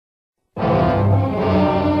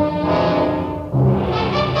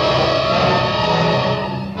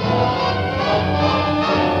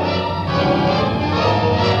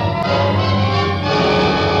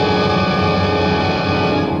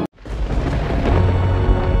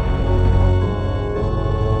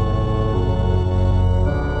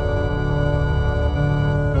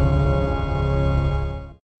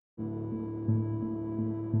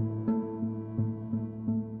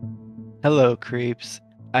Hello, creeps.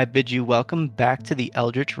 I bid you welcome back to the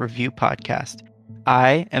Eldritch Review podcast.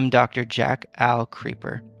 I am Dr. Jack Al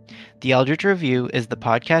Creeper. The Eldritch Review is the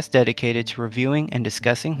podcast dedicated to reviewing and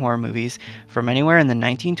discussing horror movies from anywhere in the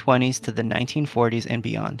 1920s to the 1940s and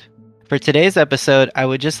beyond. For today's episode, I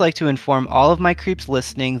would just like to inform all of my creeps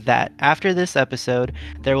listening that after this episode,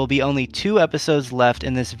 there will be only 2 episodes left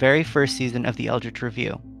in this very first season of the Eldritch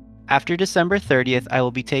Review. After December 30th, I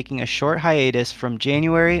will be taking a short hiatus from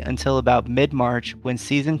January until about mid-March when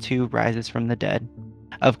Season 2 rises from the dead.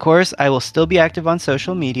 Of course, I will still be active on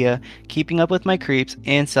social media, keeping up with my creeps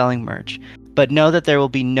and selling merch, but know that there will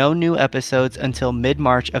be no new episodes until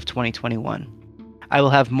mid-March of 2021. I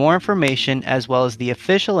will have more information as well as the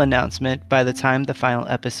official announcement by the time the final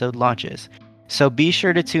episode launches, so be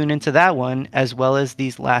sure to tune into that one as well as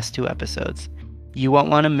these last 2 episodes. You won't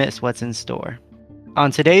want to miss what's in store. On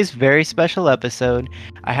today's very special episode,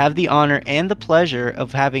 I have the honor and the pleasure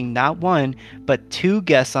of having not one, but 2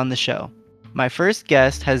 guests on the show. My first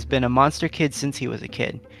guest has been a monster kid since he was a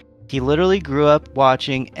kid. He literally grew up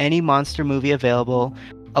watching any monster movie available,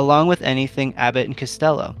 along with anything Abbott and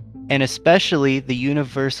Costello, and especially the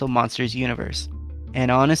Universal Monsters universe. And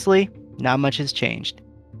honestly, not much has changed.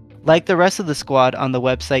 Like the rest of the squad on the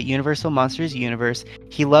website Universal Monsters Universe,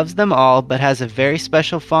 he loves them all but has a very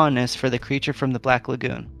special fondness for the creature from the Black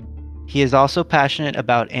Lagoon. He is also passionate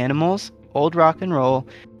about animals, old rock and roll,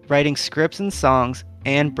 writing scripts and songs,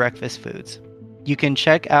 and breakfast foods. You can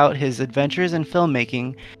check out his adventures in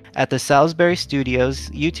filmmaking at the Salisbury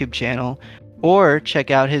Studios YouTube channel, or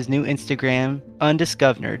check out his new Instagram,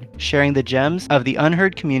 Undiscovered, sharing the gems of the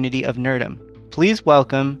unheard community of nerdom. Please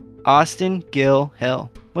welcome Austin Gill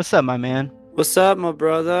Hill. What's up, my man? What's up, my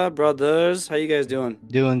brothers? How you guys doing?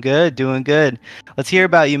 Doing good. Let's hear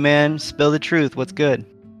about you, man. Spill the truth. What's good?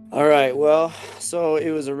 All right, well, so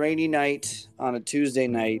it was a rainy night on a Tuesday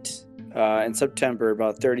night in September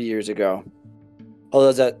about 30 years ago. Oh,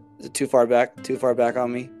 is that too far back? Too far back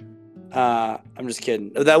on me? I'm just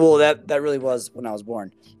kidding. That really was when I was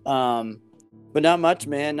born. But not much,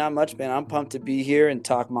 man. I'm pumped to be here and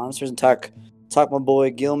talk monsters and talk my boy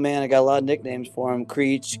Gill, man. I got a lot of nicknames for him.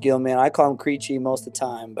 Creech, Gill, man. I call him Creechy most of the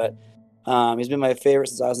time, but he's been my favorite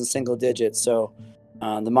since I was in single digits. So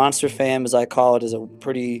the Monster Fam, as I call it, is a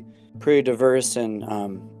pretty diverse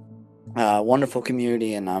and wonderful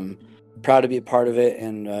community, and I'm proud to be a part of it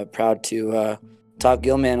and proud to talk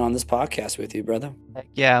Gillman on this podcast with you, brother.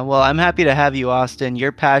 Yeah, well, I'm happy to have you, Austin.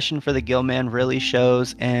 Your passion for the Gillman really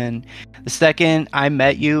shows, and the second I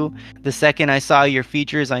met you, the second I saw your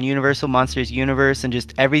features on Universal Monsters Universe and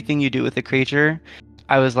just everything you do with the creature,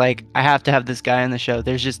 I was like, I have to have this guy on the show.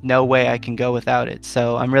 There's just no way I can go without it.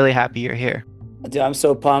 So I'm really happy you're here. Dude, I'm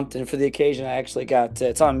so pumped, and for the occasion, I actually got,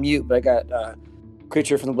 it's on mute, but I got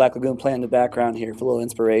Creature from the Black Lagoon playing in the background here for a little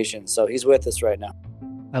inspiration. So he's with us right now.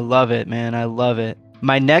 I love it, man. I love it.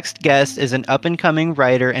 My next guest is an up-and-coming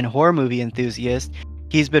writer and horror movie enthusiast.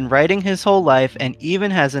 He's been writing his whole life and even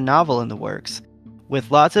has a novel in the works, with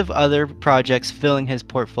lots of other projects filling his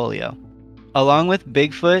portfolio. Along with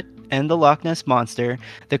Bigfoot and the Loch Ness Monster,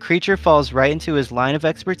 the creature falls right into his line of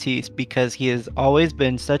expertise because he has always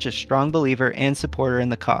been such a strong believer and supporter in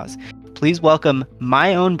the cause. Please welcome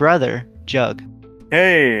my own brother, Jug.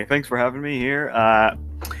 Hey, thanks for having me here.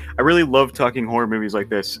 I really love talking horror movies like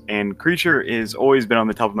this, and Creature has always been on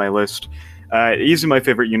the top of my list. He's my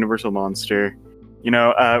favorite Universal monster. You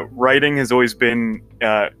know, writing has always been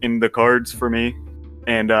in the cards for me,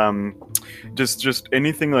 and just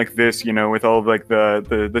anything like this, you know, with all of, like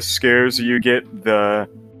the scares you get, the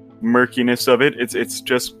murkiness of it.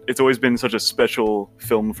 It's always been such a special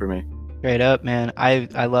film for me. Straight up, man.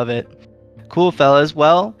 I love it. Cool, fellas.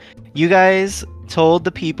 Well, you guys told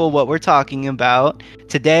the people what we're talking about.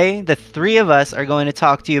 Today, the 3 of us are going to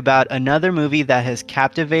talk to you about another movie that has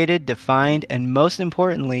captivated, defined, and most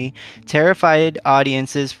importantly, terrified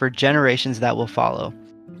audiences for generations that will follow.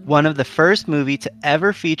 One of the first movie to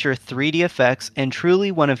ever feature 3D effects and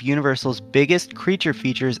truly one of Universal's biggest creature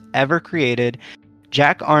features ever created,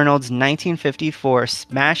 Jack Arnold's 1954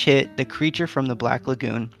 smash hit The Creature from the Black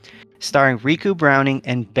Lagoon, starring Riku Browning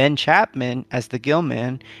and Ben Chapman as the Gill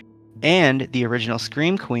Man, and the original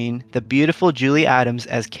Scream Queen, the beautiful Julie Adams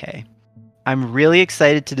as Kay. I'm really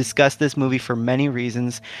excited to discuss this movie for many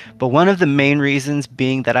reasons, but one of the main reasons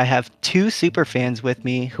being that I have 2 superfans with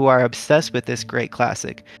me who are obsessed with this great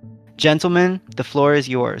classic. Gentlemen, the floor is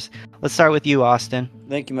yours. Let's start with you, Austin.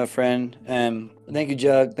 Thank you, my friend. Thank you,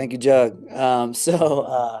 Jug.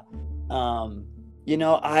 You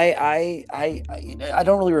know, I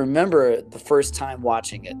don't really remember the first time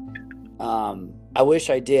watching it. I wish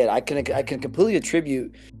I did. I can completely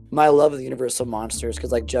attribute my love of the Universal monsters,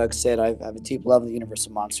 because like Jug said, I have a deep love of the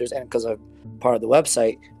Universal monsters, and because I'm part of the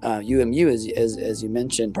website, UMU, as you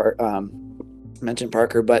mentioned,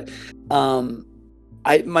 Parker. But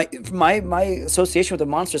my association with the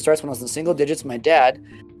monster starts when I was in single digits. My dad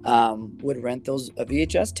would rent those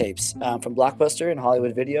VHS tapes from Blockbuster and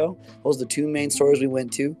Hollywood Video. Those are the two main stores we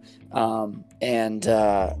went to, and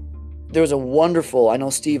there was a wonderful, I know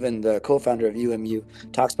Steven, the co-founder of UMU,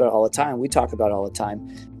 talks about it all the time. We talk about it all the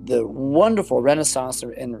time. The wonderful renaissance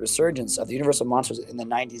and resurgence of the Universal monsters in the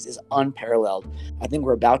 90s is unparalleled. I think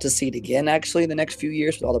we're about to see it again, actually, in the next few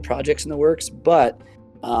years with all the projects in the works. But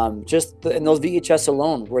and those VHS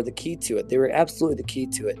alone were the key to it. They were absolutely the key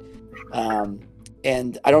to it.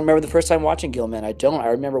 And I don't remember the first time watching Gill, man. I don't. I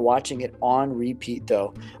remember watching it on repeat,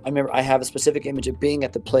 though. I remember I have a specific image of being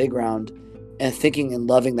at the playground and thinking and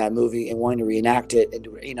loving that movie and wanting to reenact it, and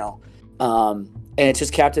and it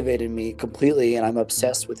just captivated me completely, and I'm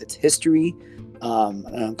obsessed with its history, and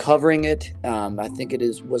uncovering it. I think it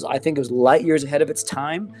was light years ahead of its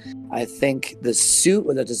time. I think the suit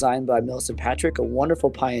was designed by Millicent Patrick, a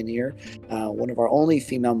wonderful pioneer, one of our only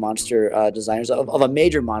female monster designers of a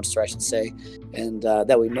major monster, I should say, and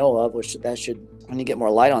that we know of, we need to get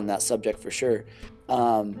more light on that subject for sure.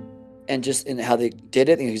 And just in how they did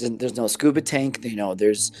it, there's no scuba tank,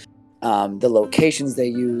 there's the locations they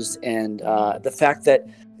used, and the fact that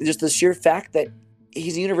just the sheer fact that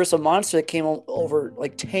he's a Universal monster that came over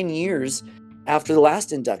like 10 years after the last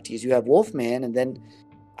inductees. You have Wolfman, and then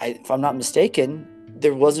if I'm not mistaken,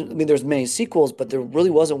 there's many sequels, but there really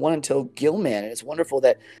wasn't one until Gillman. And it's wonderful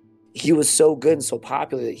that he was so good and so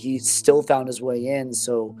popular that he still found his way in.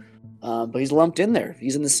 So but he's lumped in there.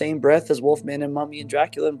 He's in the same breath as Wolfman and Mummy and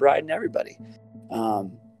Dracula and Bride and everybody.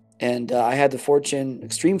 And I had the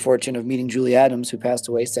extreme fortune of meeting Julie Adams, who passed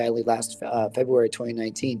away sadly last February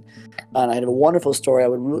 2019. And I had a wonderful story I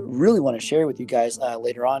would really want to share with you guys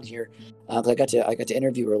later on here. Because I got to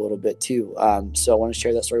interview her a little bit too. So I want to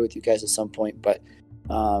share that story with you guys at some point. But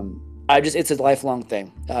it's a lifelong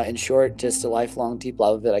thing. In short, just a lifelong deep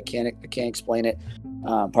love of it. I can't explain it.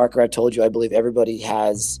 Parker, I told you, I believe everybody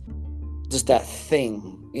has just that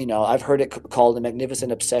thing. I've heard it called a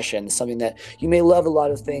magnificent obsession, something that you may love a lot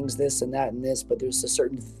of things, this and that and this, but there's a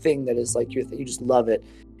certain thing that is like you just love it.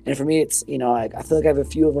 And for me, it's, I feel like I have a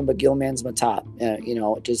few of them, but Gillman's my top.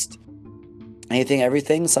 Just anything,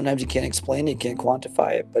 everything. Sometimes you can't explain it, you can't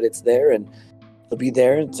quantify it, but it's there, and it'll be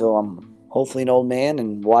there until I'm hopefully an old man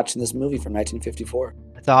and watching this movie from 1954.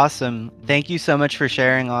 That's awesome. Thank you so much for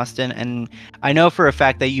sharing, Austin. And I know for a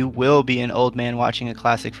fact that you will be an old man watching a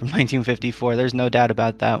classic from 1954. There's no doubt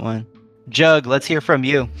about that one. Jug, let's hear from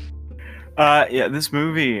you. This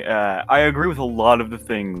movie, I agree with a lot of the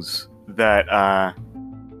things that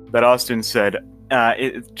Austin said.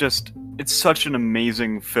 It's such an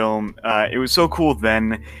amazing film. It was so cool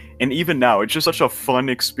then, and even now, it's just such a fun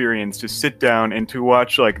experience to sit down and to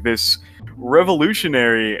watch like this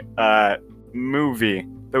revolutionary movie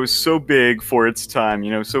that was so big for its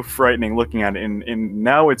time, so frightening looking at it, and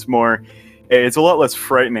now it's a lot less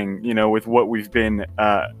frightening, with what we've been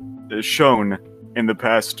shown in the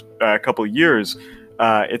past couple of years.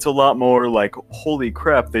 It's a lot more like, holy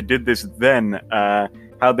crap, they did this then.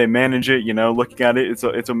 How they manage it, looking at it,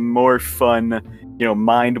 it's a more fun,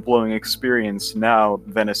 mind-blowing experience now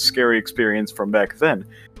than a scary experience from back then.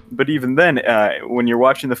 But even then, when you're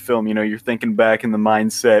watching the film, you're thinking back in the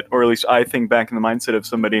mindset, or at least I think back in the mindset of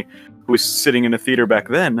somebody who was sitting in a theater back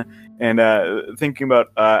then, and thinking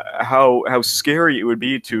about how scary it would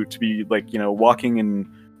be to be like, walking in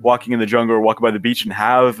the jungle or walking by the beach and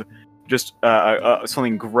have just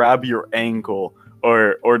something grab your ankle,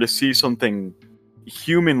 or to see something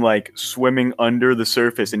human-like swimming under the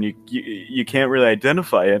surface and you can't really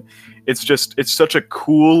identify it. It's such a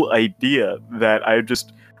cool idea that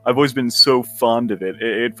I've always been so fond of it.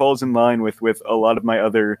 It falls in line with a lot of my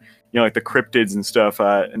other, like the cryptids and stuff,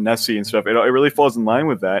 and Nessie and stuff. It really falls in line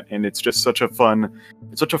with that, and it's just such a fun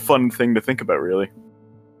thing to think about, really.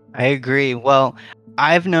 I agree. Well,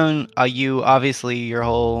 I've known you obviously your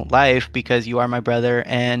whole life because you are my brother,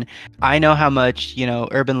 and I know how much,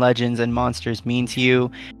 urban legends and monsters mean to you,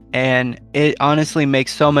 and it honestly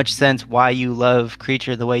makes so much sense why you love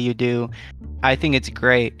Creature the way you do. I think it's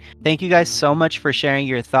great. Thank you guys so much for sharing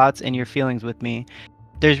your thoughts and your feelings with me.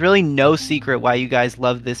 There's really no secret why you guys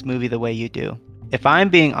love this movie the way you do. If I'm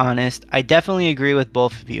being honest, I definitely agree with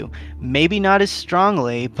both of you. Maybe not as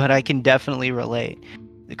strongly, but I can definitely relate.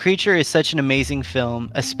 The Creature is such an amazing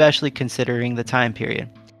film, especially considering the time period.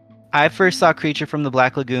 I first saw Creature from the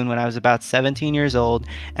Black Lagoon when I was about 17 years old,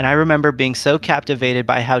 and I remember being so captivated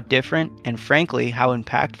by how different and frankly how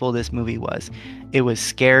impactful this movie was. It was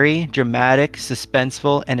scary, dramatic,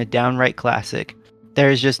 suspenseful, and a downright classic. There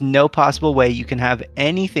is just no possible way you can have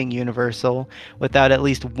anything Universal without at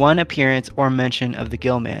least one appearance or mention of the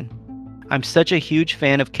Gill Man. I'm such a huge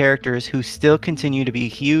fan of characters who still continue to be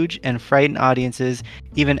huge and frighten audiences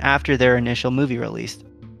even after their initial movie release.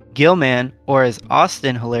 Gillman, or as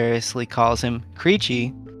Austin hilariously calls him,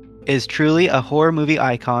 Creechy, is truly a horror movie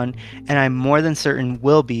icon, and I'm more than certain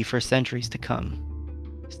will be for centuries to come.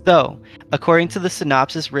 So, according to the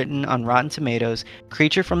synopsis written on Rotten Tomatoes,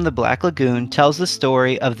 Creature from the Black Lagoon tells the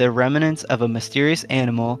story of the remnants of a mysterious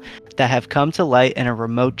animal that have come to light in a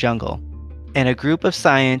remote jungle, and a group of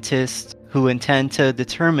scientists who intend to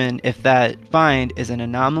determine if that find is an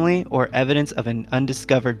anomaly or evidence of an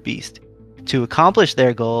undiscovered beast. To accomplish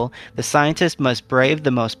their goal, the scientists must brave the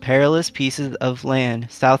most perilous pieces of land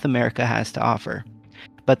South America has to offer.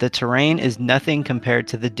 But the terrain is nothing compared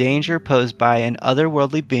to the danger posed by an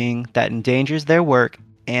otherworldly being that endangers their work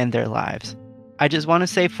and their lives. I just want to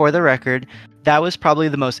say for the record, that was probably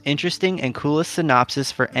the most interesting and coolest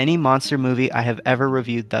synopsis for any monster movie I have ever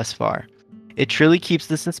reviewed thus far. It truly keeps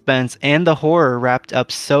the suspense and the horror wrapped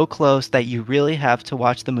up so close that you really have to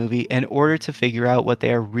watch the movie in order to figure out what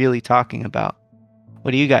they are really talking about.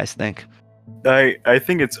 What do you guys think? I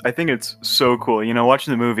think it's so cool. You know,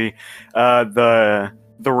 watching the movie, the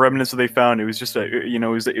remnants that they found, it was just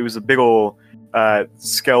it was a big old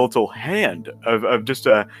skeletal hand of just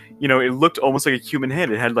a, it looked almost like a human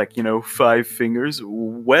hand. It had 5 fingers,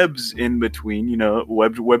 webs in between,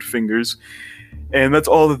 webbed fingers. And that's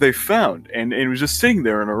all that they found, and it was just sitting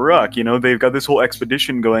there in a rock. They've got this whole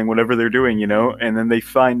expedition going, whatever they're doing, and then they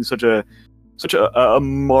find such a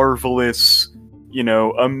marvelous,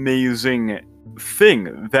 amazing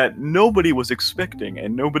thing that nobody was expecting,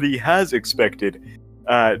 and nobody has expected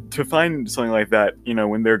to find something like that.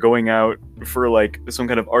 When they're going out for some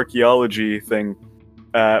kind of archaeology thing,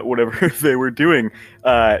 whatever they were doing,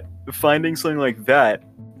 finding something like that,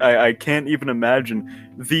 I can't even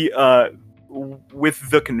imagine with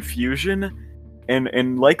the confusion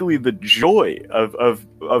and likely the joy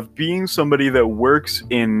of being somebody that works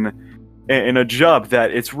in a job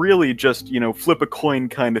that it's really just, flip a coin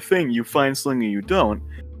kind of thing. You find something or you don't.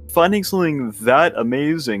 Finding something that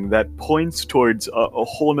amazing that points towards a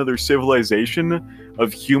whole nother civilization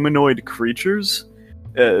of humanoid creatures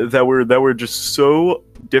that were just so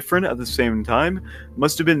different at the same time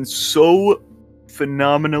must have been so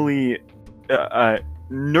phenomenally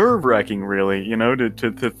nerve-wracking, really,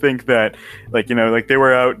 to think that they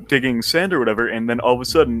were out digging sand or whatever, and then all of a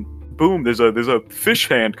sudden, boom, there's a fish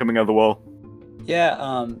hand coming out of the wall.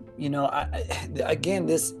 Yeah, again,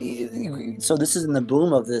 this is in the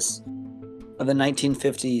boom of the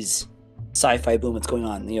 1950s sci-fi boom that's going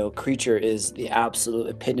on. Creature is the absolute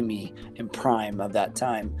epitome and prime of that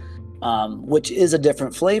time, which is a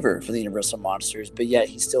different flavor for the Universal monsters, but yet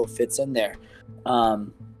he still fits in there.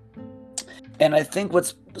 And I think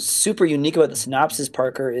what's super unique about the synopsis,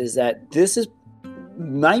 Parker, is that this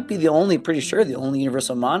might be the only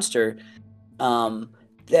Universal monster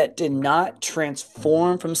that did not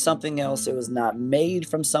transform from something else. It was not made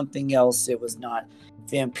from something else. It was not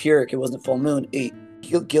vampiric. It wasn't full moon.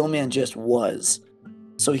 Gillman just was.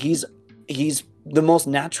 So he's the most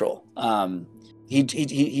natural.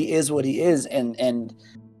 He is what he is, and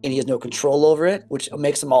he has no control over it, which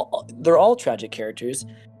makes them all. They're all tragic characters.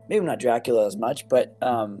 Maybe not Dracula as much, but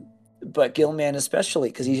Gillman especially,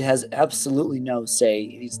 because he has absolutely no say.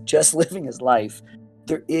 He's just living his life.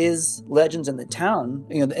 There is legends in the town,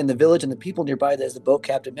 in the village and the people nearby. As the boat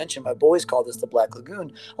captain mentioned, my boys call this the Black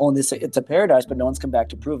Lagoon. Only it's a paradise, but no one's come back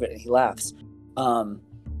to prove it, and he laughs. So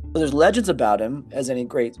there's legends about him, as any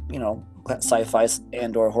great, sci-fi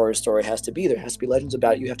and/or horror story has to be. There has to be legends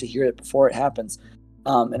about it. You have to hear it before it happens.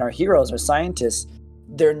 And our heroes, our scientists,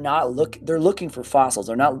 they're looking for fossils.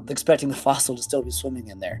 They're not expecting the fossil to still be swimming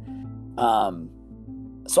in there.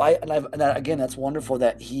 Again, that's wonderful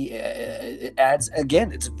that he adds.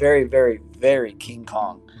 Again, it's very, very, very King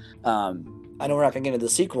Kong. I know we're not going to get into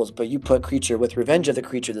the sequels, but you put Creature with Revenge of the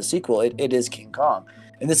Creature, the sequel, it is King Kong,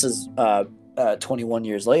 and this is 21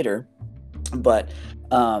 years later. But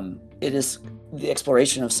it is the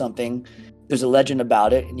exploration of something. There's a legend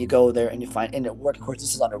about it, and you go there and you find, and it works. Of course,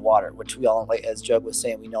 this is underwater, which we all, as Jug was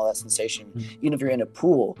saying, we know that sensation. Mm-hmm. Even if you're in a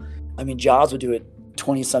pool, Jaws would do it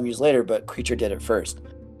 20 some years later, but Creature did it first.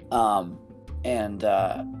 And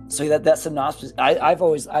so that synopsis, I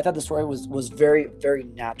thought the story was very, very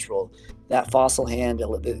natural. That fossil hand,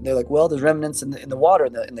 they're like, well, there's remnants in the water,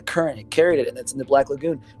 in the current, it carried it, and it's in the Black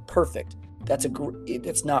Lagoon. Perfect.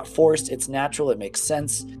 It's not forced, it's natural, it makes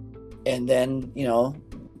sense. And then,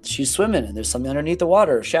 she's swimming and there's something underneath the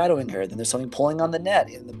water shadowing her. Then there's something pulling on the net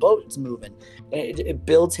and the boat's moving. And it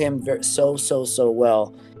builds him so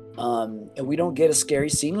well. And we don't get a scary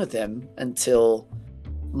scene with him until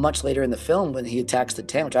much later in the film when he attacks the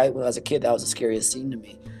tent, which when I was a kid, that was the scariest scene to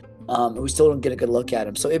me. And we still don't get a good look at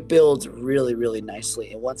him. So it builds really, really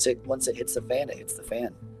nicely. And once it hits the fan, it hits the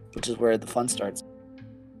fan, which is where the fun starts.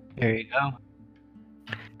 There you go.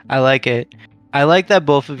 I like it. I like that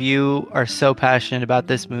both of you are so passionate about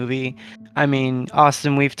this movie. I mean,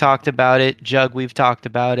 Austin, we've talked about it. Jug, we've talked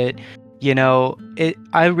about it.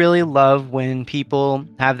 I really love when people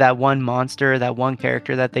have that one monster, that one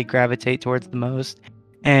character that they gravitate towards the most.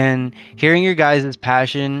 And hearing your guys'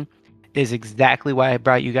 passion is exactly why I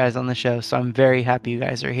brought you guys on the show. So I'm very happy you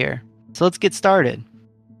guys are here. So let's get started.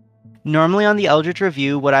 Normally on the Eldritch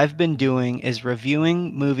Review, what I've been doing is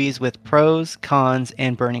reviewing movies with pros, cons,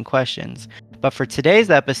 and burning questions. But for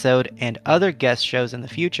today's episode and other guest shows in the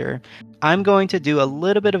future, I'm going to do a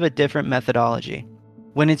little bit of a different methodology.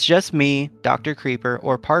 When it's just me, Dr. Creeper,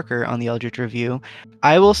 or Parker on the Eldritch Review,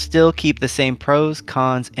 I will still keep the same pros,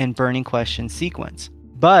 cons, and burning questions sequence.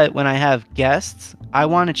 But when I have guests, I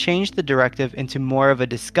want to change the directive into more of a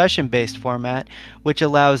discussion-based format, which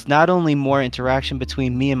allows not only more interaction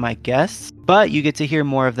between me and my guests, but you get to hear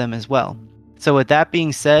more of them as well. So with that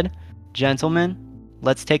being said, gentlemen,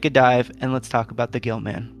 let's take a dive and let's talk about the Gill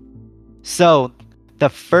Man. So the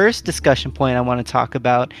first discussion point I want to talk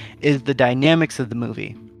about is the dynamics of the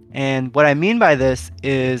movie. And what I mean by this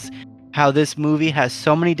is how this movie has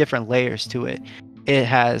so many different layers to it. It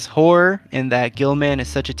has horror in that Gill Man is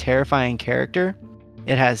such a terrifying character.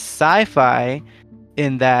 It has sci-fi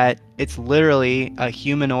in that it's literally a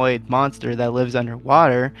humanoid monster that lives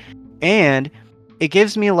underwater. And it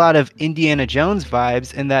gives me a lot of Indiana Jones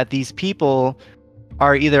vibes in that these people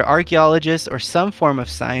are either archaeologists or some form of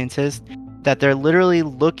scientist that they're literally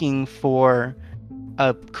looking for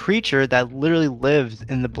a creature that literally lives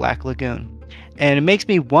in the Black Lagoon. And it makes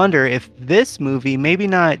me wonder if this movie, maybe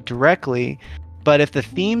not directly, but if the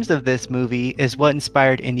themes of this movie is what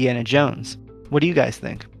inspired Indiana Jones. What do you guys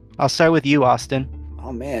think? I'll start with you, Austin.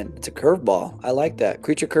 Oh man, it's a curveball. I like that.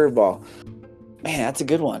 Creature curveball. Man, that's a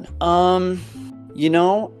good one.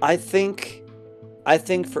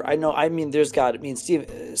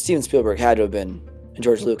 Steven Spielberg had to have been, and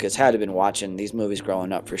George Lucas had to have been watching these movies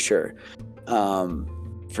growing up for sure.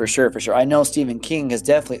 For sure. I know Stephen King has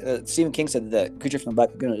definitely, Stephen King said that Creature from the Black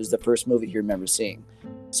Lagoon is the first movie he remembers seeing.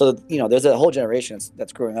 So, there's a whole generation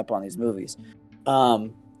that's growing up on these movies.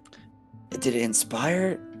 Did it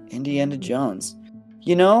inspire Indiana Jones?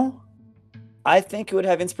 I think it would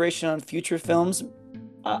have inspiration on future films.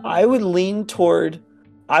 I would lean toward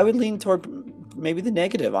maybe the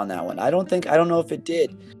negative on that one. I don't know if it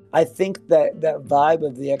did. I think that vibe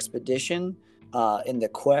of the expedition in the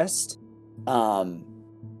quest,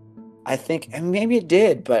 I think, and maybe it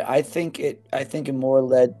did, but I think it more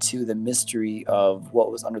led to the mystery of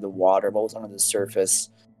what was under the water, what was under the surface,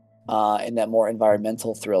 in that more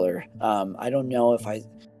environmental thriller. I don't know if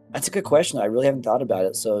that's a good question. I really haven't thought about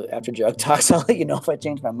it. So after Jug talks, I'll let you know if I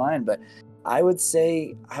change my mind. But I would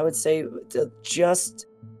say just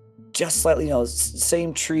slightly,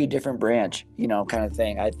 same tree, different branch, kind of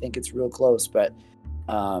thing. I think it's real close, but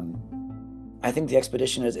I think the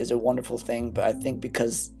expedition is a wonderful thing. But I think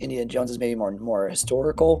because Indiana Jones is maybe more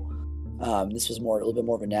historical, this was a little bit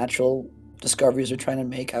more of a natural discoveries they're trying to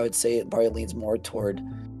make. I would say it probably leans more toward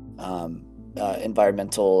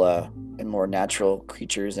environmental and more natural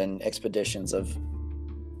creatures and expeditions of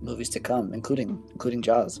movies to come, including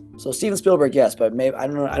Jaws. So Steven Spielberg, yes, but maybe I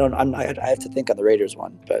don't know. I have to think on the Raiders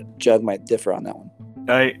one, but Jug might differ on that one.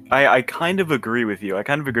 I kind of agree with you.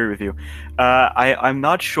 I'm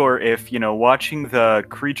not sure if watching the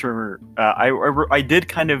creature. I did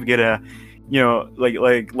kind of get a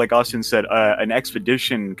like Austin said, an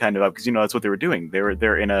expedition kind of up, because that's what they were doing. They're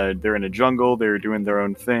in a jungle. They're doing their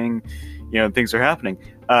own thing. Things are happening.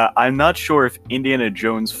 I'm not sure if Indiana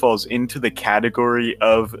Jones falls into the category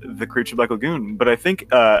of the Creature Black Lagoon, but I think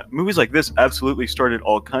movies like this absolutely started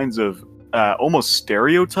all kinds of almost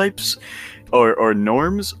stereotypes or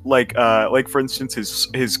norms. Like for instance,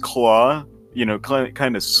 his claw,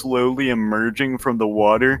 kind of slowly emerging from the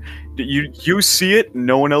water. You see it,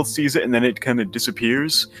 no one else sees it, and then it kind of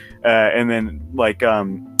disappears. And then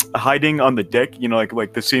hiding on the deck,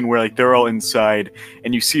 like the scene where like they're all inside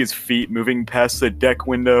and you see his feet moving past the deck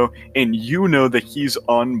window and that he's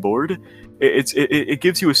on board. It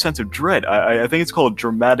gives you a sense of dread. I think it's called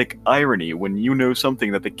dramatic irony when you know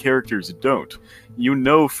something that the characters don't. You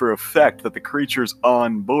know for a fact that the creature's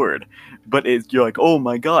on board, but you're like, oh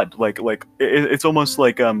my god, it's almost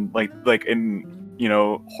like in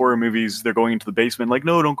horror movies, they're going into the basement. Like,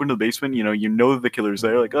 no, don't go into the basement. You know that the killer's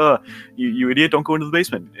there. Like, you idiot, don't go into the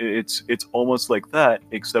basement. It's almost like that,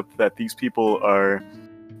 except that these people are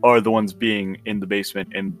the ones being in the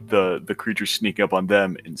basement, and the creatures sneak up on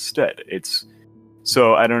them instead.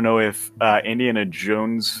 So I don't know if Indiana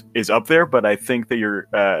Jones is up there, but I think that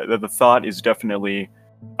that the thought is definitely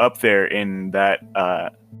up there in that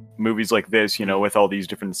movies like this, with all these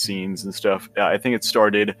different scenes and stuff. I think it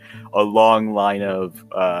started a long line of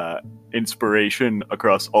inspiration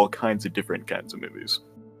across all kinds of different kinds of movies.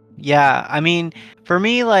 Yeah, I mean, for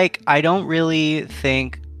me, like, I don't really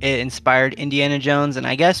think it inspired Indiana Jones, and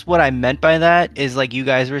I guess what I meant by that is, like you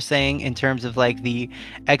guys were saying, in terms of like the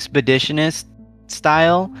expeditionist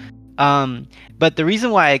style. But the reason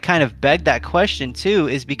why I kind of begged that question too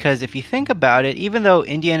is because if you think about it, even though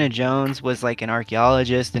Indiana Jones was like an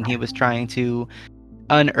archaeologist and he was trying to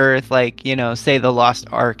unearth, like, say the lost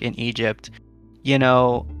ark in Egypt,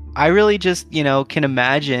 I really just, can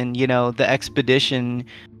imagine, the expedition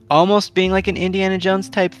almost being like an Indiana Jones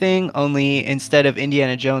type thing, only instead of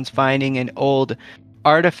Indiana Jones finding an old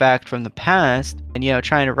artifact from the past and,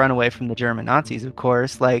 trying to run away from the German Nazis, of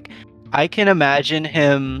course, like, I can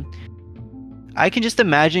just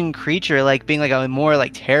imagine Creature like being like a more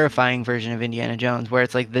like terrifying version of Indiana Jones, where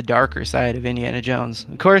it's like the darker side of Indiana Jones.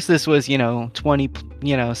 Of course, this was 20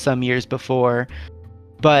 some years before,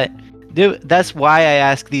 but that's why I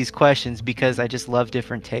ask these questions, because I just love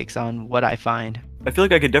different takes on what I find. I feel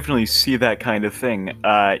like I could definitely see that kind of thing.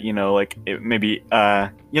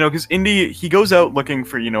 Because Indy, he goes out looking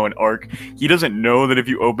for, an ark. He doesn't know that if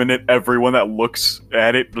you open it, everyone that looks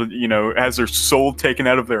at it, has their soul taken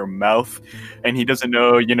out of their mouth. And he doesn't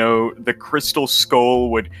know, the crystal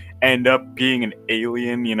skull would end up being an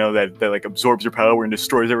alien, that like absorbs your power and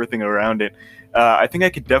destroys everything around it. I think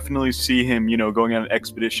I could definitely see him, going on an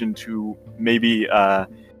expedition to maybe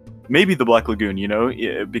the Black Lagoon,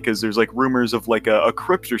 because there's like rumors of like a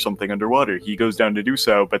crypt or something underwater. He goes down to do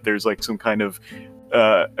so, but there's like some kind of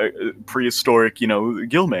prehistoric,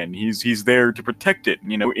 Gill man. He's there to protect it.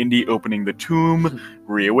 Indy opening the tomb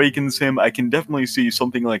reawakens him. I can definitely see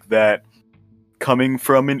something like that coming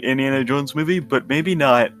from an Indiana Jones movie, but maybe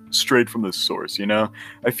not straight from the source.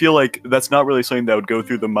 I feel like that's not really something that would go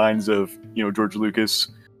through the minds of George Lucas.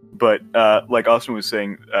 But like Austin was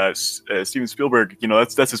saying, Steven Spielberg,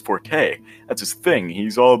 that's his forte. That's his thing.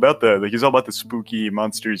 He's all about the spooky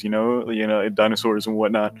monsters, dinosaurs and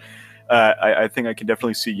whatnot. I think I can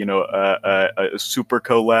definitely see, a super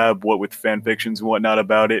collab, what with fan fictions and whatnot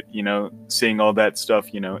about it. Seeing all that stuff.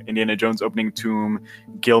 Indiana Jones opening tomb,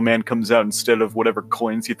 Gillman comes out instead of whatever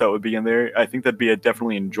coins he thought would be in there. I think that'd be a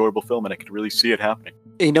definitely enjoyable film, and I could really see it happening.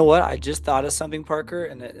 You know what? I just thought of something, Parker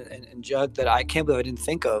and Jug, that I can't believe I didn't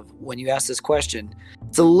think of when you asked this question.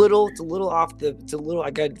 It's a little off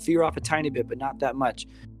I got to veer off a tiny bit, but not that much.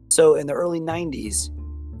 So in the early 90s,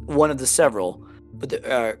 one of the several, but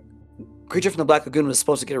the Creature from the Black Lagoon was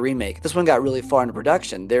supposed to get a remake. This one got really far into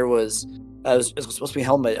production. There was it was supposed to be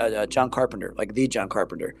helmed by John Carpenter, like the John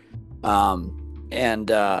Carpenter, in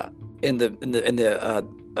the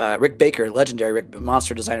Rick Baker, legendary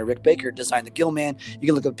monster designer Rick Baker, designed the Gill Man. You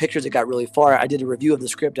can look at pictures. It got really far. I did a review of the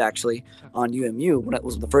script actually on UMU when it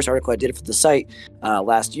was the first article I did for the site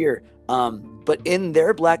last year. But in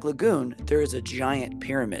their Black Lagoon, there is a giant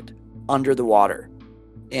pyramid under the water,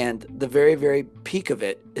 and the very, very peak of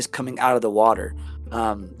it is coming out of the water.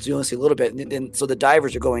 So you only see a little bit, and so the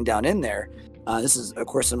divers are going down in there. This is, of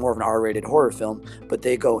course, more of an R-rated horror film, but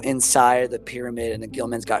they go inside the pyramid, and the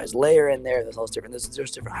Gillman's got his lair in there. There's all this different.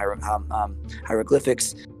 There's different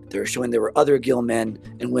hieroglyphics. They're showing there were other Gillmen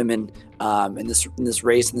and women in this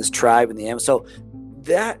race, in this tribe, in the so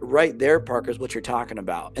that right there, Parker, is what you're talking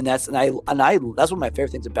about, and that's one of my favorite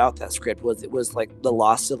things about that script was it was like the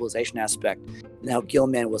lost civilization aspect, and how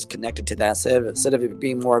Gillman was connected to that instead of it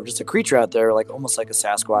being more of just a creature out there, like almost like a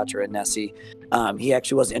Sasquatch or a Nessie. He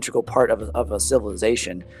actually was an integral part of a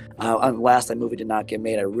civilization. Last that movie did not get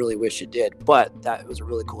made. I really wish it did, but that was a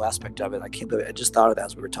really cool aspect of it. I can't believe it. I just thought of that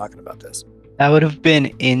as we were talking about this. That would have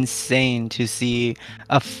been insane to see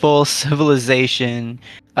a full civilization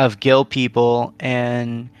of Gill people,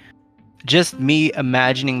 and just me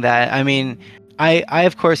imagining that. I mean, I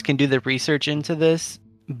of course can do the research into this,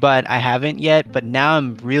 but I haven't yet. But now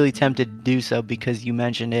I'm really tempted to do so because you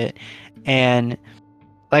mentioned it. And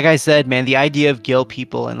like I said, man, the idea of Gill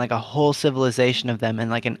people and like a whole civilization of them and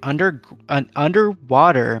like an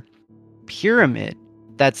underwater pyramid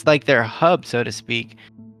that's like their hub, so to speak.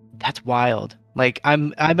 That's wild. Like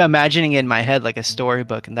I'm imagining it in my head like a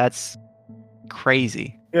storybook, and that's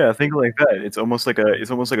crazy. Yeah, think like that. It's almost like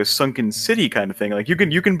a sunken city kind of thing. Like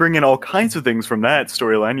you can bring in all kinds of things from that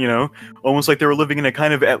storyline, almost like they were living in a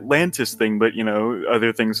kind of Atlantis thing, but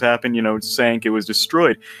other things happened, it sank, it was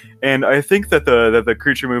destroyed. And I think that the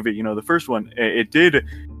creature movie, the first one,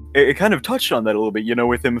 it kind of touched on that a little bit,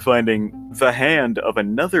 with him finding the hand of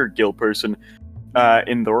another Gill person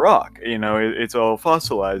in the rock. It's all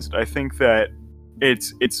fossilized. I think that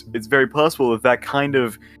it's very possible that kind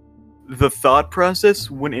of the thought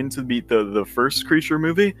process went into the first creature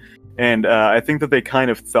movie, and I think that they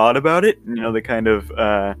kind of thought about it. They kind of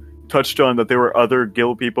touched on that there were other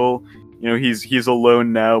Gill people. He's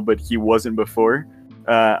alone now, but he wasn't before.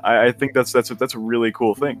 I think that's a really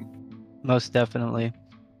cool thing. Most definitely.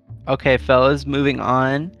 Okay, fellas, moving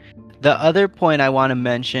on. The other point I want to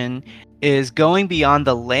mention is going beyond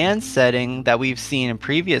the land setting that we've seen in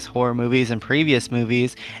previous horror movies and previous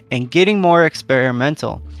movies and getting more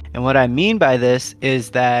experimental. And what I mean by this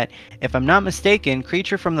is that, if I'm not mistaken,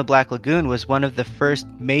 Creature from the Black Lagoon was one of the first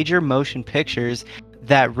major motion pictures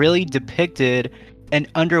that really depicted an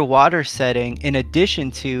underwater setting in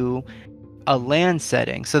addition to a land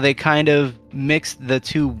setting. So they kind of mixed the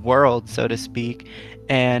two worlds, so to speak.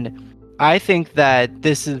 And I think that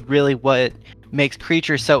this is really what makes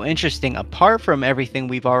Creature so interesting, apart from everything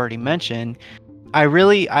we've already mentioned. I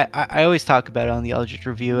always talk about it on the Eldritch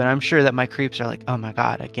review, and I'm sure that my creeps are like, oh my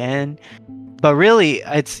god, again. But really,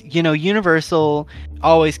 it's, Universal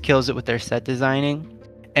always kills it with their set designing.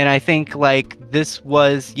 And I think like this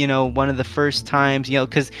was, one of the first times,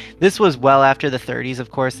 because this was well after the 30s,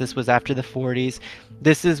 of course, this was after the 40s.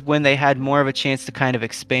 This is when they had more of a chance to kind of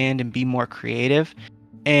expand and be more creative.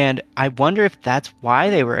 And I wonder if that's why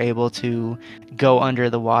they were able to go under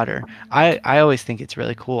the water. I always think it's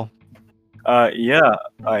really cool. Yeah,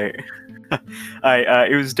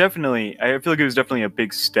 it was definitely. I feel like it was definitely a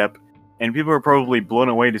big step, and people were probably blown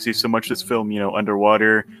away to see so much of this film,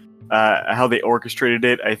 underwater. How they orchestrated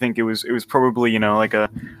it, I think it was probably like a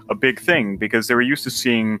big thing, because they were used to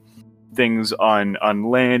seeing things on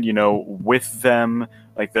land, with them,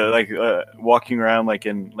 like walking around like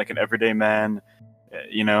an everyday man.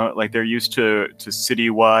 Like they're used to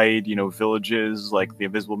citywide, villages like the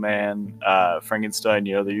Invisible Man, Frankenstein.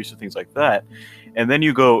 They're used to things like that, and then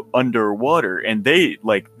you go underwater, and they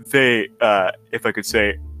if I could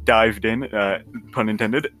say, dived in, pun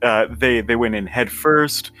intended. They went in head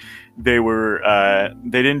first. They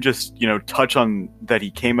didn't just touch on that he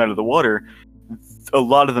came out of the water. A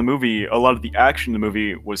lot of the action in the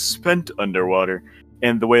movie was spent underwater.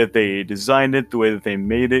 And the way that they designed it, the way that they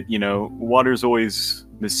made it, water's always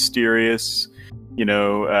mysterious.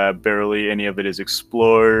 Barely any of it is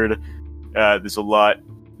explored. There's a lot,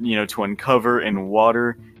 to uncover in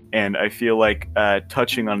water. And I feel like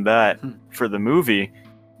touching on that for the movie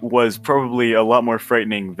was probably a lot more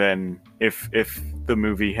frightening than if the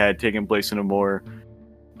movie had taken place in a more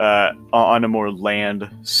on a more land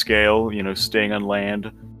scale. Staying on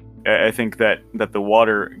land. I think that the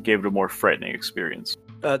water gave it a more frightening experience.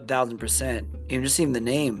 1,000%. Even the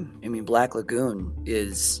name. I mean, Black Lagoon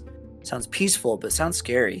sounds peaceful, but sounds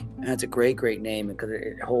scary. And it's a great name because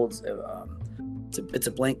it holds. It's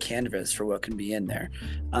a blank canvas for what can be in there.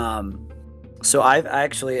 So I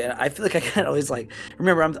feel like I got always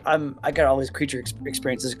remember I got all these creature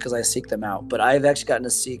experiences because I seek them out. But I've actually gotten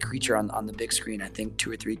to see Creature on the big screen, I think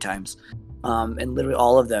 2 or 3 times, and literally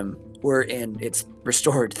all of them were in its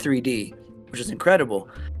restored 3D, which is incredible.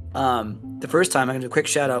 The first time, I'm gonna do a quick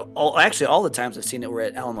shout out. All the times I've seen it were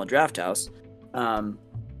at Alamo Drafthouse,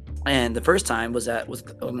 and the first time was I'm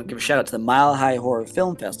gonna give a shout out to the Mile High Horror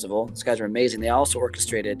Film Festival. These guys are amazing. They also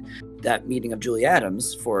orchestrated that meeting of Julie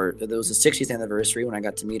Adams for there was the 60th anniversary when I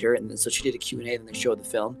got to meet her, and so she did a Q&A, and they showed the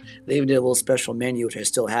film. They even did a little special menu, which I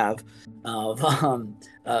still have, of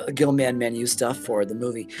Gillman menu stuff for the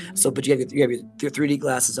movie. So, but you have your 3D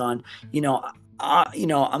glasses on.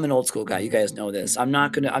 I'm an old school guy. You guys know this. I'm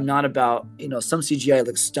not about, some CGI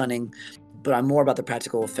looks stunning, but I'm more about the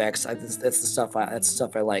practical effects. That's the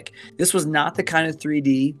stuff I like. This was not the kind of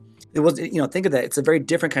 3D. It was, think of that. It's a very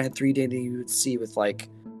different kind of 3D than you would see with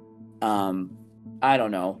I don't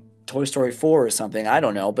know, Toy Story 4 or something. I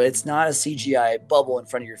don't know, but it's not a CGI bubble in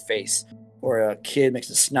front of your face, or a kid makes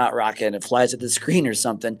a snot rocket and it flies at the screen or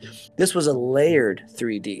something. This was a layered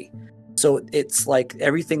 3D. So it's like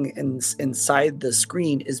everything inside the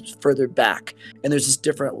screen is further back, and there's just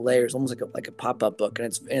different layers, almost like a pop-up book,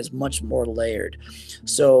 and it's much more layered.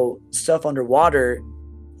 So stuff underwater,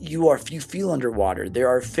 you feel underwater. There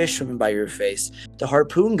are fish swimming by your face. The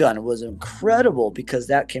harpoon gun was incredible because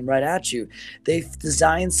that came right at you. They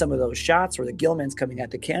designed some of those shots where the Gill man's coming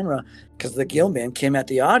at the camera because the Gill man came at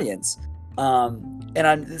the audience. And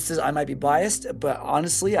I might be biased, but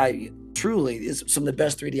honestly, truly is some of the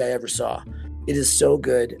best 3D I ever saw. It is so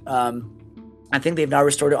good. I think they've now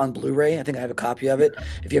restored it on Blu-ray. I think I have a copy of it.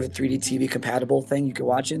 If you have a 3D TV compatible thing, you can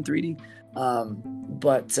watch it in 3D.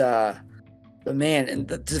 But man, and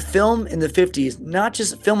the film in the 50s, not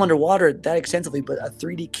just film underwater that extensively, but a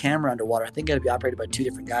 3D camera underwater. I think it had to be operated by two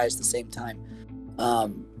different guys at the same time.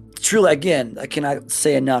 Truly, again, I cannot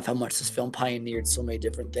say enough how much this film pioneered so many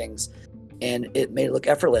different things, and it made it look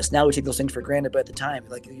effortless. Now we take those things for granted, but at the time,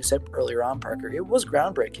 like you said earlier on, Parker, it was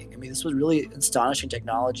groundbreaking. I mean, this was really astonishing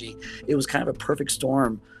technology. It was kind of a perfect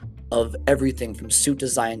storm of everything from suit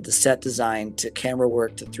design to set design to camera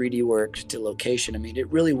work to 3D work to location. I mean, it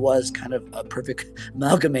really was kind of a perfect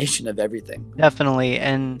amalgamation of everything. Definitely.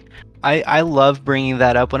 And I love bringing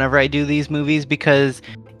that up whenever I do these movies because,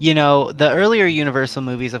 you know, the earlier Universal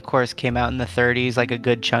movies, of course, came out in the 30s. Like a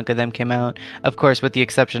good chunk of them came out, of course, with the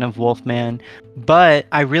exception of Wolfman. But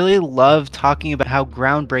I really love talking about how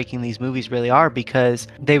groundbreaking these movies really are because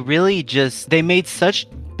they really they made such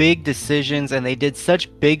big decisions and they did such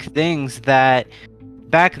big things that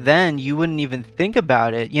back then you wouldn't even think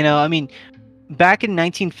about it. You know, I mean, back in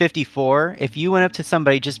 1954, if you went up to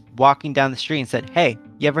somebody just walking down the street and said, "Hey,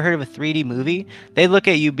 you ever heard of a 3D movie?" They'd look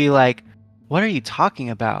at you be like, "What are you talking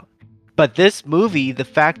about?" But this movie, the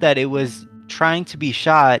fact that it was trying to be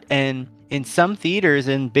shot and in some theaters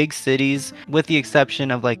in big cities, with the exception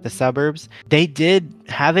of like the suburbs, they did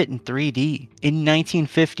have it in 3D in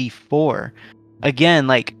 1954. Again,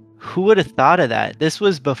 like, who would have thought of that? This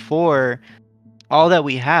was before all that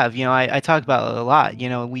we have. You know, I talk about it a lot. You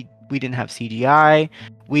know, we didn't have CGI.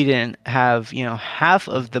 We didn't have, you know, half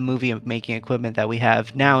of the movie making equipment that we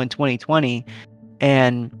have now in 2020.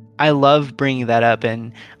 And I love bringing that up.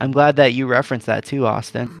 And I'm glad that you referenced that too,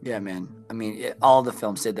 Austin. Yeah, man. I mean, all the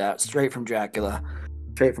films did that. Straight from Dracula,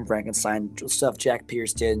 straight from Frankenstein, stuff Jack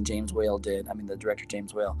Pierce did and James Whale did. I mean, the director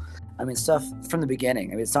James Whale. I mean, stuff from the beginning.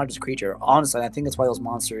 I mean, it's not just Creature. Honestly, I think that's why those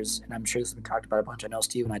monsters, and I'm sure this has been talked about a bunch. I know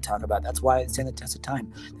Steve and I talk about it. That's why it's standing the test of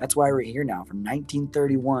time. That's why we're here now, from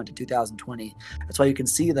 1931 to 2020. That's why you can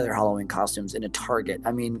see their Halloween costumes in a Target.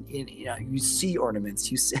 I mean, you know, you see ornaments.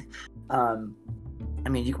 You see, I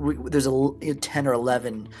mean, there's 10 or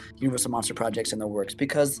 11 Universal Monster projects in the works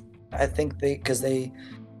because I think they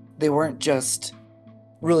weren't just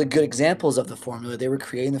really good examples of the formula. They were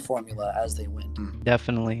creating the formula as they went.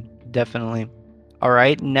 Definitely. All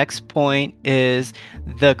right, next point is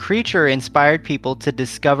the Creature inspired people to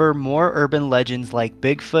discover more urban legends like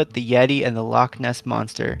Bigfoot, the Yeti, and the Loch Ness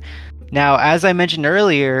Monster. Now, as I mentioned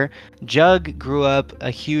earlier, Jug grew up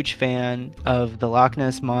a huge fan of the Loch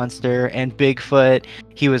Ness Monster and Bigfoot.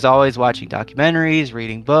 He was always watching documentaries,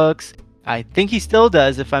 reading books. I think he still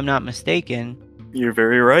does, if I'm not mistaken. You're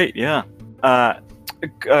very right, yeah.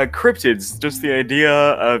 Cryptids, just the idea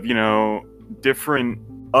of, you know, different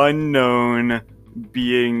unknown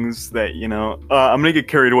beings that, you know, I'm gonna get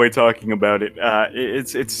carried away talking about it.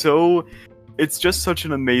 It's just such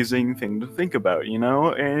an amazing thing to think about, you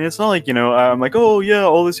know? And it's not like, you know, I'm like, oh yeah,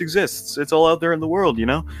 all this exists. It's all out there in the world, you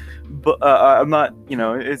know? But I'm not, you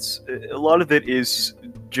know, it's a lot of it is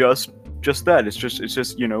just that. It's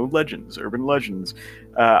just, you know, legends, urban legends.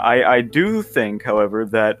 I do think, however,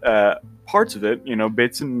 that parts of it, you know,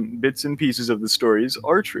 bits and pieces of the stories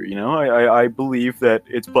are true. You know, I believe that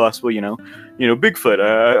it's possible. You know, Bigfoot,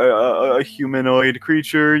 a humanoid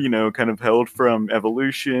creature, you know, kind of held from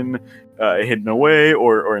evolution, hidden away,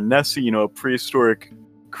 or Nessie, you know, a prehistoric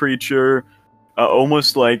creature,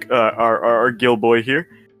 almost like our Gill boy here.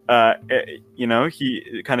 You know,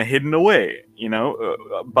 he kind of hidden away. You know,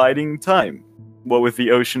 biding time. What with the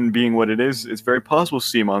ocean being what it is, it's very possible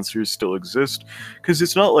sea monsters still exist. Because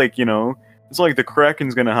it's not like, you know, it's not like the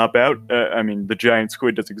Kraken's gonna hop out. I mean, the giant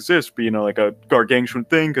squid does exist, but, you know, like a gargantuan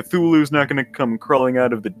thing, Cthulhu's not gonna come crawling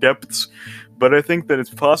out of the depths. But I think that it's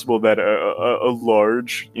possible that a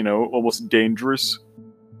large, you know, almost dangerous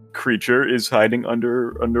creature is hiding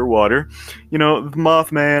underwater. You know, the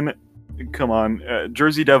Mothman, come on,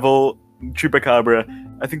 Jersey Devil, Chupacabra,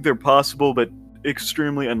 I think they're possible, but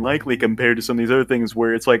extremely unlikely compared to some of these other things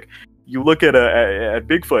where it's like you look at at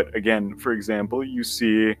Bigfoot again, for example, you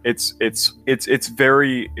see it's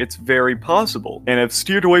very possible. And I've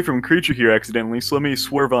steered away from creature here accidentally, so let me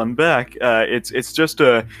swerve on back. It's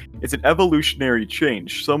an evolutionary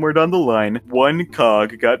change. Somewhere down the line, one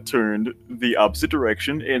cog got turned the opposite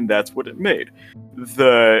direction, and that's what it made.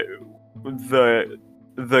 The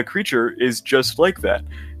creature is just like that.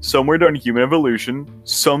 Somewhere down human evolution,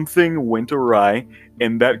 something went awry,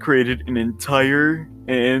 and that created an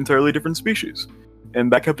entirely different species.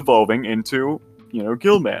 And that kept evolving into,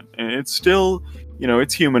 Gillman. And it's still,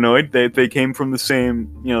 it's humanoid. They came from the same,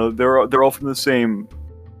 they're all from the same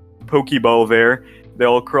Pokeball there. They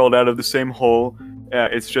all crawled out of the same hole.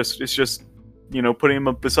 It's just, putting them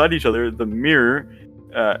up beside each other, the mirror,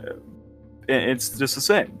 it's just the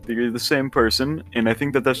same. You're the same person, and I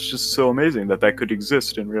think that's just so amazing that could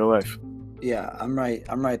exist in real life. Yeah, I'm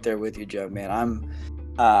right there with you, Jug, man.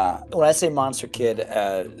 When I say monster kid,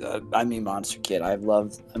 I mean monster kid.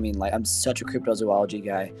 I'm such a cryptozoology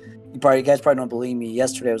guy. You guys probably don't believe me.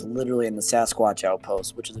 Yesterday I was literally in the Sasquatch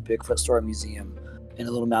Outpost, which is a Bigfoot story museum in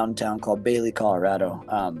a little mountain town called Bailey, Colorado.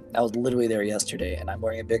 I was literally there yesterday, and I'm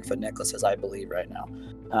wearing a Bigfoot necklace, as I believe right now.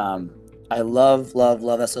 I love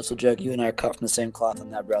that stuff. So, Jug, you and I are cut from the same cloth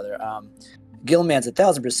on that, brother. Gillman's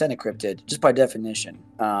 1,000% a cryptid, just by definition.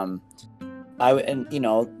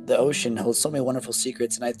 The ocean holds so many wonderful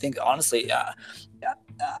secrets, and I think honestly,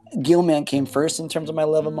 Gillman came first in terms of my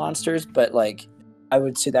love of monsters. But like, I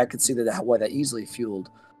would say that I could see why that easily fueled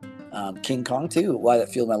King Kong too. Why that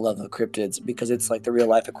fueled my love of cryptids, because it's like the real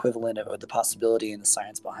life equivalent of the possibility and the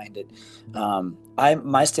science behind it.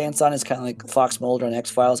 My stance on it is kind of like Fox Mulder on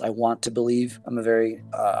X-Files. I want to believe. I'm a very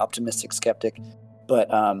optimistic skeptic, but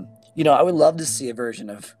I would love to see a version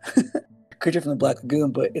of Creature from the Black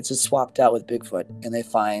Lagoon, but it's just swapped out with Bigfoot, and they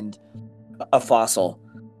find a fossil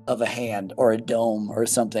of a hand or a dome or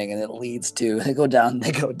something, and it leads to they go down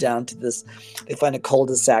to this. They find a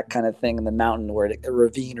cul-de-sac kind of thing in the mountain, where a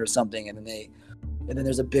ravine or something, and then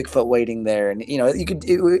there's a Bigfoot waiting there, and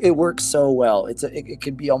it works so well. It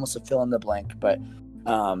could be almost a fill in the blank, but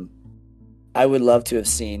I would love to have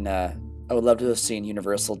seen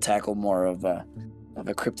Universal tackle more of a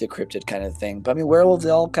cryptid kind of thing. But I mean, werewolves, they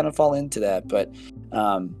all kind of fall into that. But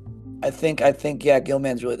I think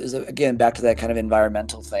Gillman's really is again back to that kind of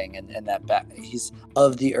environmental thing, and that he's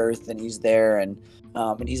of the earth, and he's there, and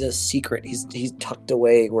he's a secret. He's tucked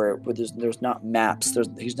away where there's not maps.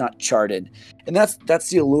 He's not charted, and that's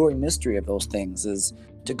the alluring mystery of those things, is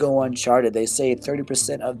to go uncharted. They say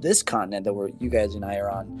 30% of this continent that you guys and I are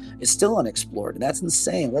on is still unexplored, and that's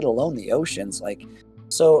insane. Let alone the oceans, like.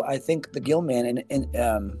 So I think the Gillman, and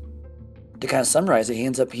to kind of summarize it,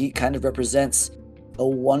 he kind of represents a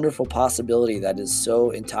wonderful possibility that is so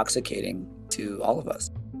intoxicating to all of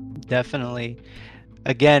us. Definitely.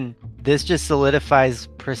 Again, this just solidifies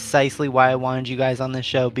precisely why I wanted you guys on the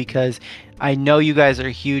show, because I know you guys are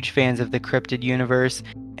huge fans of the cryptid universe.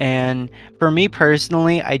 And for me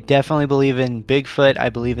personally, I definitely believe in Bigfoot. I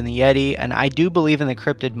believe in the Yeti, and I do believe in the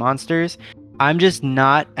cryptid monsters. I'm just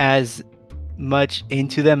not as much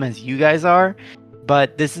into them as you guys are,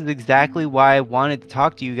 but this is exactly why I wanted to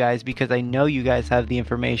talk to you guys, because I know you guys have the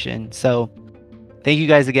information. So thank you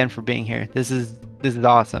guys again for being here. This is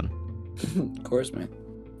awesome. Of course, man.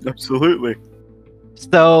 Absolutely.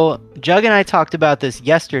 So Jug and I talked about this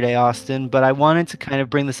yesterday, Austin, but I wanted to kind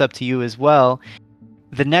of bring this up to you as well.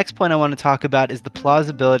 The next point I want to talk about is the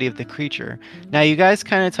plausibility of the creature. Now, you guys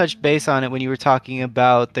kind of touched base on it when you were talking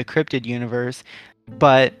about the cryptid universe,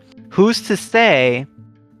 but who's to say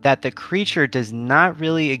that the creature does not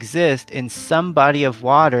really exist in some body of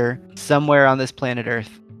water somewhere on this planet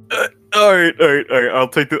Earth? All right. I'll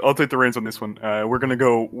take the reins on this one. We're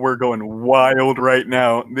going wild right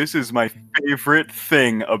now. This is my favorite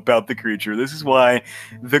thing about the creature. This is why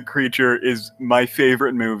the creature is my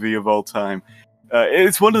favorite movie of all time.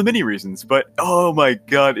 It's one of the many reasons, but oh my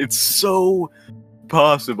god, it's so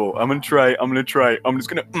possible. I'm just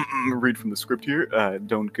gonna read from the script here.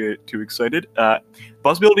 Don't get too excited.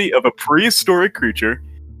 Possibility of a prehistoric creature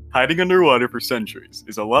hiding underwater for centuries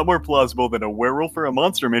is a lot more plausible than a werewolf or a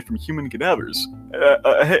monster made from human cadavers.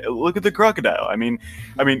 Hey, look at the crocodile. I mean,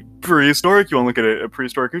 prehistoric. You want to look at a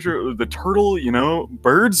prehistoric creature? The turtle.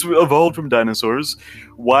 Birds evolved from dinosaurs.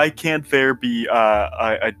 Why can't there be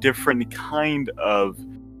a different kind of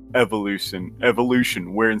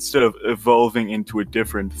evolution where instead of evolving into a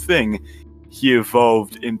different thing, he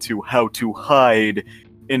evolved into how to hide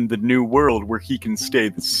in the new world where he can stay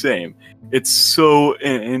the same. It's so,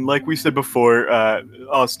 and like we said before,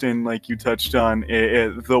 Austin, like you touched on,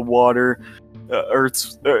 the water,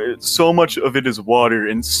 Earth's so much of it is water,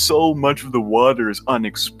 and so much of the water is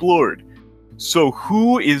unexplored. So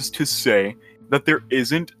who is to say that there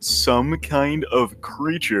isn't some kind of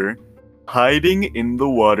creature hiding in the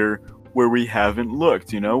water where we haven't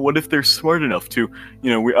looked? What if they're smart enough to,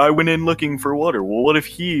 I went in looking for water. Well, what if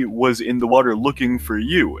he was in the water looking for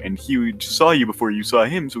you, and he saw you before you saw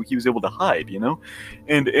him, so he was able to hide,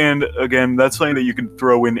 And again, that's something that you can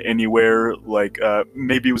throw in anywhere, like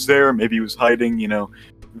maybe he was there, maybe he was hiding,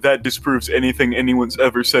 that disproves anything anyone's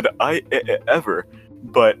ever said ever.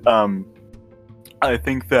 But I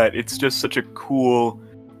think that it's just such a cool,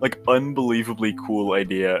 unbelievably cool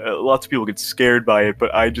idea. Lots of people get scared by it,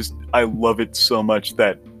 but I love it so much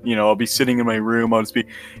that, I'll be sitting in my room, I'll just be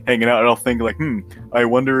hanging out, and I'll think I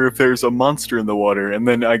wonder if there's a monster in the water, and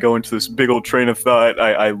then I go into this big old train of thought.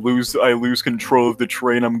 I lose control of the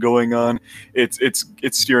train I'm going on. It's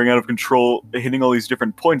steering out of control, hitting all these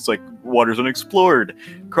different points, like water's unexplored,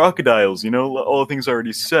 crocodiles, all the things I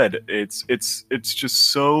already said. It's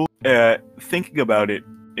just so, thinking about it,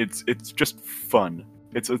 it's just fun.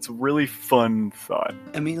 It's a really fun thought.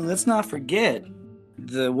 I mean, let's not forget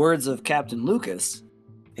the words of Captain Lucas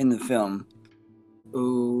in the film,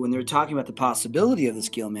 when they were talking about the possibility of this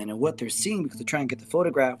Gill man and what they're seeing, because they're trying to get the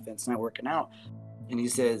photograph and it's not working out. And he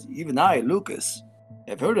says, "Even I, Lucas,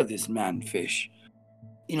 have heard of this man-fish."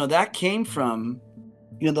 That came from,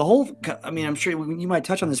 the whole. I mean, I'm sure you might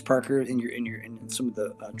touch on this, Parker, in some of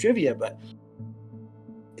the trivia, but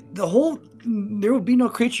there would be no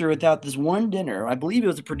creature without this one dinner. I believe it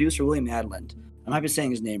was the producer, William Adland. I might be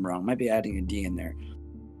saying his name wrong. I might be adding a D in there.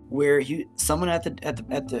 Where someone at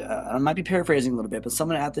the I might be paraphrasing a little bit, but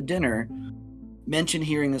someone at the dinner mentioned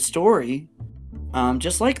hearing a story,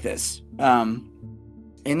 just like this, in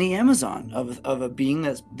the Amazon of a being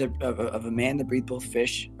of a man that breathed both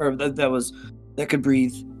fish, or that could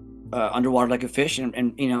breathe underwater like a fish,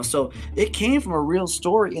 and so it came from a real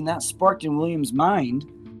story, and that sparked in William's mind,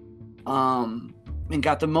 and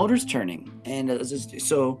got the motors turning, and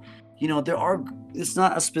so. It's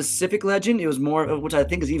not a specific legend. It was more of, which I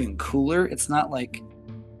think is even cooler. It's not like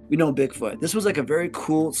we know Bigfoot. This was like a very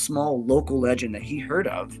cool, small local legend that he heard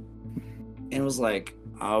of, and was like,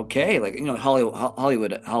 okay,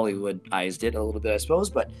 Hollywoodized it a little bit, I suppose.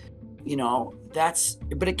 But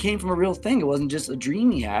but it came from a real thing. It wasn't just a dream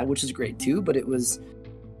he had, which is great too. But it was,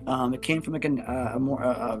 it came from a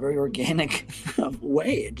very organic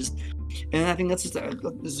way. And I think that's just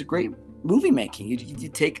this is a great movie making. You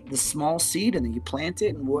take the small seed and then you plant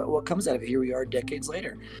it, and what comes out of it? Here we are, decades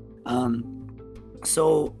later.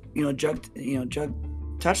 So Jug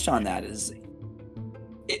touched on that.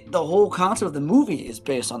 The whole concept of the movie is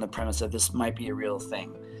based on the premise that this might be a real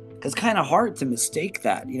thing. Because it's kind of hard to mistake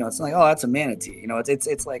that. It's like, oh, that's a manatee.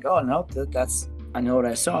 It's like, oh no, that's I know what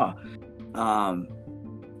I saw.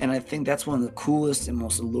 And I think that's one of the coolest and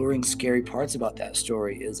most alluring, scary parts about that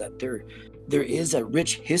story, is that there is a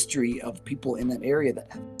rich history of people in that area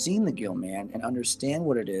that have seen the Gill man and understand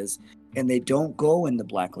what it is, and they don't go in the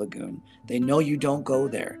Black Lagoon. They know you don't go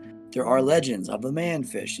there. There are legends of the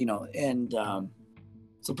man-fish, and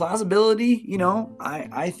so plausibility,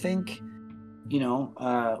 I think,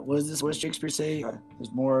 what does Shakespeare say?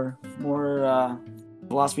 There's more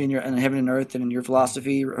philosophy in heaven and earth than in your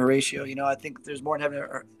philosophy, Horatio. I think there's more in heaven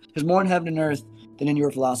and earth than in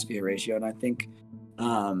your philosophy, Horatio. And I think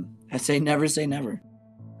I say never say never.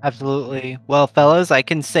 Absolutely. Well, fellas, I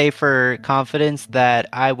can say for confidence that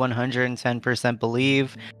I 110%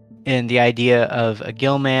 believe in the idea of a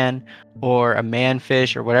gill man or a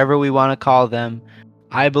manfish or whatever we want to call them.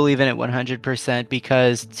 I believe in it 100%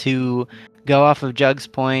 because, to go off of Jug's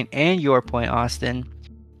point and your point, Austin,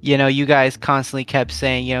 you guys constantly kept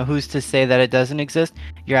saying, who's to say that it doesn't exist?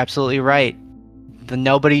 You're absolutely right.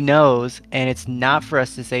 Nobody knows, and it's not for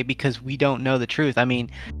us to say because we don't know the truth. I mean,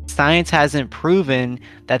 science hasn't proven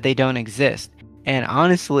that they don't exist. And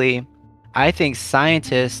honestly, I think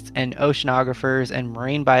scientists and oceanographers and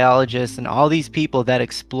marine biologists and all these people that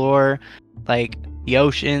explore like the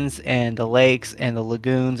oceans and the lakes and the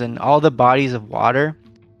lagoons and all the bodies of water,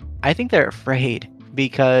 I think they're afraid.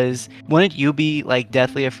 Because wouldn't you be like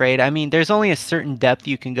deathly afraid? I mean, there's only a certain depth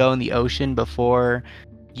you can go in the ocean before,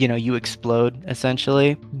 you explode,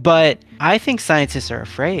 essentially. But I think scientists are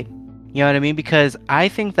afraid. You know what I mean? Because I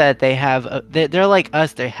think that they have, they're like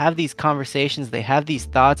us. They have these conversations. They have these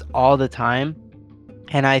thoughts all the time.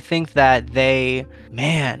 And I think that I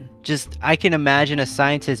can imagine a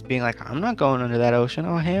scientist being like, I'm not going under that ocean.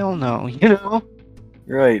 Oh, hell no,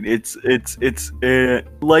 Right. It's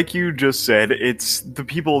like you just said, it's the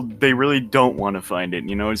people, they really don't want to find it.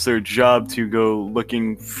 It's their job to go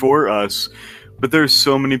looking for us but there's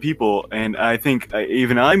so many people, and I think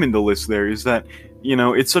even I'm in the list there, is that,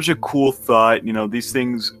 it's such a cool thought. These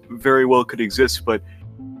things very well could exist, but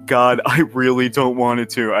God, I really don't want it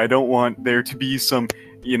to. I don't want there to be some,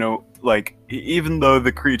 even though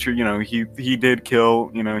the creature, he did kill,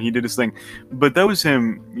 he did his thing, but that was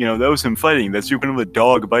him, that was him fighting. That's kind of a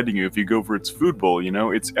dog biting you if you go for its food bowl,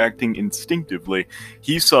 it's acting instinctively.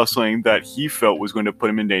 He saw something that he felt was going to put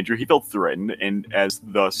him in danger. He felt threatened, and as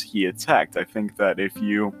thus he attacked. I think that if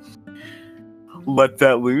you let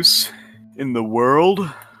that loose in the world,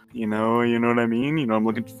 you know what I mean? I'm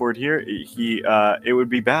looking for it here. It would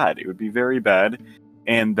be bad. It would be very bad.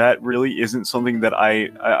 And that really isn't something that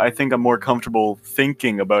I think I'm more comfortable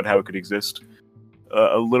thinking about how it could exist.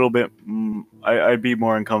 A little bit, I'd be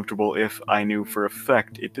more uncomfortable if I knew for a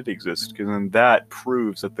fact it did exist, because then that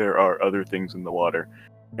proves that there are other things in the water.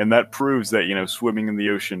 And that proves that, swimming in the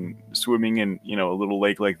ocean, swimming in, a little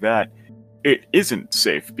lake like that, it isn't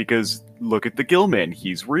safe, because look at the Gill man.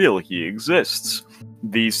 He's real. He exists.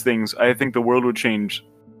 These things, I think the world would change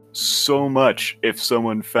so much if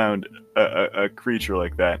someone found a creature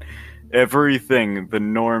like that. Everything, the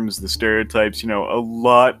norms, the stereotypes, a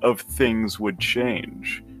lot of things would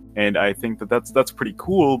change. And I think that's pretty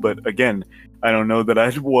cool, but again, I don't know that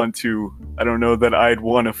I'd want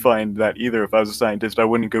to find that either. If I was a scientist, I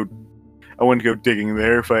wouldn't go digging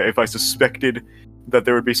there. If I suspected that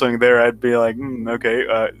there would be something there, I'd be like,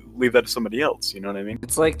 okay, leave that to somebody else. You know what I mean?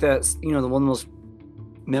 It's like that, the one of the most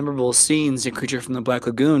memorable scenes in Creature from the Black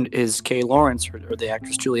Lagoon is Kay Lawrence, or the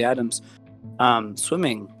actress Julie Adams,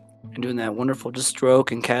 swimming and doing that wonderful just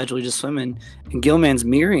stroke and casually just swimming, and Gillman's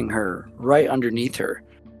mirroring her right underneath her.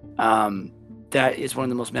 That is one of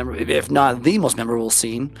the most memorable, if not the most memorable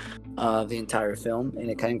scene of the entire film, and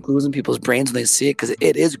it kind of glues in people's brains when they see it, because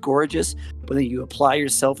it is gorgeous. But then you apply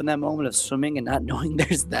yourself in that moment of swimming and not knowing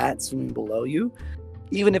there's that swimming below you,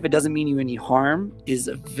 even if it doesn't mean you any harm, is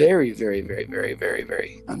a very, very, very, very, very,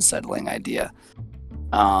 very unsettling idea.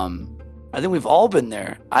 I think we've all been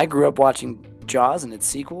there. I grew up watching Jaws and its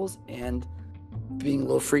sequels and being a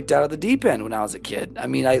little freaked out of the deep end when I was a kid. I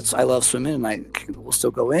mean, I love swimming, and I will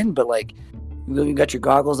still go in, but like, you got your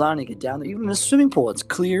goggles on, and you get down there, even in a swimming pool, it's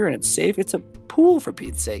clear and it's safe. It's a pool, for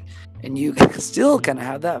Pete's sake. And you still kind of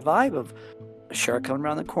have that vibe of a shark coming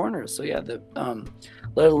around the corner. So yeah,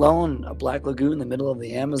 let alone a black lagoon in the middle of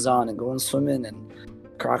the Amazon and going swimming, and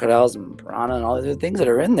crocodiles and piranha and all the other things that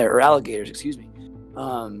are in there, or alligators, excuse me.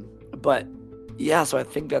 But yeah, so I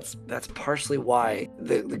think that's partially why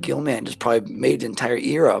the Gill man just probably made an entire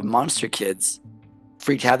era of monster kids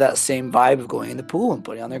freaked have that same vibe of going in the pool and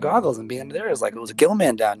putting on their goggles and being under there. It's like, it was a Gill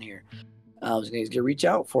man down here. He's gonna reach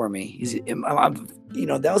out for me.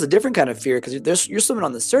 That was a different kind of fear, because you're swimming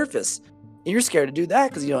on the surface. And you're scared to do that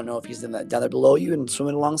because you don't know if he's down there below you and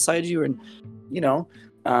swimming alongside you, and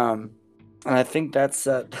and I think that's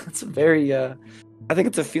a very I think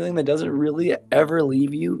it's a feeling that doesn't really ever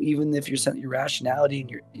leave you, even if your rationality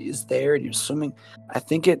and is there and you're swimming. I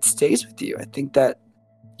think it stays with you. I think that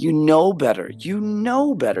you know better. You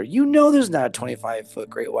know there's not a 25-foot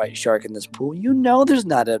great white shark in this pool. You know there's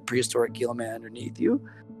not a prehistoric Gill man underneath you,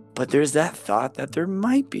 but there's that thought that there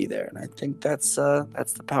might be there, and I think that's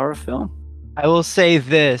the power of film. I will say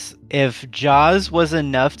this: if Jaws was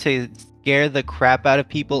enough to scare the crap out of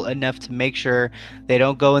people enough to make sure they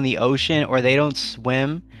don't go in the ocean or they don't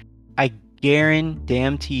swim, I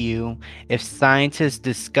guarantee you, if scientists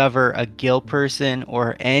discover a gill person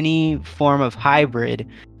or any form of hybrid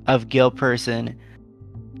of gill person,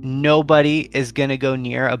 nobody is going to go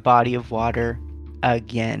near a body of water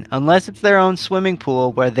again, unless it's their own swimming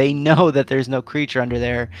pool where they know that there's no creature under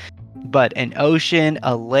there. But an ocean,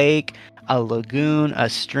 a lake, a lagoon, a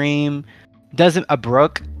stream, a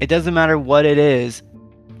brook, it doesn't matter what it is,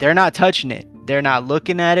 they're not touching it. They're not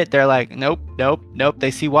looking at it. They're like, nope.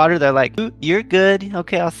 They see water, they're like, ooh, you're good.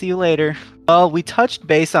 Okay, I'll see you later. Well, we touched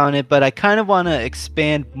base on it, but I kind of want to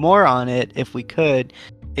expand more on it, if we could,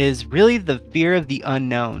 is really the fear of the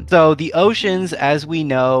unknown. So the oceans, as we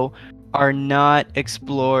know, are not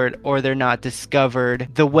explored, or they're not discovered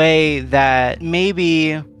the way that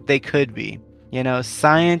maybe they could be.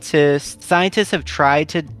 Scientists have tried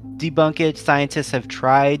to debunk it. Scientists have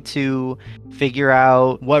tried to figure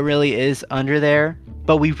out what really is under there,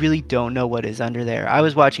 but we really don't know what is under there. I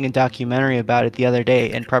was watching a documentary about it the other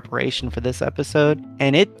day in preparation for this episode,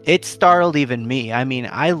 and it startled even me. I mean,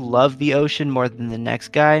 I love the ocean more than the next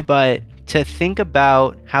guy, but to think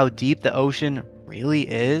about how deep the ocean really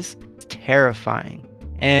is, it's terrifying.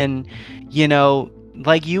 And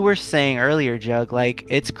like you were saying earlier, Jug, like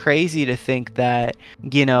it's crazy to think that,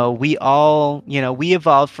 we all, we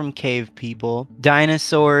evolved from cave people.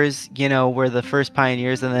 Dinosaurs, were the first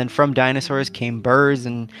pioneers, and then from dinosaurs came birds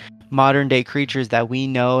and modern day creatures that we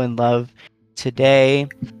know and love today.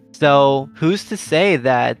 So who's to say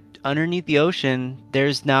that underneath the ocean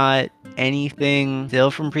there's not anything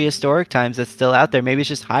still from prehistoric times that's still out there? Maybe it's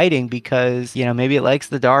just hiding because, maybe it likes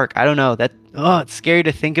the dark. I don't know. It's scary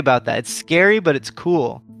to think about that. It's scary, but it's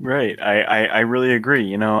cool. Right. I really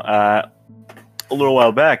agree. A little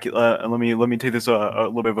while back, let me take this a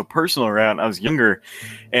little bit of a personal route. I was younger,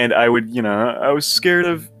 and I was scared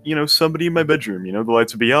of, somebody in my bedroom. The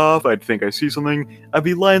lights would be off. I'd think I see something. I'd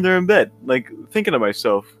be lying there in bed, like thinking to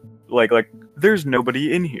myself, like there's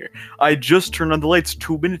nobody in here. I just turned on the lights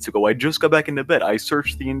 2 minutes ago. I just got back into bed. I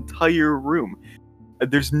searched the entire room.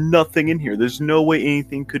 There's nothing in here. There's no way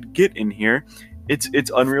anything could get in here. It's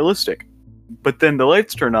unrealistic. But then the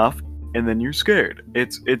lights turn off, and then you're scared.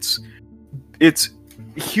 It's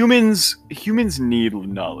humans need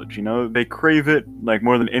knowledge. They crave it like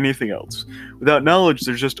more than anything else. Without knowledge,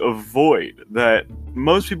 there's just a void that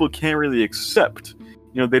most people can't really accept.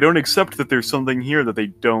 They don't accept that there's something here that they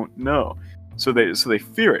don't know, so they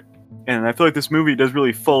fear it. And I feel like this movie does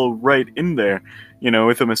really fall right in there,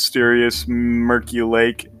 with a mysterious, murky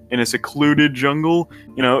lake in a secluded jungle.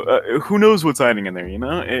 Who knows what's hiding in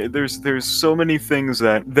there? There's so many things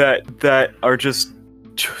that are just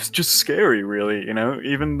scary, really.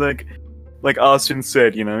 Even like Austin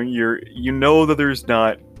said, that there's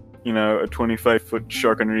not, a 25-foot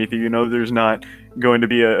shark underneath you. There's not going to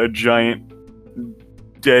be a giant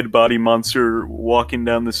dead body monster walking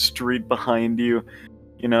down the street behind you.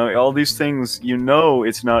 All these things,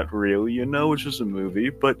 it's not real, it's just a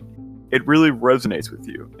movie, but it really resonates with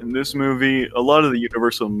you. In this movie, a lot of the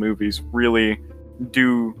Universal movies really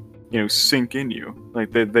do, sink in you.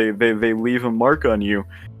 Like they leave a mark on you,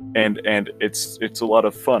 and it's a lot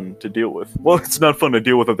of fun to deal with. Well, it's not fun to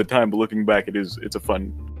deal with at the time, but looking back, it's a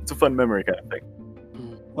fun memory kind of thing.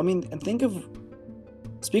 I mean, and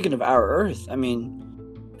speaking of Our Earth, and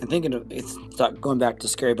thinking of it's going back to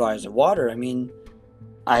Scary Bodies of Water.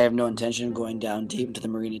 I have no intention of going down deep into the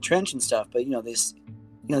Mariana Trench and stuff, but you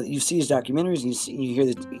see these documentaries and you hear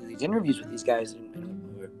these interviews with these guys,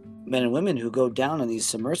 men and women who go down in these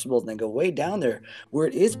submersibles, and they go way down there where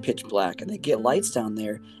it is pitch black and they get lights down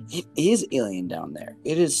there. It is alien down there.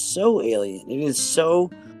 It is so alien. It is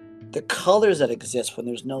so, the colors that exist when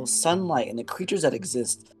there's no sunlight, and the creatures that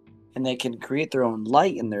exist, and they can create their own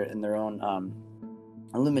light and their own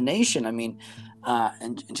illumination.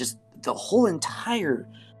 And just the whole entire,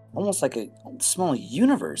 almost like a small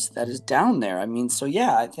universe that is down there. So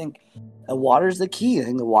yeah, I think water's the key. I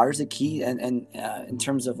think the water's the key, and in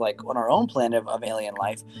terms of like on our own planet of alien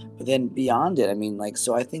life, but then beyond it.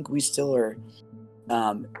 So I think we still are.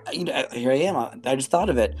 Here I am. I just thought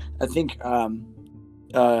of it. I think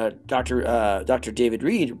Dr. David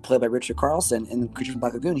Reed, played by Richard Carlson in Creature from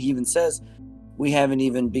Black Lagoon, he even says we haven't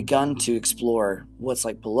even begun to explore what's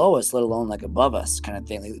like below us, let alone like above us, kind of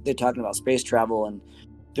thing. Like, they're talking about space travel, and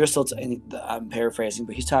they're still. I'm paraphrasing,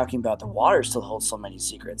 but he's talking about the water still holds so many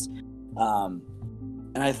secrets. And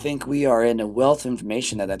I think we are in a wealth of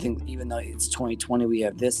information that I think, even though it's 2020, we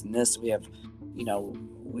have this and this, we have,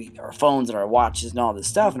 our phones and our watches and all this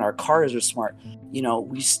stuff, and our cars are smart.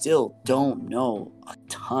 We still don't know a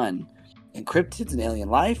ton. And cryptids and alien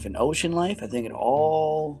life and ocean life, I think it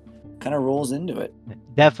all kind of rolls into it.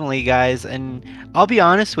 Definitely, guys. And I'll be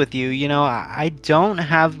honest with you, I don't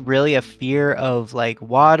have really a fear of like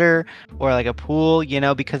water or like a pool,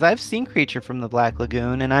 because I've seen Creature from the Black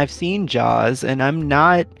Lagoon and I've seen Jaws, and I'm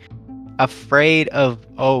not afraid of,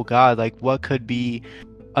 oh God, like what could be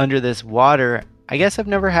under this water. I guess I've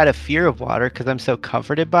never had a fear of water because I'm so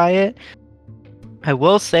comforted by it. I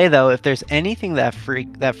will say though, if there's anything that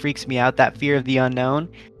freaks me out, that fear of the unknown,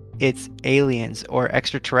 it's aliens or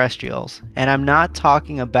extraterrestrials. And I'm not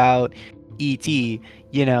talking about E.T.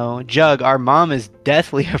 Jug, our mom is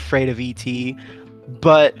deathly afraid of E.T.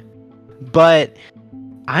 But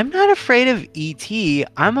I'm not afraid of E.T.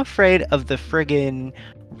 I'm afraid of the friggin'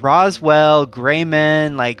 Roswell gray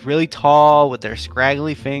men, like really tall with their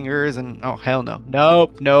scraggly fingers, and oh hell no.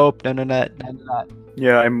 Nope, none of that.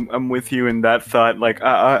 Yeah, I'm with you in that thought. Like,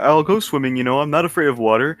 I'll go swimming, I'm not afraid of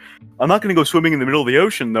water. I'm not gonna go swimming in the middle of the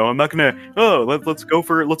ocean, though. I'm not gonna, let's go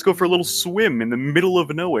for a little swim in the middle of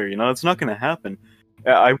nowhere, It's not gonna happen.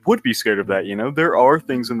 I would be scared of that, There are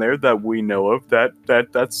things in there that we know of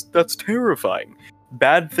that's terrifying.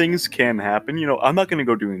 Bad things can happen, I'm not gonna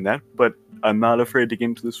go doing that, but I'm not afraid to get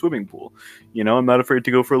into the swimming pool. You know, I'm not afraid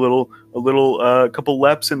to go for a little couple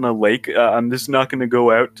laps in the lake. I'm just not going to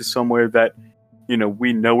go out to somewhere that, you know,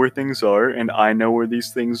 we know where things are, and I know where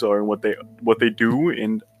these things are and what they do,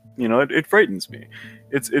 and you know, it frightens me.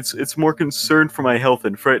 It's more concern for my health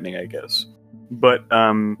than frightening, I guess. But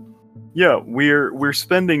yeah, we're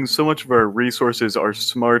spending so much of our resources, our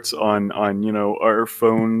smarts on you know, our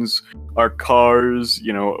phones, our cars,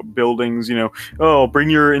 you know, buildings, you know, oh, bring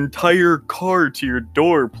your entire car to your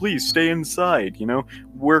door, please stay inside, you know.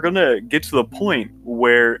 We're gonna get to the point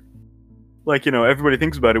where, like, you know, everybody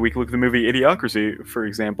thinks about it. We can look at the movie Idiocracy, for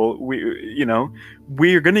example.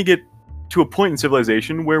 We're gonna get to a point in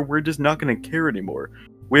civilization where we're just not gonna care anymore.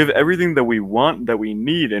 We have everything that we want, that we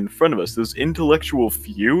need in front of us. Those intellectual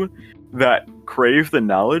few that crave the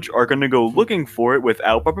knowledge are going to go looking for it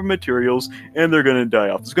without proper materials, and they're going to die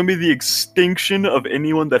off. It's going to be the extinction of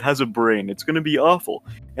anyone that has a brain. It's going to be awful.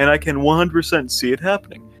 And I can 100% see it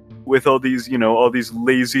happening with all these, you know, all these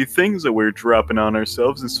lazy things that we're dropping on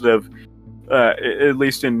ourselves instead of, at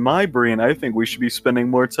least in my brain, I think we should be spending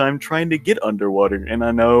more time trying to get underwater. And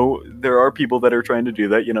I know there are people that are trying to do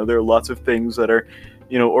that. You know, there are lots of things that are,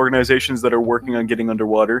 you know, organizations that are working on getting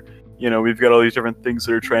underwater. You know, we've got all these different things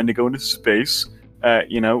that are trying to go into space.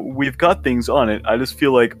 You know, we've got things on it. I just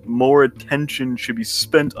feel like more attention should be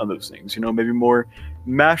spent on those things. You know, maybe more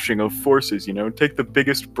mashing of forces. You know, take the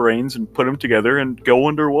biggest brains and put them together and go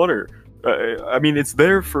underwater. I mean, it's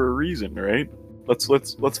there for a reason, right? Let's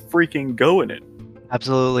freaking go in it.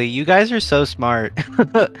 Absolutely. You guys are so smart.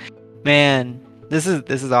 Man, this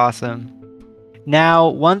is awesome. Now,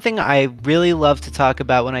 one thing I really love to talk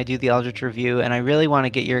about when I do the Eldritch review, and I really want to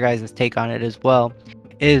get your guys' take on it as well,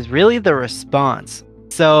 is really the response.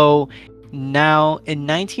 So now in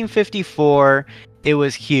 1954, it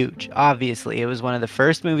was huge. Obviously, it was one of the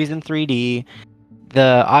first movies in 3D.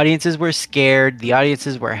 The audiences were scared. The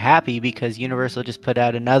audiences were happy because Universal just put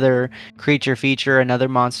out another creature feature, another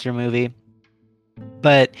monster movie.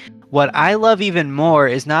 But what I love even more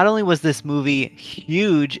is not only was this movie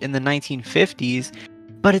huge in the 1950s,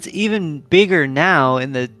 but it's even bigger now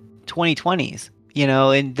in the 2020s, you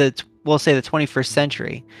know, in we'll say the 21st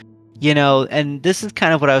century, you know. And this is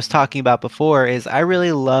kind of what I was talking about before, is I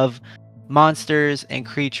really love monsters and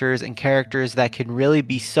creatures and characters that can really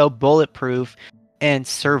be so bulletproof and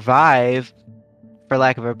survive, for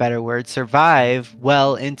lack of a better word, survive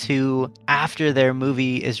well into after their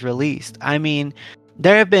movie is released. I mean,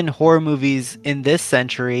 there have been horror movies in this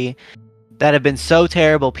century that have been so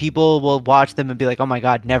terrible, people will watch them and be like, oh my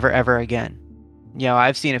god, never ever again. You know,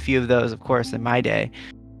 I've seen a few of those, of course, in my day.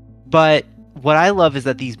 But what I love is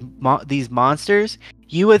that these monsters,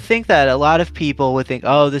 you would think that a lot of people would think,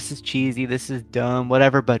 oh, this is cheesy, this is dumb,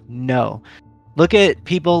 whatever, but no. Look at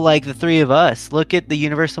people like the three of us. Look at the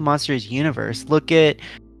Universal Monsters universe. Look at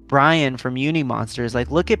Brian from Uni Monsters. Like,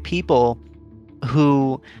 look at people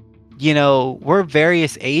who, you know, we're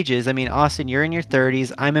various ages. I mean, Austin, you're in your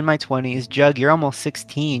 30s. I'm in my 20s. Jug, you're almost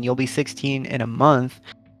 16. You'll be 16 in a month.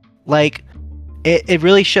 Like, it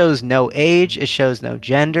really shows no age. It shows no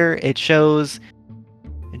gender. It shows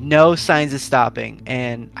no signs of stopping.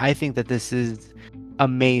 And I think that this is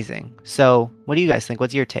amazing. So, what do you guys think?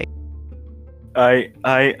 What's your take? I'm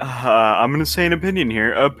gonna say an opinion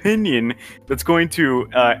here. Opinion that's going to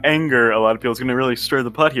anger a lot of people. It's gonna really stir the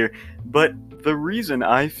pot here. But the reason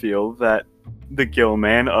I feel that the Gill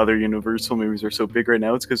Man, other Universal movies are so big right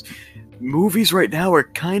now, it's because movies right now are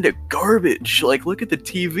kind of garbage. Like, look at the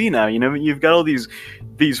TV now. You know, you've got all these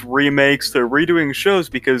remakes. They're redoing shows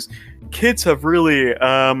because kids have really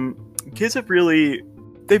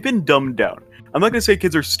they've been dumbed down. I'm not gonna say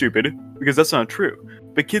kids are stupid because that's not true.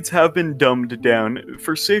 But kids have been dumbed down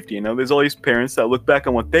for safety. You know, there's all these parents that look back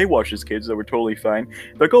on what they watched as kids that were totally fine.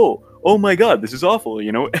 Like, oh my god, this is awful.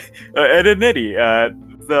 You know, Ed and Eddie,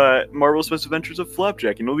 the Marvelous Best Adventures of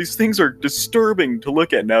Flapjack. You know, these things are disturbing to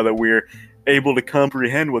look at now that we're able to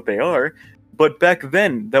comprehend what they are. But back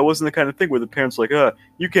then, that wasn't the kind of thing where the parents were like,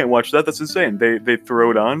 you can't watch that. That's insane. They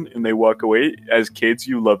throw it on and they walk away. As kids,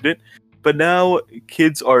 you loved it. But now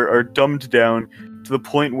kids are dumbed down to the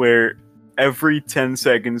point where every 10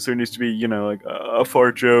 seconds there needs to be, you know, like a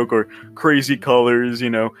fart joke or crazy colors, you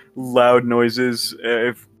know, loud noises.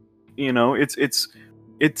 If you know,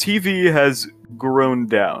 TV has grown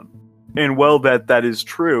down, and while that is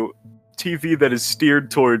true, TV that is steered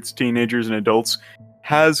towards teenagers and adults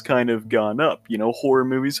has kind of gone up. You know, horror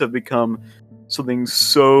movies have become something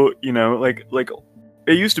so, you know, like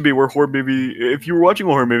it used to be where horror movie, if you were watching a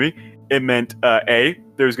horror movie, it meant A,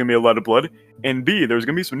 there's going to be a lot of blood, and B, there's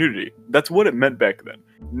going to be some nudity. That's what it meant back then.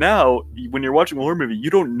 Now, when you're watching a horror movie, you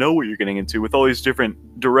don't know what you're getting into with all these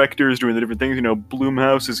different directors doing the different things. You know,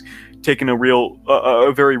 Blumhouse is taking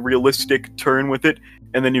a very realistic turn with it,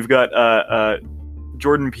 and then you've got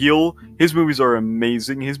Jordan Peele. His movies are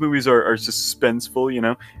amazing. His movies are suspenseful. You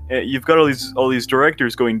know, you've got all these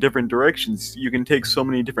directors going different directions. You can take so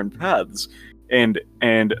many different paths, and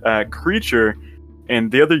Creature and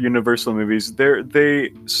the other Universal movies,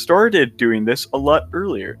 they started doing this a lot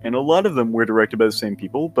earlier, and a lot of them were directed by the same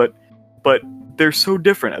people, but they're so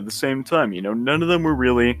different at the same time. You know, none of them were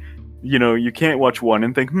really, you know, you can't watch one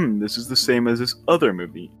and think, this is the same as this other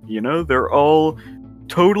movie. You know, they're all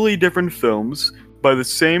totally different films by the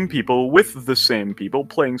same people with the same people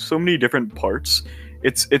playing so many different parts.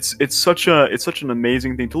 It's such an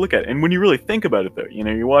amazing thing to look at. And when you really think about it, though, you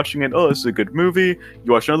know, you're watching it. Oh, this is a good movie.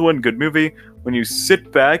 You watch another one, good movie. When you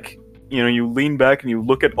sit back, you know, you lean back and you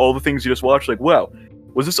look at all the things you just watched. Like, wow,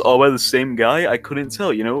 was this all by the same guy? I couldn't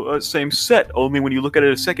tell. You know, same set. Only when you look at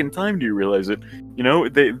it a second time do you realize it. You know,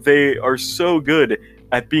 they are so good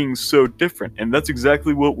at being so different, and that's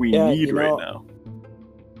exactly what we need right now.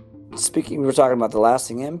 Speaking, we were talking about the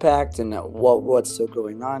lasting impact and what's still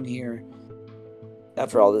going on here.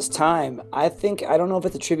 After all this time, I don't know if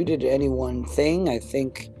it's attributed to any one thing. I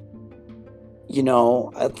think, you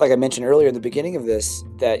know, like I mentioned earlier in the beginning of this,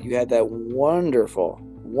 that you had that wonderful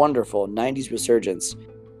 90s resurgence.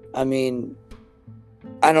 I mean,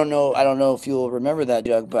 I don't know if you'll remember that,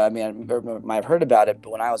 Jug, but I mean, I've heard about it,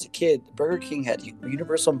 but when I was a kid, Burger King had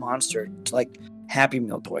Universal Monster, like, Happy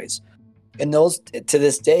Meal toys. And those, to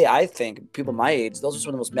this day, I think, people my age, those are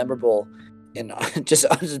some of the most memorable and just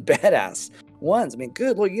badass ones. I mean,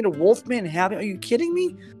 good Lord, you get a Wolfman Happy. Are you kidding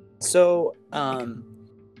me? So,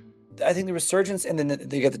 I think the resurgence, and then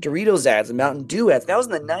they got the Doritos ads, the Mountain Dew ads. That was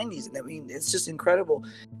in the 90s. And I mean, it's just incredible.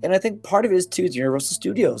 And I think part of it is, too, is Universal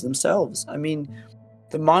Studios themselves. I mean,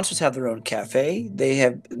 the monsters have their own cafe. They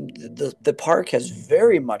have, the park has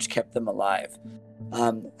very much kept them alive.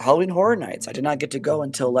 Halloween Horror Nights, I did not get to go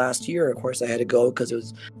until last year. Of course, I had to go because it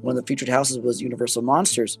was one of the featured houses was Universal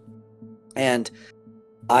Monsters. And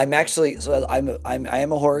I'm actually, so I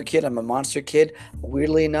am a horror kid. I'm a monster kid.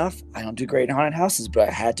 Weirdly enough, I don't do great in haunted houses, but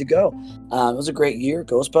I had to go. It was a great year.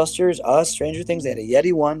 Ghostbusters, Us, Stranger Things. They had a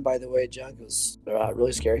Yeti one, by the way, Jug. It was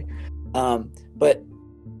really scary. But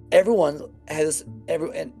everyone has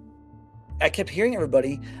and I kept hearing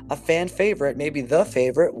everybody, a fan favorite, maybe the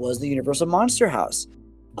favorite, was the Universal Monster House.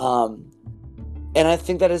 And I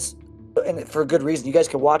think that is, and for a good reason. You guys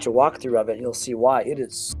can watch a walkthrough of it and you'll see why. It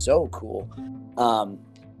is so cool.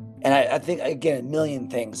 And I think, again, a million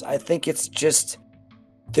things. I think it's just,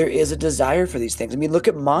 there is a desire for these things. I mean, look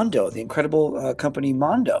at Mondo, the incredible company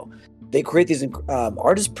Mondo. They create these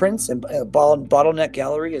artist prints and bottleneck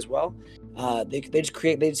gallery as well. They just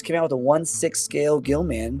came out with a 1/6 scale Gill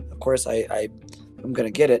Man. Of course, I'm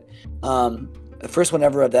gonna get it. The first one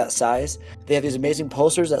ever of that size. They have these amazing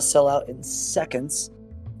posters that sell out in seconds.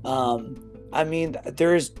 I mean,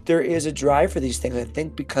 there is a drive for these things. I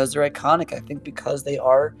think because they're iconic. I think because they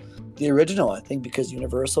are the original. I think because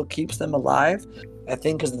Universal keeps them alive. I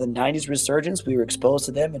think because of the 90s resurgence, we were exposed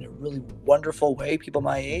to them in a really wonderful way, people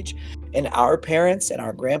my age. And our parents and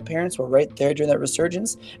our grandparents were right there during that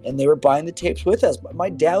resurgence, and they were buying the tapes with us. My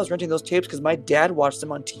dad was renting those tapes because my dad watched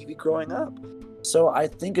them on TV growing up. So I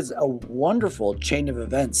think it's a wonderful chain of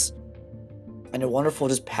events and a wonderful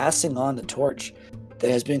just passing on the torch that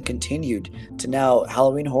has been continued to now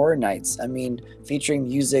Halloween Horror Nights. I mean, featuring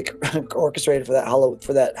music orchestrated for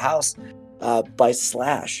that house by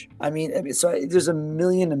Slash. I mean, so there's a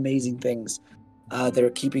million amazing things that are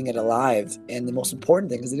keeping it alive, and the most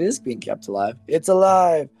important thing is it is being kept alive. It's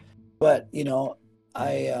alive, but you know,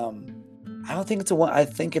 I don't think it's a one. I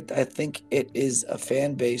think it is a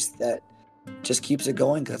fan base that just keeps it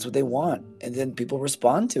going. That's what they want, and then people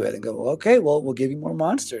respond to it and go, well, "Okay, well, we'll give you more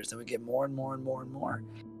monsters," and we get more and more and more and more.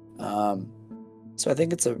 So I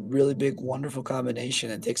think it's a really big, wonderful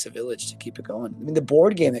combination. It takes a village to keep it going. I mean, the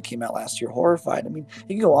board game that came out last year, Horrified. I mean,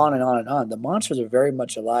 you can go on and on and on. The monsters are very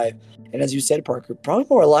much alive, and as you said, Parker, probably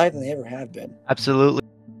more alive than they ever have been. Absolutely.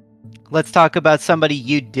 Let's talk about somebody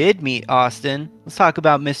you did meet, Austin. Let's talk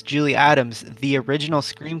about Miss Julie Adams, the original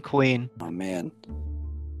Scream Queen. Oh man.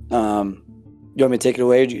 You want me to take it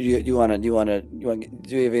away? Do you want to do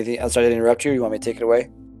you have anything? I'm sorry to interrupt you. You want me to take it away?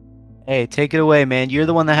 Hey, take it away, man. You're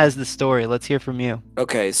the one that has the story. Let's hear from you.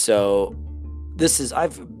 Okay, so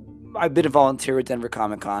I've been a volunteer with Denver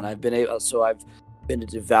Comic Con. I've been a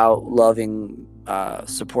devout, loving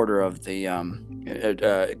supporter of the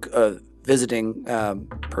visiting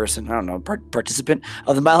person. I don't know, participant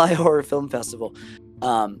of the Mile High Horror Film Festival.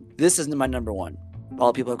 This isn't my number one.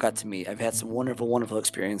 All the people I've got to meet, I've had some wonderful, wonderful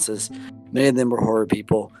experiences. Many of them were horror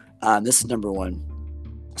people. This is number one.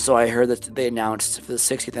 So I heard that they announced for the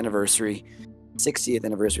 60th anniversary,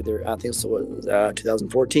 there, I think it was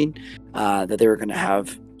 2014, that they were going to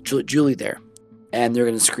have Julie there, and they're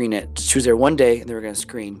going to screen it. She was there one day, and they were going to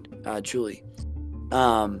screen Julie,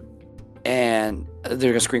 and they're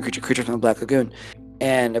going to screen Creature from the Black Lagoon.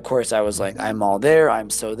 And of course, I was like, I'm all there. I'm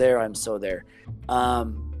so there.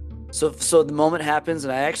 So the moment happens,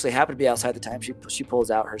 and I actually happen to be outside the time. She pulls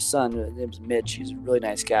out her son. His name's Mitch. He's a really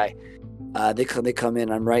nice guy. They come in.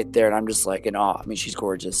 I'm right there, and I'm just like in awe. I mean, she's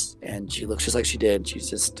gorgeous, and she looks just like she did. She's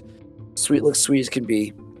just sweet, looks sweet as can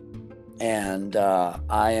be. And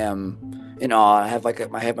I am in awe. I have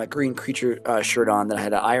my green creature shirt on that I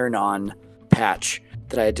had an iron-on patch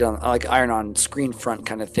that I had done, like iron-on screen front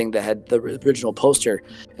kind of thing that had the original poster,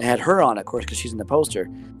 and had her on, of course, because she's in the poster.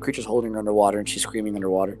 Creature's holding her underwater, and she's screaming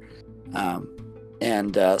underwater. So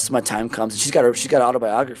my time comes, and she's got an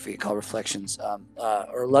autobiography called Reflections,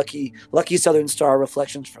 or Lucky Southern Star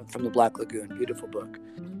Reflections from the Black Lagoon. Beautiful book.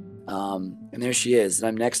 And there she is, and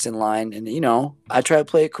I'm next in line, and I try to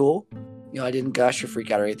play it cool. I didn't gush or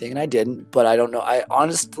freak out or anything, and I didn't, but I don't know. I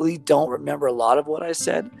honestly don't remember a lot of what I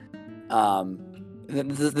said.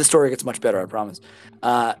 The story gets much better, I promise.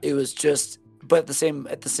 It was just, but at the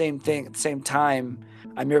same time,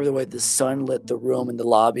 I remember the way the sun lit the room in the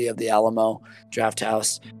lobby of the Alamo Draft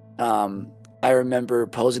House. I remember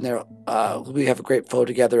posing there. We have a great photo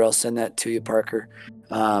together. I'll send that to you, Parker.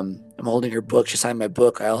 I'm holding her book. She signed my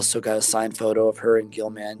book. I also got a signed photo of her and Gill,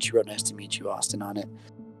 man. She wrote "Nice to meet you, Austin" on it.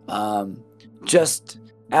 Just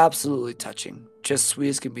absolutely touching. Just sweet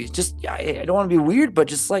as can be. Just, I don't want to be weird, but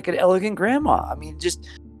just like an elegant grandma. I mean, just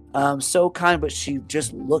so kind, but she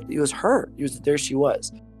just looked. It was her. There she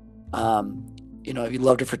was. You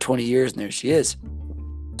loved her for 20 years, and there she is.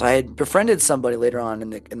 So I had befriended somebody later on in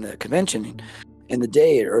the convention, in the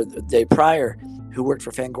day prior, who worked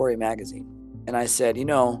for Fangoria magazine, and I said,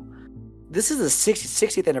 this is the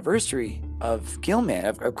 60th anniversary of Gillman,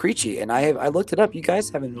 of Creechy, and I looked it up. You guys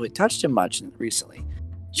haven't really touched him much recently.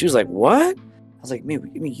 She was like, what? I was like, I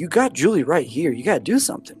mean, you got Julie right here. You got to do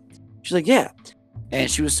something. She's like, yeah. And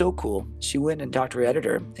she was so cool. She went and talked to her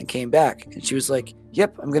editor and came back. And she was like,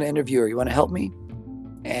 yep, I'm going to interview her. You want to help me?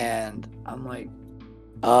 And I'm like,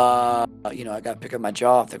 I got to pick up my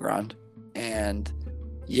jaw off the ground. And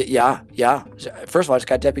yeah. First of all, I just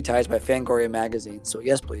got deputized by Fangoria magazine. So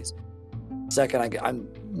yes, please. Second, I'm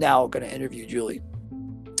now going to interview Julie.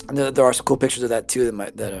 And there are some cool pictures of that too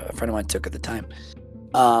that a friend of mine took at the time.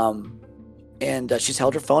 And she's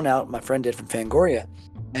held her phone out. My friend did from Fangoria,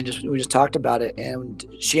 and we just talked about it. And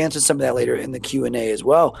she answered some of that later in the Q&A as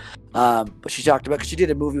well. But she talked about, because she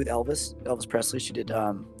did a movie with Elvis Presley. She did,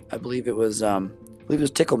 I believe it was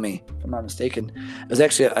Tickle Me, if I'm not mistaken. It was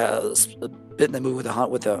actually a bit in the movie with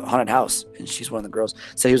a haunted house, and she's one of the girls.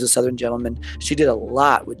 So he was a Southern gentleman. She did a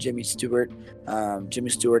lot with Jimmy Stewart.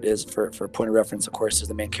 Jimmy Stewart is, for point of reference, of course, is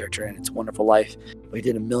the main character in It's a Wonderful Life. But he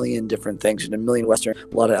did a million different things, and a million Western,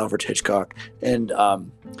 a lot of Alfred Hitchcock. And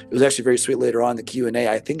it was actually very sweet later on in the Q&A.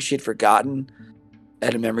 I think she had forgotten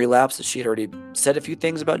at a memory lapse that she had already said a few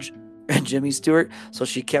things about Jimmy Stewart, so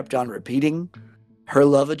she kept on repeating her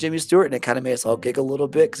love of Jimmy Stewart, and it kind of made us all giggle a little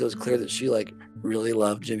bit, because it was clear that she really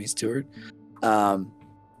loved Jimmy Stewart. And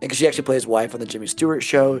because she actually plays wife on the Jimmy Stewart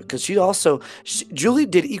show, because Julie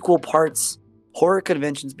did equal parts horror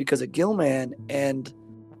conventions because of Gillman and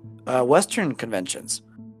Western conventions,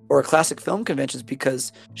 or classic film conventions,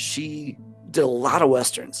 because she did a lot of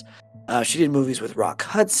Westerns. She did movies with Rock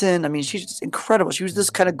Hudson. I mean, she's just incredible. She was this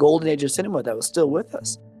kind of golden age of cinema that was still with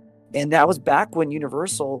us. And that was back when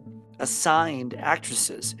Universal assigned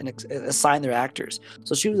actresses and assigned their actors.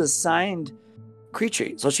 So she was assigned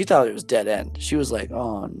Creechy. So she thought it was dead end. She was like,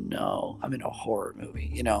 oh no, I'm in a horror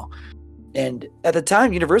movie, And at the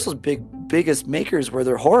time, Universal's biggest makers were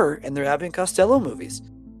their horror and their Abbott and Costello movies.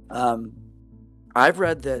 I've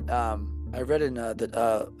read that. I read in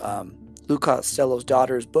Lou Costello's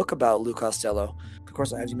daughter's book about Lou Costello. Of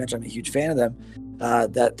course, as you mentioned, I'm a huge fan of them.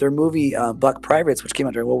 That their movie Buck Privates, which came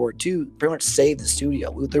out during World War II, pretty much saved the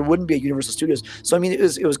studio. There wouldn't be a Universal Studios. So I mean, it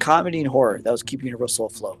was comedy and horror that was keeping Universal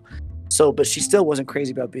afloat. So, but she still wasn't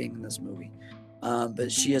crazy about being in this movie.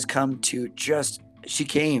 But she has come to she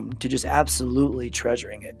came to just absolutely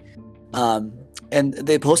treasuring it. And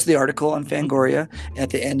they posted the article on Fangoria, and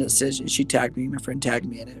at the end it says, she tagged me, my friend tagged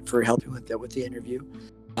me in it for helping with the interview.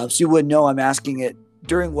 So you wouldn't know I'm asking it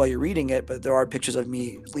while you're reading it, but there are pictures of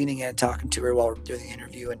me leaning in and talking to her while we're doing the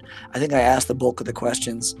interview. And I think I asked the bulk of the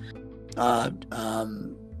questions.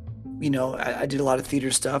 I did a lot of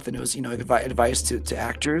theater stuff, and it was, advice to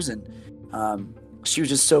actors, and she was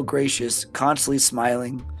just so gracious, constantly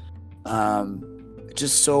smiling,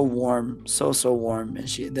 just so warm, so warm. And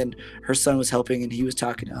then her son was helping, and he was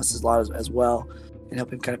talking to us a lot as well, and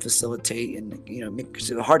helping kind of facilitate, and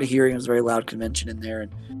hard of hearing. It was a very loud convention in there,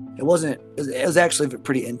 and it was actually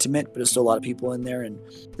pretty intimate, but there's still a lot of people in there. And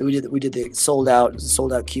we did the sold out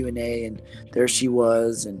Q&A, and there she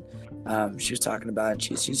was, and she was talking about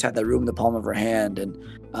it. She's had that room in the palm of her hand. And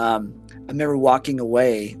I remember walking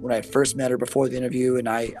away when I first met her before the interview, and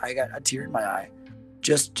I got a tear in my eye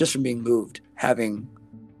just from being moved, having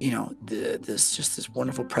this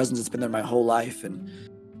wonderful presence that's been there my whole life. And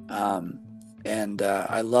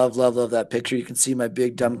I love that picture. You can see my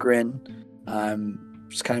big dumb grin.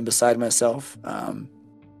 Just kind of beside myself.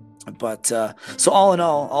 But so all in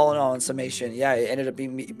all, in summation, yeah, it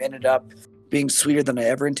ended up being sweeter than I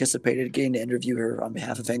ever anticipated, getting to interview her on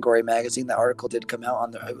behalf of Fangoria magazine. That article did come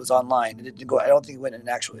out it was online. It didn't go, I don't think it went in an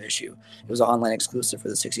actual issue. It was an online exclusive for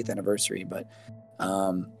the 60th anniversary, but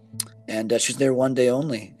she's there one day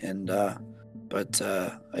only. And yeah,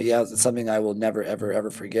 it's something I will never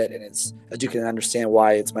ever forget. And it's, as you can understand,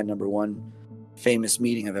 why it's my number one famous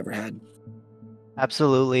meeting I've ever had.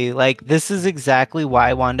 Absolutely. Like, this is exactly why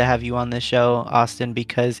I wanted to have you on this show, Austin,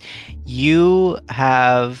 because you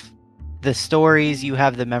have the stories, you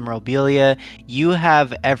have the memorabilia, you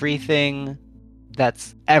have everything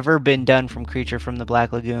that's ever been done from Creature from the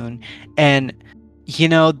Black Lagoon. And,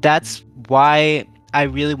 that's why I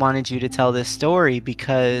really wanted you to tell this story,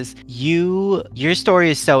 because your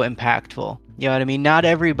story is so impactful. You know what I mean? Not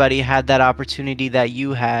everybody had that opportunity that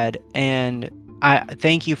you had. And I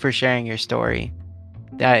thank you for sharing your story.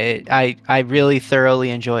 I really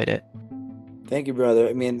thoroughly enjoyed it. Thank you, brother.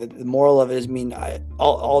 I mean, the moral of it is,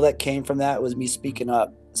 all that came from that was me speaking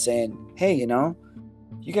up, saying, hey, you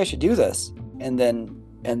guys should do this. And then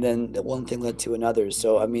one thing led to another.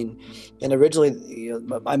 So, and originally,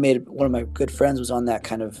 I made, one of my good friends was on that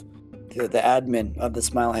kind of the admin of the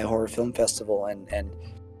Smile High Horror Film Festival. And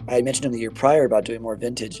I had mentioned him the year prior about doing more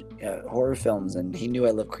vintage horror films, and he knew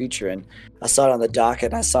I loved Creature, and I saw it on the docket,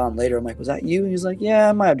 and I saw him later. I'm like, was that you? And he's like, yeah,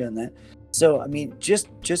 I might have done that. So,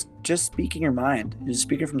 just speaking your mind, just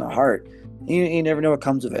speaking from the heart. You never know what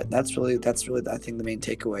comes of it. That's really, I think, the main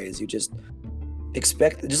takeaway is you just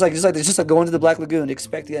expect, just like going to the Black Lagoon,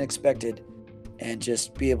 expect the unexpected, and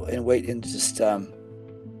just be able and wait and just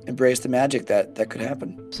embrace the magic that could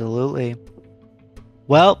happen. Absolutely.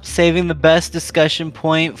 Well, saving the best discussion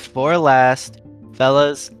point for last,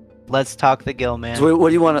 fellas, let's talk the Gill man. So what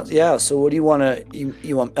do you want to? Yeah. So what do you want to?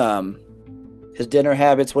 You want his dinner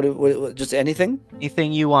habits? What? Just anything?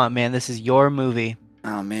 Anything you want, man. This is your movie.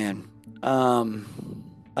 Oh man.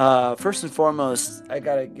 First and foremost, I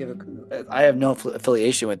gotta I have no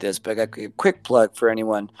affiliation with this, but I got a quick plug for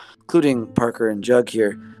anyone, including Parker and Jug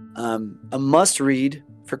here. A must-read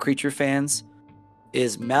for Creature fans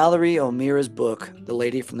is Mallory O'Meara's book, The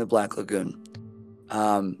Lady from the Black Lagoon.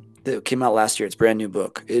 That came out last year. It's a brand new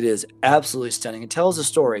book. It is absolutely stunning. It tells the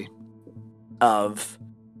story of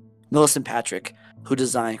Millicent Patrick, who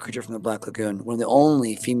designed Creature from the Black Lagoon, one of the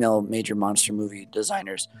only female major monster movie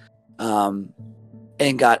designers,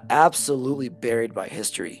 and got absolutely buried by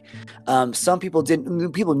history. Some people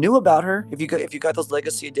didn't. People knew about her. If you got those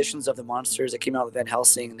legacy editions of the monsters that came out with Van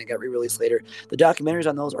Helsing and they got re-released later, the documentaries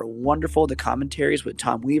on those are wonderful. The commentaries with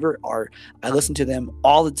Tom Weaver I listen to them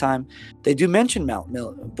all the time. They do mention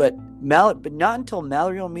but not until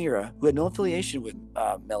Mallory O'Meara, who had no affiliation with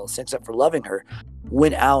Millicent except for loving her,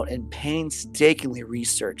 went out and painstakingly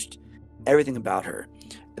researched everything about her.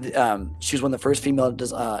 She was one of the first female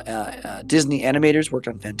Disney animators, worked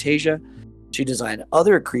on Fantasia. She designed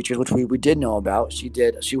other creatures, which we did know about.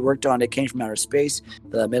 She worked on It Came from Outer Space,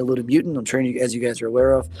 the Metaludum Mutant, I'm sure as you guys are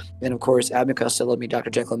aware of. And of course, Abbott Costello made Dr.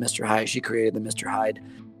 Jekyll and Mr. Hyde. She created the Mr. Hyde.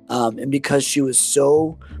 And because she was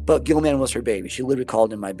but Gilman was her baby. She literally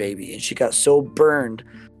called him my baby. And she got so burned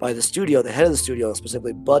by the studio, the head of the studio,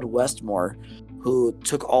 specifically Bud Westmore, who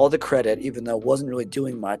took all the credit, even though wasn't really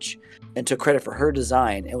doing much, and took credit for her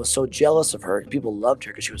design, and was so jealous of her. People loved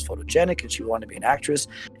her because she was photogenic and she wanted to be an actress,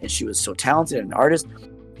 and she was so talented and an artist.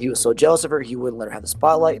 He was so jealous of her, he wouldn't let her have the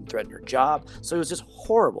spotlight and threatened her job. So it was just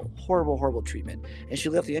horrible treatment. And she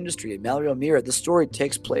left the industry. And Mallory O'Meara, the story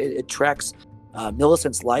takes place, it tracks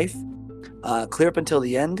Millicent's life clear up until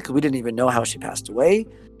the end, because we didn't even know how she passed away,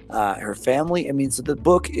 her family. So the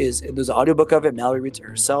book there's an audiobook of it. Mallory reads it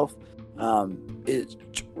herself. It's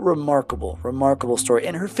remarkable story.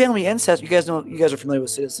 And her family ancestors, you guys are familiar with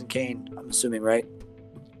Citizen Kane, I'm assuming, right?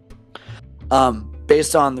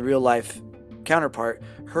 Based on the real life counterpart,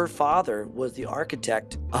 her father was the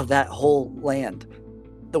architect of that whole land,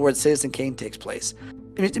 where Citizen Kane takes place.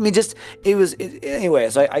 Anyway.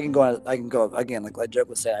 So I can go again, like Jug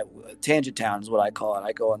was saying. Tangent town is what I call it.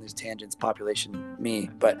 I go on these tangents, population me.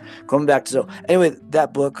 But going back to anyway,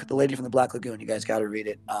 that book, The Lady from the Black Lagoon, you guys got to read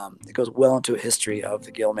it. It goes well into a history of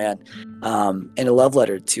the Gill Man, and a love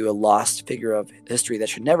letter to a lost figure of history that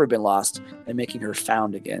should never have been lost, and making her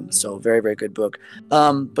found again. So very, very good book.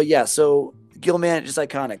 But yeah, so Gill Man is just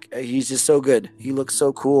iconic. He's just so good. He looks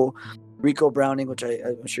so cool. Rico Browning, which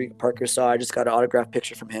I'm sure Parker saw. I just got an autographed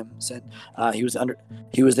picture from him. Said he was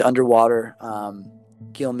the underwater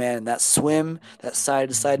Gill Man. And that swim, that side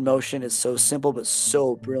to side motion is so simple but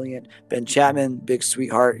so brilliant. Ben Chapman, big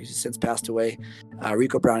sweetheart. He's since passed away.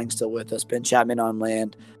 Rico Browning still with us. Ben Chapman on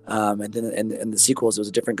land, and then in the sequels it was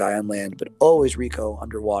a different guy on land, but always Rico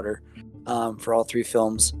underwater for all three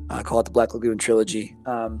films. I call it the Black Lagoon trilogy.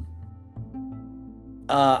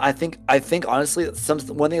 I think honestly,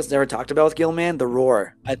 one thing that's never talked about with Gill Man, the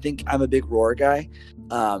roar. I think I'm a big roar guy.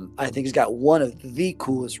 I think he's got one of the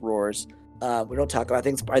coolest roars. We don't talk about. I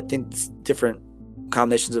think it's different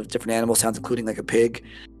combinations of different animal sounds, including like a pig.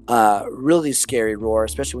 Really scary roar,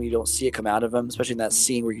 especially when you don't see it come out of him. Especially in that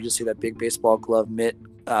scene where you just see that big baseball glove mitt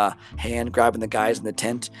hand grabbing the guys in the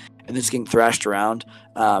tent and then just getting thrashed around.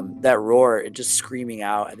 That roar, it just screaming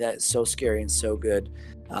out. That's so scary and so good.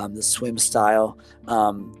 The swim style.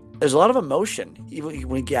 There's a lot of emotion. Even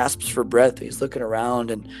when he gasps for breath, he's looking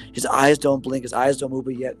around and his eyes don't blink, his eyes don't move.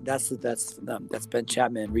 But yet, that's Ben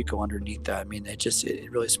Chapman and Rico underneath that. I mean,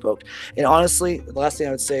 it really spoke. And honestly, the last thing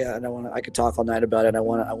I would say, and I could talk all night about it.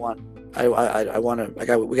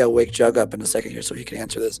 We gotta wake Jug up in a second here so he can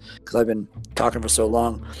answer this because I've been talking for so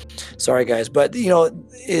long. Sorry, guys, but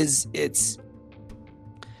he's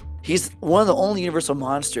one of the only Universal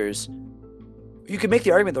monsters. You can make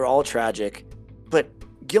the argument they're all tragic, but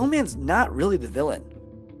Gill Man's not really the villain.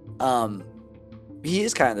 He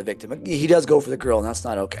is kind of the victim. He does go for the girl, and that's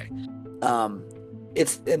not okay.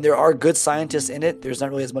 And there are good scientists in it. There's not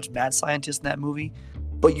really as much mad scientists in that movie,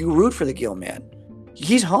 but you root for the Gill Man.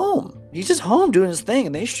 He's home. He's just home doing his thing,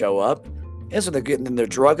 and they show up. And so they're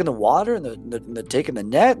drugging the water, and they're taking the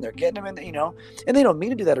net, and they're getting him in, and they don't mean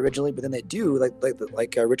to do that originally, but then they do.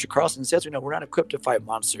 Like Richard Carlson says, we're not equipped to fight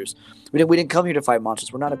monsters. We didn't come here to fight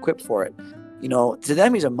monsters. We're not equipped for it. To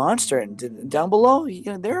them he's a monster, and down below,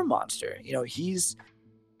 they're a monster. He's,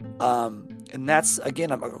 and that's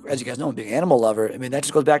again, as you guys know, I'm a big animal lover. I mean, that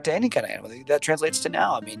just goes back to any kind of animal. That translates to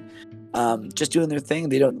now. I mean, just doing their thing.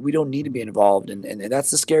 We don't need to be involved, and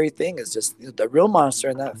that's the scary thing. Is just the real monster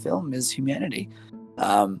in that film is humanity.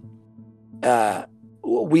 It's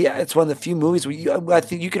one of the few movies where I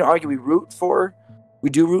think you can argue we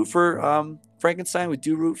do root for Frankenstein. We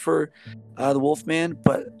do root for the Wolfman,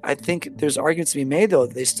 but I think there's arguments to be made though.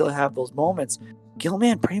 They still have those moments. Gill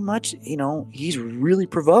Man, pretty much, he's really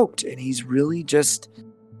provoked, and he's really just.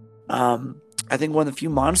 I think one of the few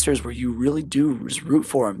monsters where you really do just root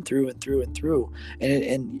for him through and through and through,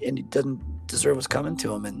 and he doesn't deserve what's coming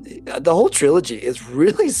to him. And the whole trilogy is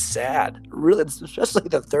really sad, really, especially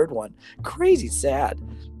the third one, crazy sad.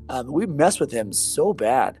 We mess with him so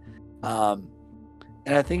bad, and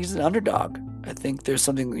I think he's an underdog. I think there's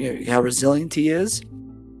something, how resilient he is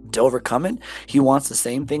to overcome it. He wants the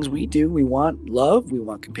same things we do. We want love, we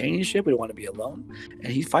want companionship, we don't want to be alone,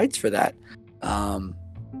 and he fights for that.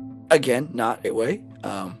 Again, not a way.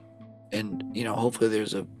 And, hopefully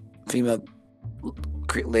there's a female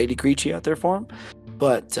lady creature out there for him.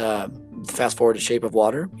 But fast forward to Shape of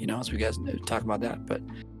Water, as we guys talk about that. But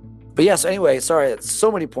yeah, so anyway, sorry,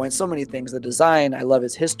 so many points, so many things. The design, I love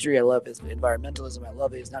his history. I love his environmentalism. I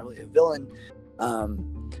love it. He's not really a villain.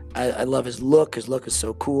 I love his look. His look is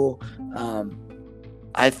so cool.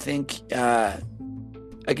 I think,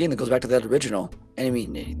 again, it goes back to that original. And I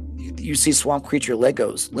mean, you see swamp creature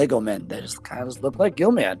Lego men that just kind of look like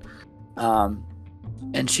Gill Man.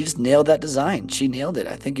 And she just nailed that design. She nailed it.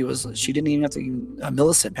 I think she didn't even have to,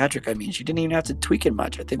 Millicent Patrick, she didn't even have to tweak it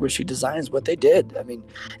much. I think what she designs what they did. I mean,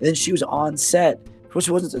 and then she was on set. Well,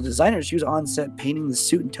 she wasn't a designer. She was on set painting the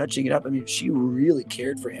suit and touching it up. I mean, she really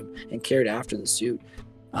cared for him and cared after the suit.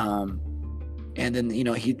 And then,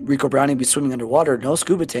 Rico Browning would be swimming underwater, no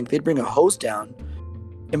scuba tank. They'd bring a hose down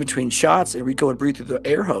in between shots, and Rico would breathe through the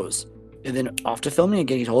air hose. And then off to filming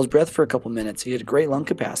again, he'd hold his breath for a couple minutes. He had a great lung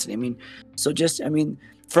capacity.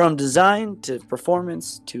 From design to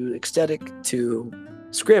performance to aesthetic to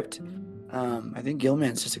script, I think Gill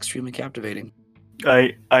Man's just extremely captivating.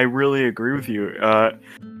 I really agree with you.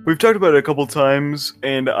 We've talked about it a couple times,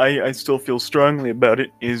 and I still feel strongly about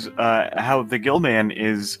it, is how the Gill Man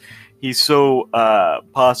is he's so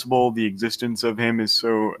possible. The existence of him is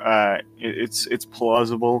so it's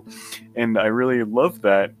plausible, and I really love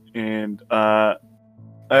that. And I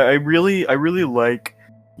really like,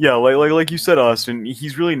 yeah, like you said, Austin.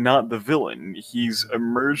 He's really not the villain. He's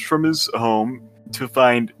emerged from his home to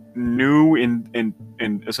find new and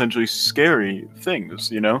essentially scary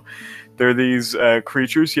things. You know, there are these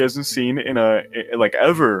creatures he hasn't seen in like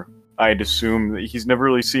ever. I'd assume that he's never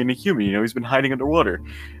really seen a human. You know, he's been hiding underwater.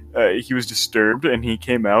 He was disturbed, and he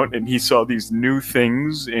came out, and he saw these new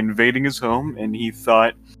things invading his home, and he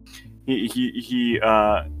thought he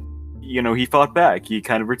you know, he fought back. He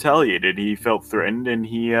kind of retaliated. He felt threatened, and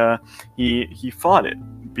he fought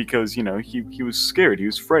it because, you know, he was scared. He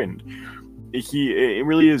was frightened. It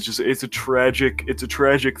really is just, it's a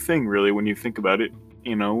tragic thing, really, when you think about it.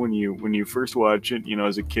 You know, when you first watch it, you know,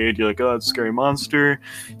 as a kid, you're like, oh, it's a scary monster.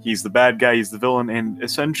 He's the bad guy. He's the villain, and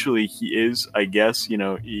essentially he is, I guess, you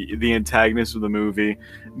know, the antagonist of the movie,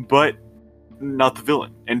 but not the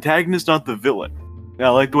villain. Antagonist, not the villain. And I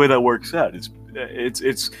like the way that works out.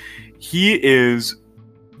 He is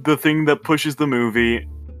the thing that pushes the movie,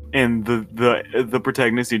 and the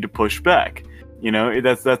protagonist need to push back. You know,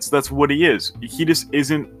 that's what he is. He just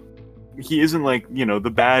isn't. He isn't like, you know, the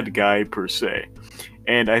bad guy per se.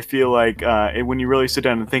 And I feel like when you really sit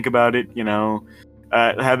down and think about it, you know,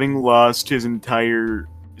 having lost his entire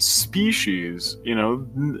species, you know,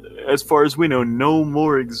 as far as we know, no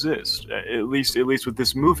more exist. At least with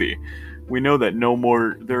this movie, we know that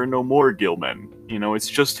there are no more Gill men. You know, it's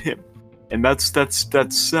just him, and that's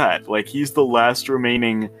sad. Like, he's the last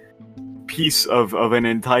remaining piece of an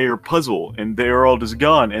entire puzzle, and they're all just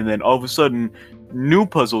gone. And then all of a sudden, new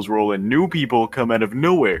puzzles roll in, new people come out of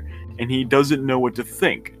nowhere, and he doesn't know what to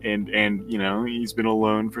think. And you know, he's been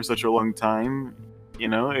alone for such a long time. You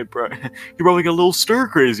know, he probably got a little stir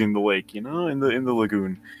crazy in the lake, you know, in the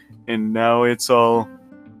lagoon, and now it's all.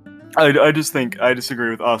 I just think I disagree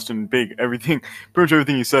with Austin. Pretty much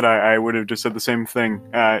everything he said, I would have just said the same thing.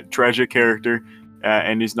 Tragic character,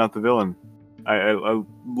 and he's not the villain. I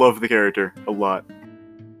love the character a lot.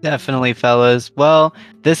 Definitely, fellas. Well,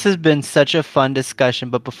 this has been such a fun discussion,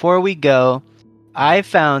 but before we go, I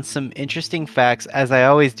found some interesting facts, as I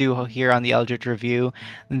always do here on the Eldritch Review.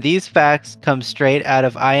 These facts come straight out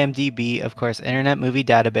of IMDb, of course, Internet Movie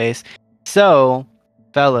Database. So,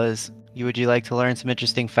 fellas, would you like to learn some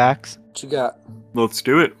interesting facts? What you got? Let's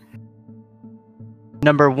do it.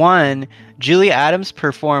 Number 1, Julie Adams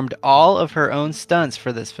performed all of her own stunts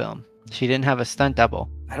for this film. She didn't have a stunt double.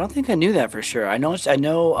 I don't think I knew that for sure. I know.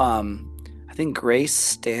 I think Grace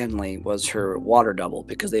Stanley was her water double,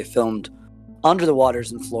 because they filmed under the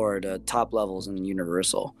waters in Florida, top levels in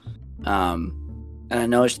Universal. And I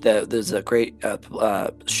noticed that there's a great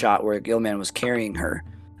shot where Gillman was carrying her.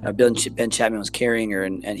 Ben Chapman was carrying her,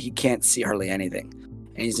 and he can't see hardly anything.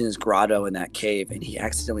 And he's in his grotto in that cave, and he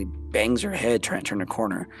accidentally bangs her head trying to turn a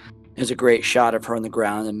corner. There's a great shot of her on the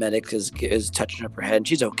ground. The medic is touching up her head, and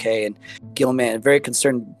she's okay. And Gillman, very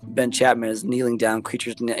concerned, Ben Chapman is kneeling down.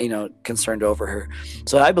 Creatures, you know, concerned over her.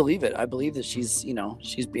 So I believe it. I believe that she's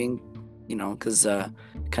being, you know, because kind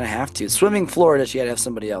of have to. Swimming Florida, she had to have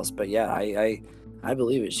somebody else. But yeah, I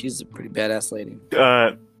believe it. She's a pretty badass lady.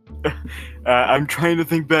 I'm trying to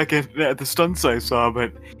think back at the stunts I saw,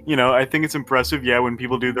 but, you know, I think it's impressive. Yeah, when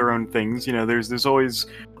people do their own things, you know, there's always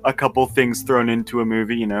a couple things thrown into a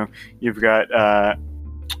movie. You know, you've got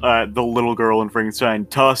the little girl in Frankenstein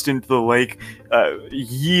tossed into the lake,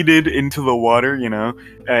 yeeted into the water. You know,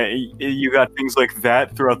 you got things like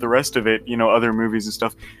that throughout the rest of it. You know, other movies and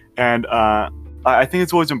stuff, and I think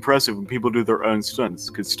it's always impressive when people do their own stunts,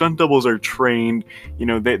 because stunt doubles are trained. You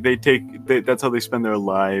know, that's how they spend their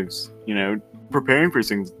lives, you know, preparing for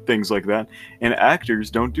things like that. And actors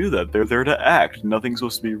don't do that. They're there to act. Nothing's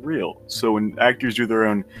supposed to be real. So when actors do their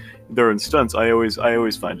own stunts, I always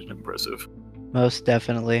find it impressive. Most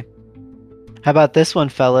definitely. How about this one,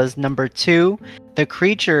 fellas? Number 2, the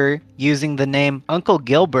creature using the name Uncle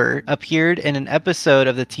Gilbert appeared in an episode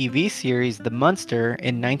of the TV series The Munster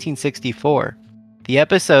in 1964. The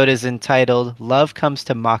episode is entitled Love Comes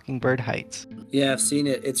to Mockingbird Heights. Yeah, I've seen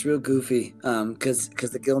it. It's real goofy. Because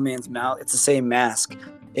the Gillman's mouth, it's the same mask.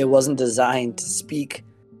 It wasn't designed to speak.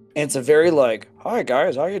 And it's a very like, hi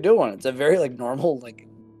guys, how you doing? It's a very like normal, like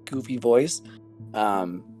goofy voice.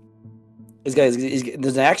 There's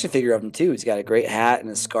an action figure of him too. He's got a great hat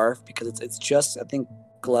and a scarf, because it's just, I think,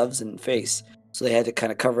 gloves and face. So they had to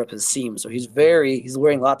kind of cover up his seams. So he's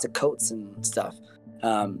wearing lots of coats and stuff.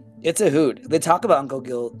 It's a hoot. They talk about Uncle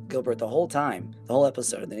Gilbert the whole time, the whole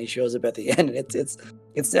episode, and then he shows up at the end, and it's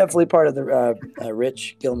It's definitely part of the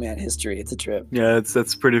rich Gilman history. It's a trip. Yeah,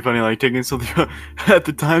 that's pretty funny. Like taking something at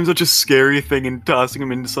the time such a scary thing and tossing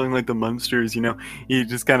him into something like the Munsters. You know, he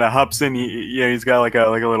just kind of hops in. He's got like a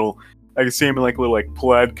little. I can see him in like a little like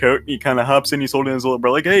plaid coat. He kind of hops in. He's holding his little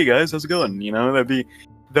umbrella. Like, hey guys, how's it going? You know,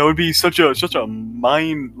 that would be such a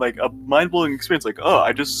mind blowing experience. Like, oh,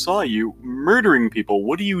 I just saw you murdering people.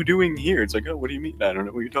 What are you doing here? It's like, oh, what do you mean? I don't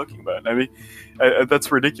know what you're talking about. I mean,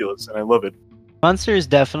 that's ridiculous, and I love it. Monsters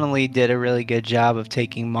definitely did a really good job of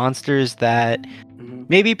taking monsters that Mhm.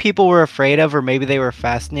 maybe people were afraid of or maybe they were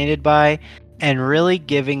fascinated by and really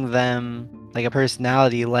giving them like a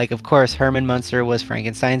personality. Like, of course, Herman Munster was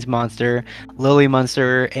Frankenstein's monster. Lily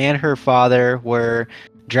Munster and her father were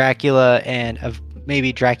Dracula and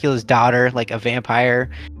maybe Dracula's daughter, like a vampire.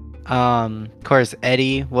 Of course,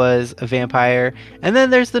 Eddie was a vampire. And then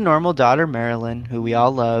there's the normal daughter, Marilyn, who we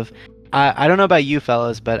all love. I don't know about you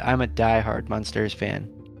fellas, but I'm a diehard Munsters fan.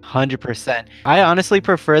 100%. I honestly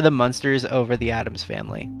prefer the Munsters over the Addams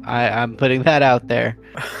Family. I'm putting that out there.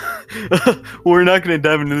 We're not going to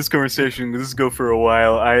dive into this conversation because this will go for a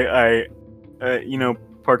while. You know,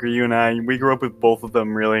 Parker, you and I, we grew up with both of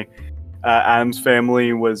them. Really, Addams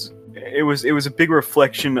Family was a big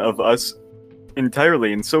reflection of us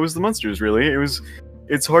entirely, and so was the Munsters. Really,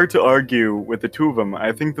 it's hard to argue with the two of them.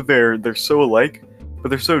 I think that they're so alike, but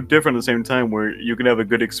they're so different at the same time. Where you can have a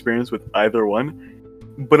good experience with either one.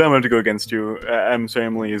 But I'm going to go against you. Addams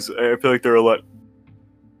Family I feel like they're a lot.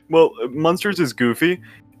 Well, Munsters is goofy,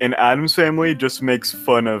 and Addams Family just makes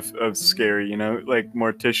fun of scary, you know? Like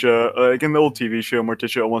Morticia, like in the old TV show,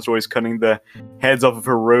 Morticia almost always cutting the heads off of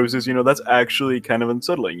her roses, you know? That's actually kind of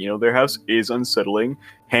unsettling, you know? Their house is unsettling.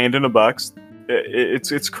 Hand in a box,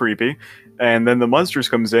 it's creepy. And then the Munsters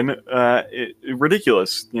comes in,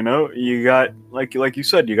 ridiculous, you know? You got, like you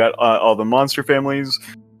said, you got all the monster families,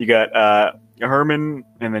 you got Herman,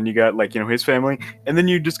 and then you got like, you know, his family, and then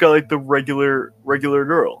you just got like the regular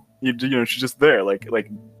girl. You know, she's just there, like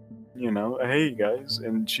you know, hey guys,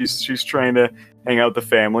 and she's trying to hang out with the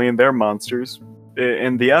family, and they're monsters.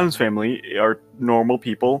 And the Addams Family are normal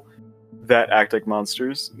people that act like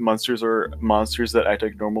monsters. Monsters are monsters that act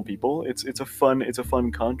like normal people. It's a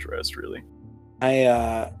fun contrast, really.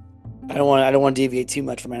 I don't want to deviate too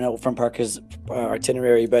much from Parker's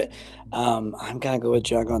itinerary, but I'm gonna go with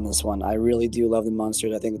Jug on this one. I really do love the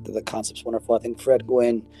monsters. I think the concept's wonderful. I think Fred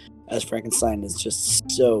Gwynn as Frankenstein is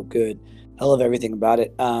just so good. I love everything about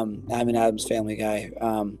it. I'm an Addams Family guy.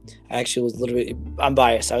 I actually was literally, I'm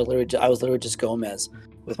biased. I was literally just Gomez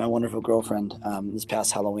with my wonderful girlfriend this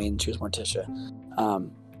past Halloween. She was Morticia.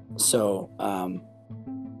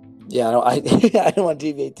 Yeah, I don't want to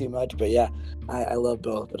deviate too much, but yeah, I love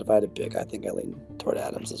both. But if I had to pick, I think I lean toward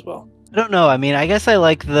Addams as well. I don't know. I mean, I guess I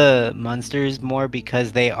like the Munsters more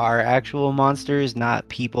because they are actual monsters, not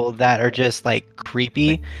people that are just like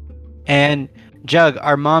creepy. And Jug,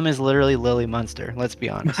 our mom is literally Lily Munster. Let's be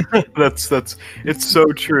honest. That's it's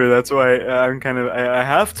so true. That's why I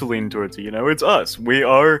have to lean towards it. You know, it's us.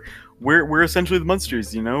 We're essentially the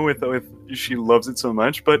Munsters. You know, with she loves it so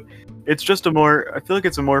much, but it's just I feel like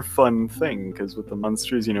it's a more fun thing because with the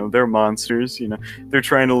Munsters, you know, they're monsters. You know, they're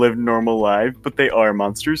trying to live normal lives, but they are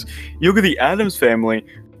monsters. You look at the Addams Family.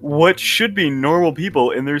 What should be normal people,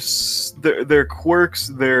 and their quirks,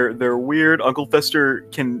 they're weird. Uncle Fester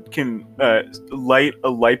can light a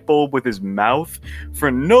light bulb with his mouth for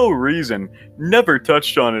no reason, never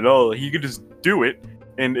touched on at all. He could just do it,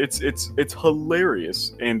 and it's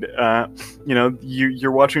hilarious. And you know,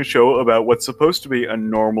 you're watching a show about what's supposed to be a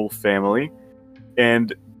normal family,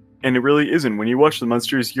 and it really isn't. When you watch the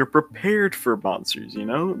Munsters, you're prepared for monsters. You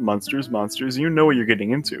know, monsters. You know what you're getting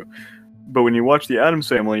into. But when you watch the Addams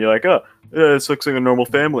Family, you're like, oh, this looks like a normal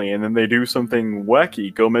family. And then they do something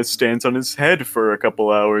wacky. Gomez stands on his head for a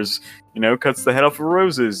couple hours, you know, cuts the head off of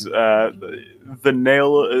roses, the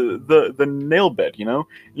nail bed, you know.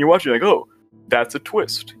 And you're watching like, oh, that's a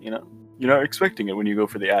twist, you know. You're not expecting it when you go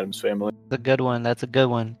for the Addams Family. That's a good one. That's a good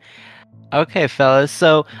one. Okay, fellas.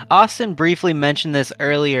 So Austin briefly mentioned this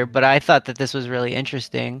earlier, but I thought that this was really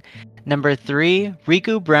interesting. Number 3,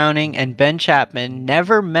 Riku Browning and Ben Chapman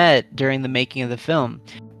never met during the making of the film.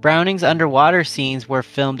 Browning's underwater scenes were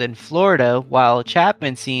filmed in Florida, while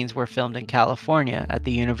Chapman's scenes were filmed in California at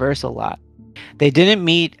the Universal lot. They didn't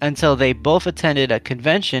meet until they both attended a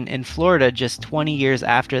convention in Florida just 20 years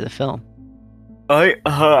after the film.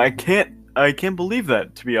 I can't believe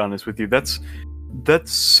that, to be honest with you. That's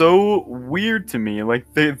so weird to me.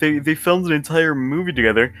 Like they filmed an entire movie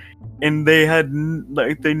together, and they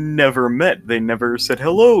never met. They never said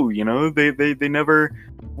hello. You know, they never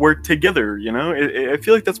worked together. You know, I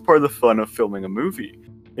feel like that's part of the fun of filming a movie.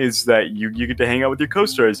 is that you get to hang out with your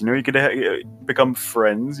co-stars. You get to become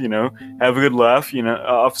friends. Have a good laugh.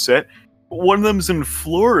 Offset. One of them's in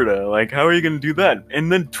Florida. Like, how are you going to do that? And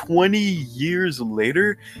then 20 years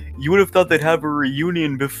later, you would have thought they'd have a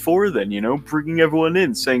reunion before then, bringing everyone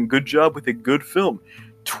in, saying good job with a good film.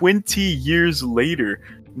 20 years later,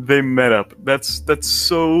 they met up. That's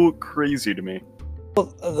so crazy to me.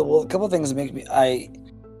 Well, a couple of things that make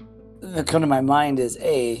that come to my mind is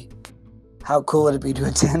how cool would it be to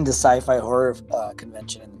attend a sci-fi horror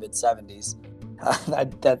convention in the mid '70s?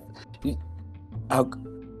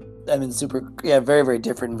 Very, very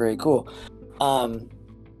different and very cool.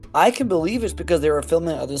 I can believe it's because they were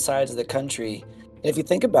filming on other sides of the country. And if you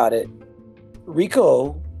think about it,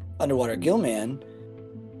 Rico, underwater Gillman,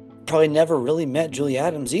 probably never really met Julie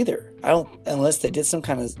Adams either. Unless they did some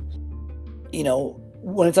kind of,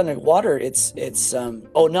 when it's underwater,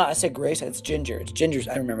 I said Grace, it's Ginger. It's Ginger's,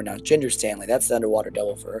 I remember now, Ginger Stanley. That's the underwater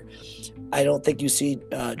devil for her. I don't think you see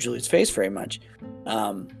Julie's face very much.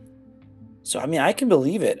 So, I can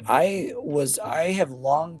believe it. I have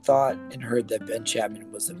long thought and heard that Ben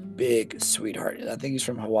Chapman was a big sweetheart. I think he's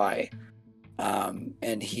from Hawaii.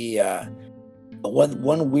 And he,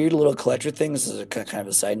 one weird little collector thing, this is a kind of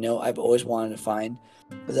a side note, I've always wanted to find,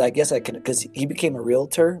 because he became a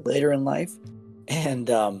realtor later in life and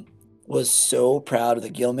was so proud of the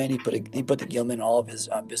Gillman. He put the Gillman in all of his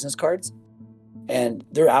business cards. And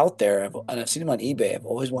they're out there, and I've seen them on eBay. I've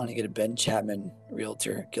always wanted to get a Ben Chapman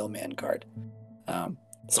Realtor Gillman card.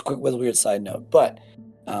 It's a quick, weird side note, but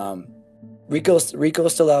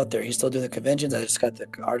Rico's still out there. He's still doing the conventions. I just got the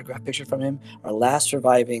autograph picture from him. Our last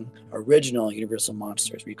surviving original Universal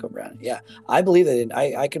Monsters, Rico Brown. Yeah, I believe that.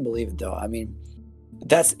 I can believe it though.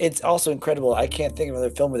 It's also incredible. I can't think of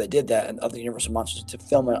another film where they did that of the Universal Monsters, to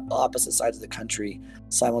film on opposite sides of the country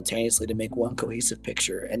simultaneously to make one cohesive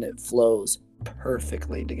picture, and it flows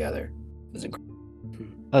perfectly together. It was incredible.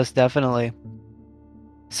 Most definitely.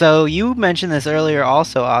 So you mentioned this earlier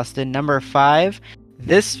also, Austin. Number 5,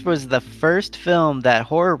 this was the first film that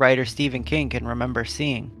horror writer Stephen King can remember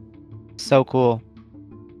seeing. So cool.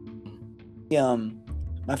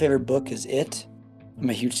 My favorite book is It.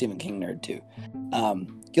 I'm a huge Stephen King nerd too.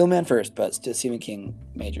 Gillman first, but still Stephen King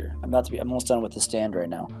major. I'm almost done with The Stand right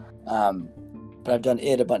now. But I've done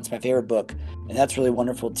It a bunch. It's my favorite book, and that's really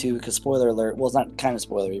wonderful too. Because spoiler alert, well, it's not kind of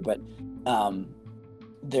spoilery, but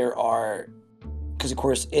because of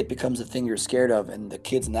course It becomes the thing you're scared of, and the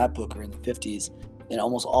kids in that book are in the 50s, and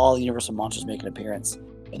almost all the Universal monsters make an appearance.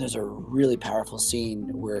 And there's a really powerful scene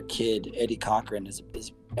where a kid, Eddie Cochran, is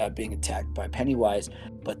being attacked by Pennywise,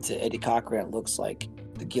 but to Eddie Cochran it looks like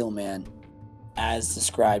the Gillman as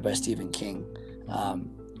described by Stephen King,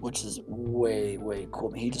 which is way, way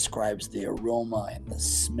cool. He describes the aroma and the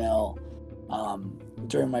smell.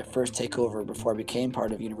 During my first takeover, before I became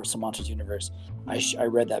part of Universal Monsters Universe, I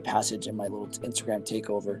read that passage in my little Instagram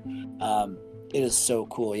takeover. It is so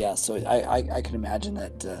cool, yeah. So I can imagine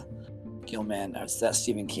that Gillman, that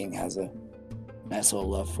Stephen King has a nice little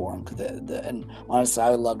love for him. And honestly, I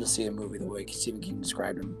would love to see a movie the way Stephen King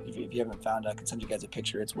described him. If you haven't found it, I can send you guys a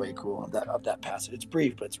picture. It's way cool of that passage. It's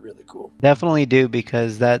brief, but it's really cool. Definitely do,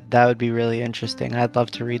 because that would be really interesting. I'd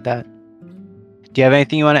love to read that. Do you have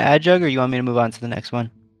anything you want to add, Jug, or you want me to move on to the next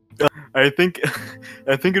one? I think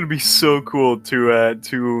it'd be so cool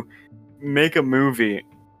to make a movie,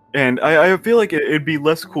 and I feel like it'd be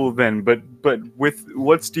less cool then. But with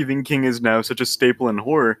what Stephen King is now, such a staple in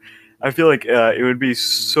horror, I feel like it would be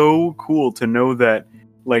so cool to know that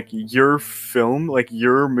like your film, like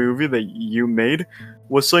your movie that you made,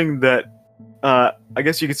 was something that I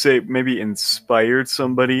guess you could say maybe inspired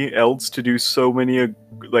somebody else to do so many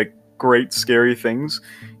like great scary things,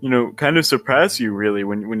 kind of surpass you really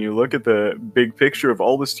when you look at the big picture of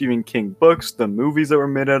all the Stephen King books, the movies that were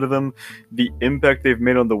made out of them, the impact they've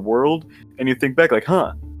made on the world, and you think back like,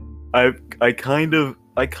 I kind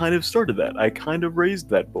of started that. I kind of raised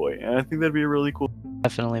that boy, and I think that'd be really cool.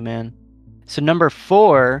 Definitely, man. So number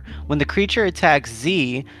 4, when the creature attacks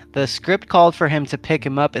Z, the script called for him to pick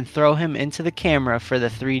him up and throw him into the camera for the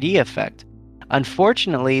 3D effect.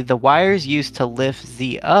 Unfortunately, the wires used to lift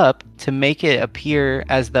Z up to make it appear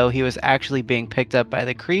as though he was actually being picked up by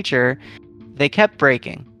the creature, they kept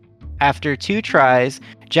breaking. After 2 tries,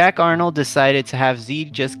 Jack Arnold decided to have Z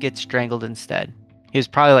just get strangled instead. He was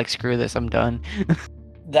probably like, screw this, I'm done.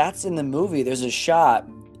 That's in the movie. There's a shot.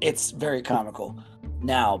 It's very comical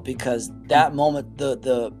now, because that moment,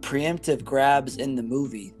 the preemptive grabs in the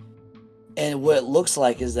movie, and what it looks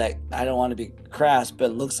like is that, I don't want to be crass, but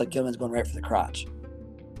it looks like Gilman's going right for the crotch.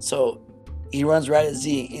 So he runs right at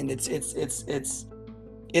Z, and it's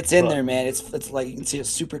It's in there, man. It's like you can see it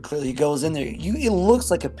super clearly. He goes in there. It looks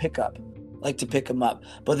like a pickup, like to pick him up,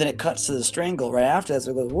 but then it cuts to the strangle right after that.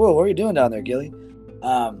 So it goes, "Whoa, what are you doing down there, Gilly?"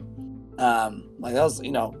 Like that was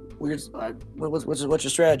weird. What's your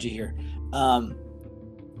strategy here?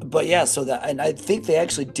 But yeah, so that, and I think they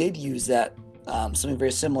actually did use that something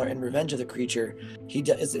very similar in Revenge of the Creature. He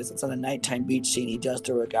does it's on a nighttime beach scene. He does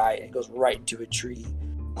throw a guy and it goes right into a tree.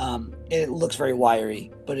 It looks very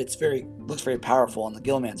wiry, but looks very powerful on the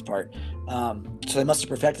Gillman's part. So they must have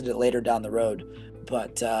perfected it later down the road.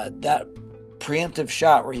 But that preemptive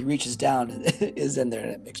shot where he reaches down is in there,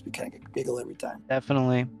 and it makes me kind of giggle every time.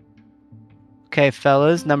 Definitely. Okay,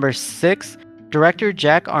 fellas, number 6. Director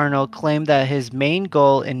Jack Arnold claimed that his main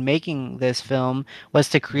goal in making this film was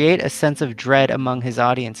to create a sense of dread among his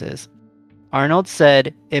audiences. Arnold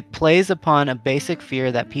said, "It plays upon a basic fear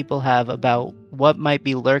that people have about what might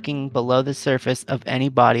be lurking below the surface of any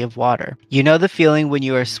body of water. You know the feeling when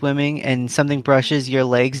you are swimming and something brushes your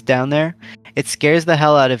legs down there? It scares the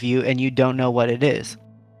hell out of you and you don't know what it is.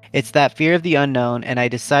 It's that fear of the unknown, and I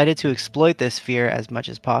decided to exploit this fear as much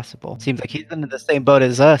as possible." Seems like he's in the same boat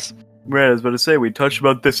as us. Right, I was about to say, we touched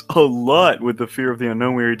about this a lot with the fear of the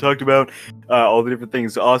unknown. We already talked about all the different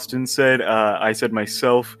things Austin said, I said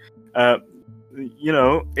myself.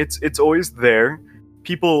 It's always there.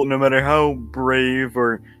 People, no matter how brave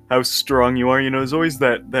or how strong you are, there's always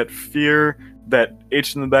that fear, that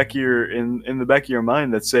itch in the back of your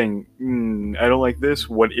mind that's saying, I don't like this.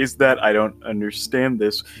 What is that? I don't understand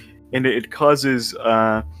this, and it causes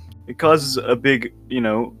a big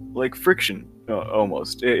like friction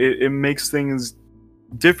almost. It makes things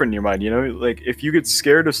different in your mind. Like if you get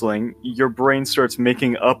scared of something, your brain starts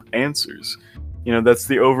making up answers. That's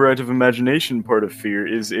the overactive imagination part of fear.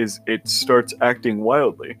 Is it starts acting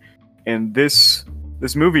wildly, and this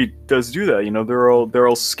movie does do that. They're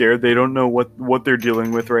all scared. They don't know what they're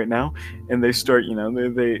dealing with right now, and they start.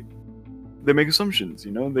 They make assumptions.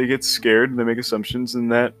 They get scared. They make assumptions, and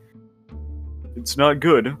that it's not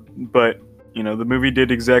good. But the movie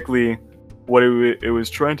did exactly what it was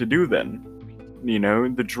trying to do. Then,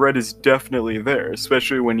 the dread is definitely there,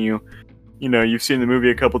 especially when you've seen the movie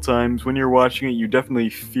a couple times. When you're watching it, you definitely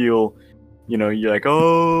feel, you're like,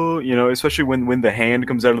 oh, especially when the hand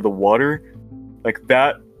comes out of the water, like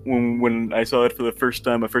that. When I saw it for the first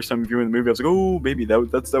time viewing the movie, I was like, oh, baby, that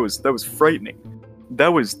was frightening.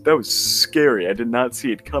 That was scary. I did not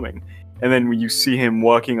see it coming. And then when you see him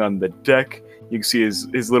walking on the deck, you can see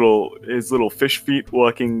his little fish feet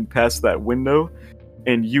walking past that window.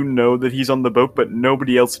 And that he's on the boat, but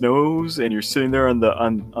nobody else knows, and you're sitting there on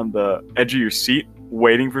the edge of your seat,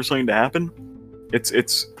 waiting for something to happen.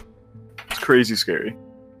 It's crazy scary.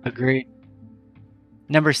 Agreed.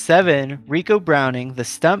 Number 7, Rico Browning, the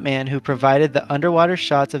stuntman who provided the underwater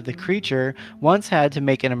shots of the creature, once had to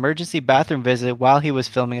make an emergency bathroom visit while he was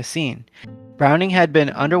filming a scene. Browning had been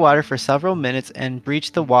underwater for several minutes and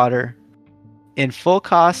breached the water in full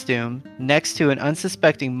costume next to an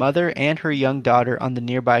unsuspecting mother and her young daughter on the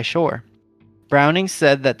nearby shore. Browning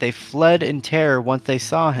said that they fled in terror once they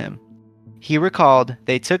saw him. He recalled,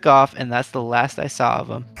 "They took off and that's the last I saw of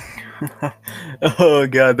them." Oh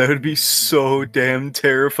god, that would be so damn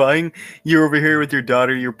terrifying. You're over here with your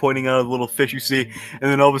daughter, you're pointing out a little fish you see, and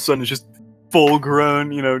then all of a sudden it's just full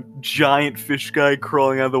grown, giant fish guy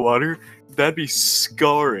crawling out of the water. That'd be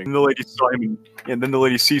scarring. And the lady saw him, and then the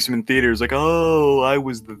lady sees him in theaters, like, oh, I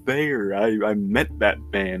was there. I met that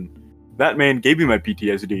man. That man gave me my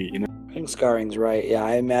PTSD. I think scarring's right. Yeah,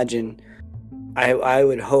 I imagine. I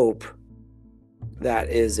would hope that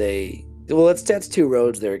is that's 2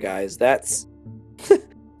 roads there, guys. That's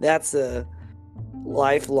a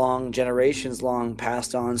lifelong, generations long,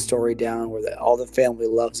 passed on story down where all the family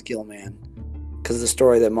loves Gillman because of the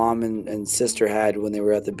story that mom and sister had when they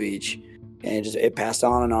were at the beach. And it passed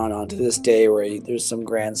on and on to this day where there's some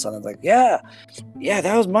grandson that's like, yeah,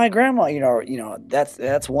 that was my grandma.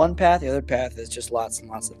 That's one path. The other path is just lots and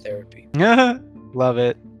lots of therapy. Love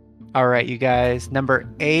it. All right, you guys. Number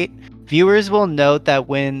 8, viewers will note that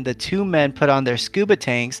when the 2 men put on their scuba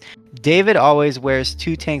tanks, David always wears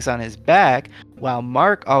 2 tanks on his back, while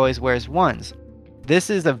Mark always wears ones.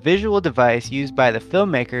 This is a visual device used by the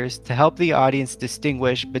filmmakers to help the audience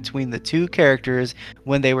distinguish between the 2 characters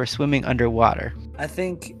when they were swimming underwater. I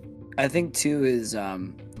think too is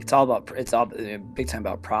it's all big time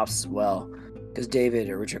about props as well, because David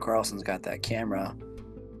or Richard Carlson's got that camera,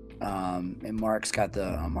 and Mark's got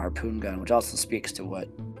the harpoon gun, which also speaks to what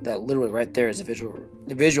that literally right there is a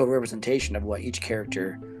visual representation of what each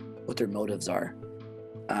character, what their motives are.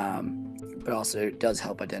 But also it does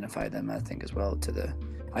help identify them, I think, as well, to the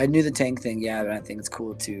I knew the tank thing, yeah, but I think it's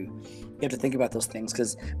cool too. You have to think about those things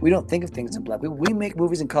because we don't think of things in black. We make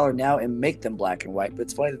movies in color now and make them black and white, but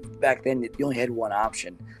it's funny that back then you only had one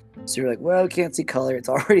option. So you're like, well, we can't see color. It's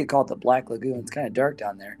already called the Black Lagoon. It's kind of dark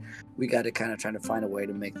down there. We got to kind of try to find a way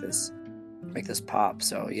to make this pop.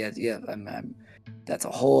 So yeah, that's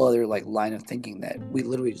a whole other like line of thinking that we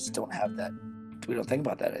literally just don't have that. We don't think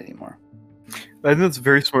about that anymore. I think that's a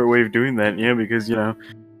very smart way of doing that, yeah, because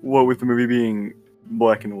what with the movie being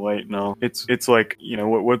black and white, no, it's like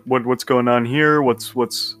what's going on here,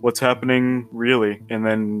 what's happening really, and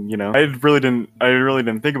then I really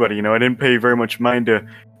didn't think about it. I didn't pay very much mind to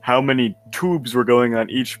how many tubes were going on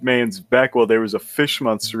each man's back while there was a fish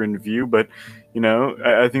monster in view, but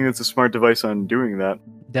I think that's a smart device on doing that.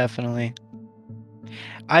 Definitely.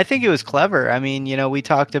 I think it was clever. I mean, we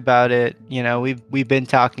talked about it, we've been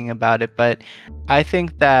talking about it, but I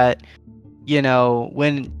think that,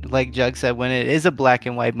 when, like Jug said, when it is a black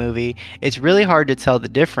and white movie, it's really hard to tell the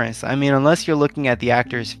difference. I mean, unless you're looking at the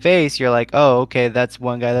actor's face, you're like, oh, okay, that's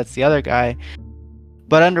one guy, that's the other guy.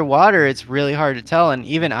 But underwater, it's really hard to tell. And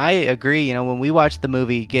even I agree, when we watched the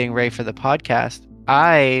movie getting ready for the podcast,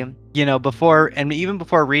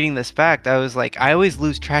 before reading this fact, I was like, I always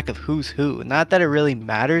lose track of who's who. Not that it really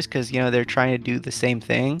matters because, they're trying to do the same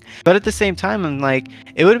thing. But at the same time, I'm like,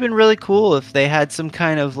 it would have been really cool if they had some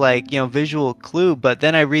kind of like, visual clue. But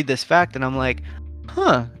then I read this fact and I'm like,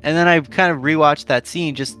 huh. And then I kind of rewatched that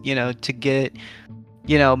scene just, to get,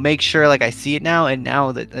 make sure like I see it now. And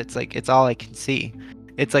now that it's like, it's all I can see.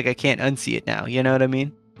 It's like I can't unsee it now. You know what I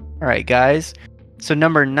mean? All right, guys. So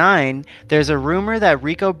number 9, there's a rumor that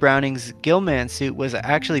Rico Browning's Gill suit was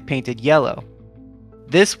actually painted yellow.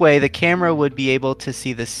 This way, the camera would be able to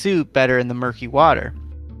see the suit better in the murky water.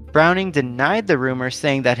 Browning denied the rumor,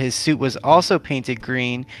 saying that his suit was also painted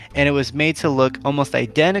green and it was made to look almost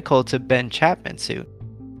identical to Ben Chapman's suit.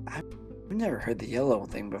 I've never heard the yellow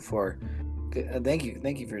thing before. Thank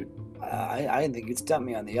you for. I didn't think you'd stump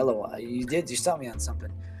me on the yellow one. You did. You stumped me on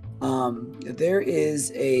something.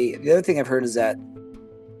 The other thing I've heard is that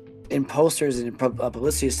in posters and in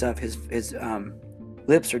publicity stuff, his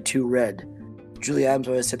lips are too red. Julie Adams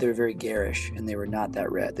always said they were very garish, and they were not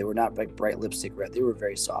that red. They were not like bright lipstick red. They were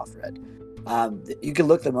very soft red. You can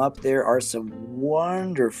look them up. There are some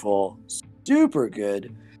wonderful, super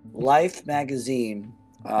good Life magazine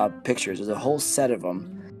pictures. There's a whole set of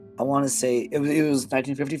them. I want to say it was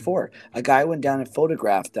 1954. A guy went down and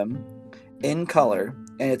photographed them in color,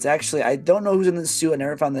 and it's actually, I don't know who's in the suit. I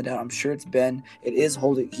never found that out. I'm sure it's Ben. It is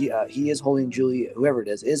holding, he is holding Julie, whoever it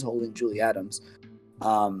is holding Julie Adams.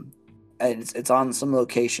 And it's on some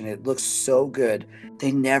location. It looks so good.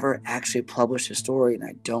 They never actually published the story, and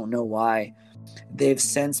I don't know why. They've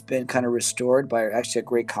since been kind of restored by actually a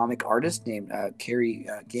great comic artist named Kerry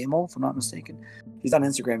Gamel, if I'm not mistaken. He's on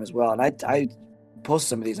Instagram as well, and I posted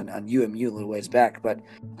some of these on UMU a little ways back, but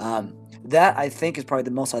that I think is probably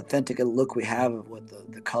the most authentic look we have of what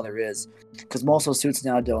the color is, because most of those suits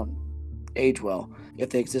now don't age well,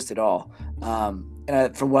 if they exist at all.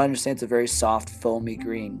 And from what I understand, it's a very soft, foamy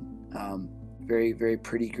green, very, very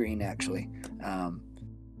pretty green actually.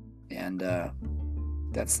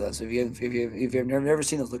 That's so if you've never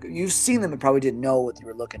seen those, you've seen them and probably didn't know what you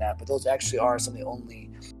were looking at, but those actually are some of the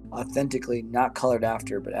only authentically not colored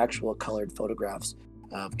after, but actual colored photographs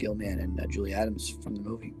of Gillman and Julie Adams from the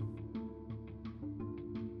movie.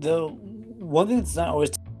 The one thing that's not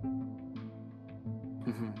always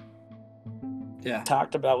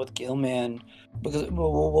talked about with Gillman, because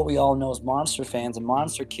what we all know as monster fans and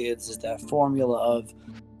monster kids is that formula of,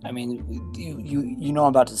 I mean, you know I'm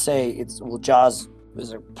about to say Jaws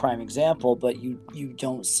is a prime example, but you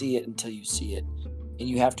don't see it until you see it, and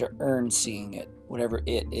you have to earn seeing it, whatever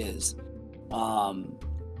it is.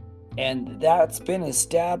 And that's been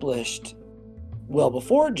established well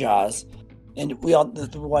before Jaws, and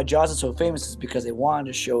why Jaws is so famous is because they wanted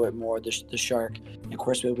to show it more, the shark. And of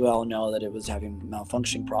course, we all know that it was having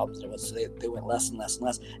malfunctioning problems. So they went less and less and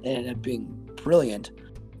less, and it ended up being brilliant,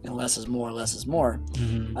 and less is more, less is more.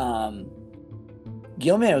 Mm-hmm.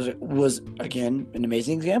 Gillman was again an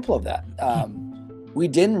amazing example of that. We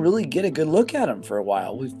didn't really get a good look at him for a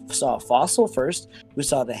while. We saw a fossil first. We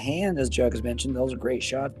saw the hand, as Jug has mentioned. Those are great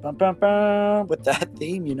shots, bum, bum, bum, with that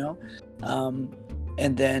theme,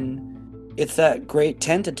 and then it's that great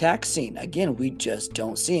tent attack scene. Again, we just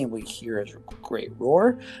don't see him. We hear a great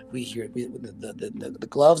roar. We hear the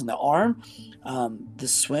gloves and the arm. The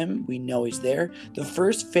swim, we know he's there. The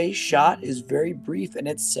first face shot is very brief, and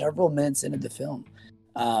it's several minutes into the film.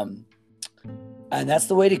 And that's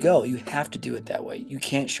the way to go. You have to do it that way. You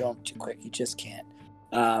can't show them too quick. You just can't.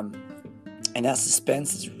 And that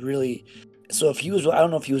suspense is really, So if he was, I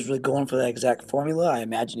don't know if he was really going for that exact formula. I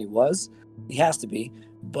imagine he was. He has to be.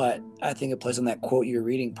 But I think it plays on that quote you're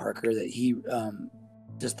reading, Parker, that he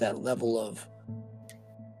just that level of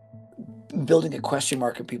building a question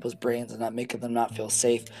mark in people's brains and not making them not feel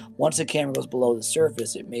safe. Once the camera goes below the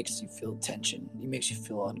surface, it makes you feel tension. It makes you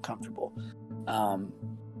feel uncomfortable. And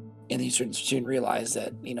you soon realize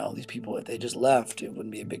that, you know, these people, if they just left, it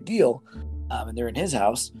wouldn't be a big deal. And they're in his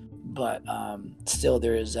house. But still,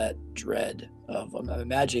 there is that dread of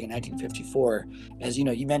imagining in 1954. As you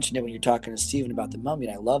know, you mentioned it when you're talking to Steven about The Mummy,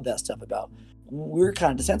 and I love that stuff about. We're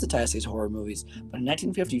kind of desensitized to these horror movies, but in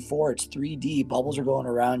 1954, it's 3D. Bubbles are going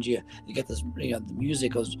around you. You get this, you know, the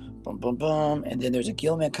music goes boom, boom, boom, and then there's a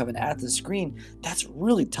Gill man coming at the screen. That's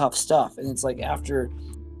really tough stuff. And it's like after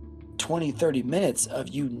 20, 30 minutes of,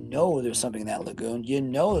 you know, there's something in that lagoon. You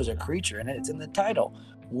know, there's a creature, and it's in the title.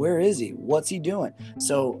 Where is he? What's he doing?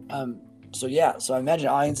 So I imagine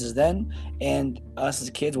audiences then and us as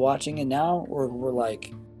kids watching it now, we're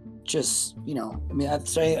like, just, you know, I mean,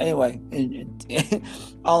 so anyway,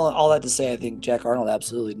 all that to say, I think Jack Arnold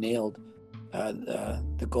absolutely nailed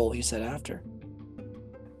the goal he set after.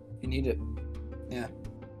 You need it. Yeah.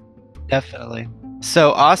 Definitely.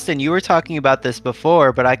 So, Austin, you were talking about this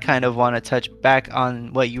before, but I kind of want to touch back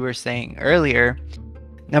on what you were saying earlier.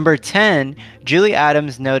 Number 10, Julie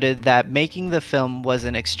Adams noted that making the film was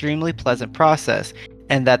an extremely pleasant process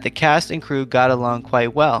and that the cast and crew got along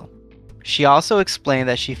quite well. She also explained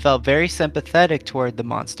that she felt very sympathetic toward the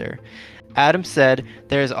monster. Adams said,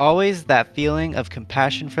 "There is always that feeling of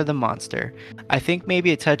compassion for the monster. I think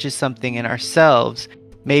maybe it touches something in ourselves,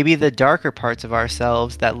 maybe the darker parts of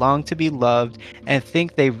ourselves that long to be loved and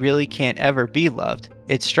think they really can't ever be loved.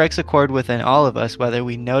 It strikes a chord within all of us whether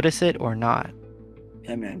we notice it or not."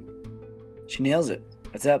 Yeah, man. She nails it.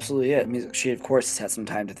 That's absolutely it. I mean, she of course has had some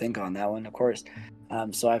time to think on that one, of course.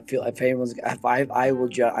 So I feel I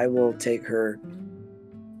will take her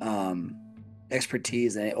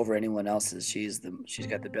expertise over anyone else's. She's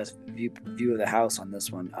got the best view of the house on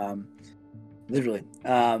this one. Literally.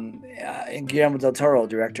 And Guillermo del Toro,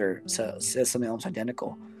 director, says something almost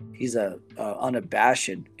identical. He's a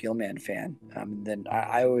unabashed Gilman fan. Then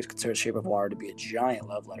I always consider Shape of Water to be a giant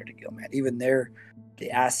love letter to Gilman. Even there, the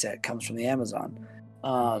asset comes from the Amazon.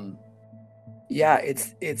 Yeah,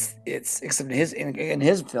 it's except in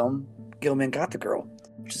his film, Gilman got the girl,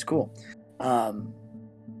 which is cool.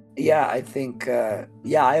 Yeah, I think I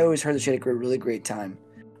always heard that she had a really great time.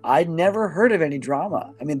 I'd never heard of any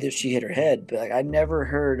drama. I mean, she hit her head, but like, I'd never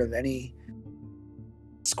heard of any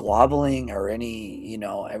squabbling or any, you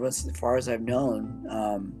know, as far as I've known,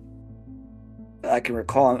 I can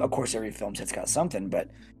recall. Of course, every film's got something, but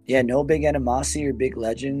yeah, no big animosity or big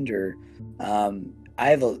legend. Or I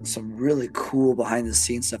have some really cool behind the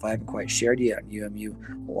scenes stuff I haven't quite shared yet on UMU.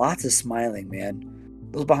 Lots of smiling, man.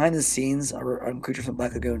 Those behind the scenes on Creature from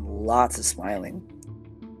Black Lagoon. Lots of smiling.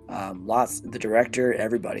 The director,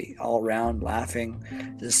 everybody, all around laughing.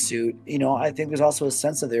 The suit, you know. I think there's also a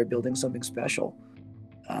sense that they're building something special.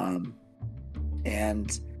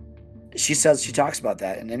 And she talks about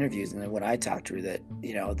that in interviews, and then when I talked to her, that,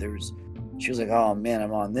 you know, she was like, "Oh man,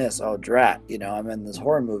 I'm on this. Oh drat, you know, I'm in this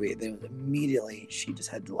horror movie." Then immediately she just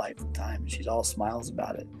had delightful time. She's all smiles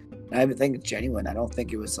about it. And I think it's genuine. I don't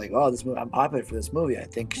think it was like, "Oh, this movie, I'm popular for this movie." I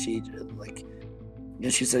think she, like, you know,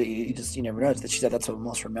 she said, you never know. That she said that's what I'm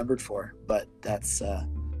most remembered for. But that's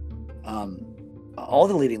all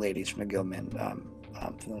the leading ladies from the Gilman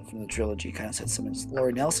from the trilogy kind of said something.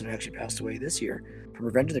 Laurie Nelson, who actually passed away this year from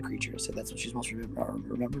Revenge of the Creatures, said that's what she's most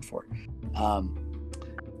remembered for.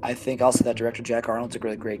 I think also that director Jack Arnold's a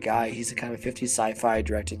really great guy. He's a kind of a 50s sci-fi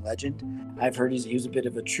directing legend. I've heard he was a bit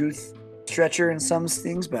of a truth stretcher in some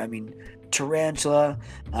things, but I mean, Tarantula,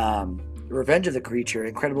 Revenge of the Creature,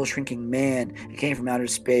 Incredible Shrinking Man, It Came from Outer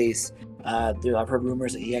Space. I've heard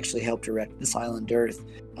rumors that he actually helped direct This Island Earth,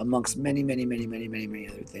 amongst many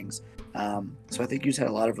other things. So I think he's had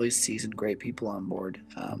a lot of really seasoned, great people on board.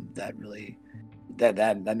 That really,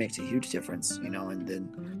 that makes a huge difference, you know. And then,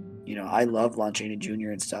 you know, I love Lon Chaney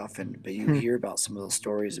Jr. and stuff, but you hear about some of those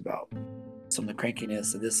stories about some of the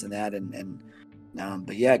crankiness of this and that,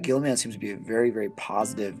 but yeah, Gilman seems to be a very, very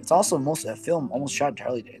positive. It's also most of that film almost shot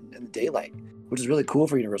entirely in the daylight, which is really cool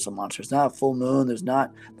for Universal Monsters. It's not a full moon. There's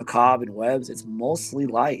not macabre and webs. It's mostly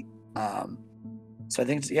light. So I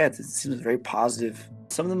think it seems very positive.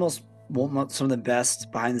 Some of the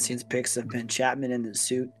best behind the scenes picks have been Chapman in the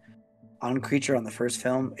suit on Creature on the first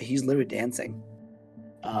film. He's literally dancing.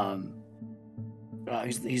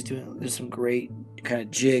 He's doing. There's some great kind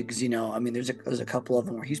of jigs, you know. I mean, there's a couple of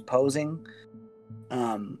them where he's posing.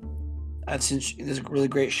 I've seen there's a really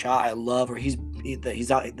great shot I love where he's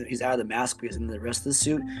he's out of the mask because in the rest of the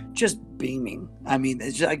suit, just beaming. I mean,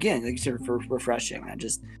 it's just, again, like you said, refreshing. I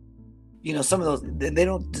just, some of those, they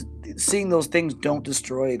don't, seeing those things don't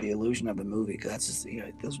destroy the illusion of the movie, because that's just,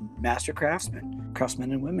 those master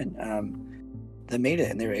craftsmen and women, that made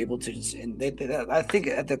it, and they were able to just, and I think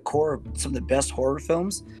at the core of some of the best horror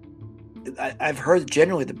films, I've heard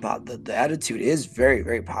generally the attitude is very,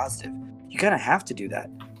 very positive. You kind of have to do that.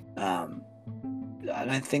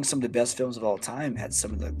 And I think some of the best films of all time had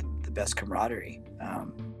some of the best camaraderie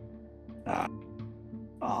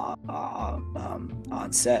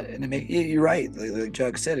on set, and you're right, like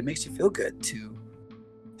Jug said, it makes you feel good too.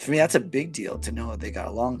 For me, that's a big deal to know that they got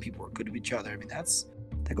along, people were good to each other. I mean, that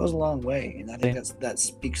goes a long way, and I think that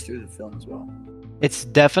speaks through the film as well. It's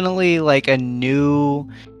definitely like a new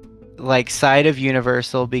side of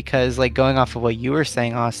Universal, because going off of what you were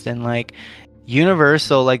saying, Austin,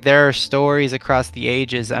 Universal, there are stories across the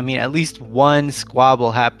ages. I mean, at least one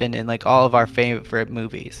squabble happened in all of our favorite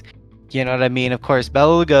movies. You know what I mean? Of course,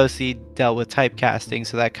 Bela Lugosi dealt with typecasting,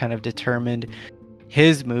 so that kind of determined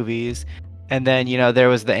his movies. And then, there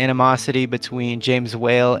was the animosity between James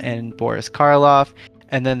Whale and Boris Karloff.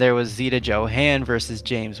 And then there was Zeta Johann versus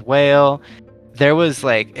James Whale. There was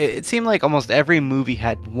it seemed like almost every movie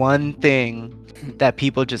had one thing that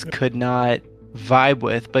people just could not vibe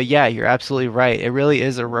with. But yeah, you're absolutely right. It really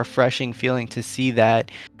is a refreshing feeling to see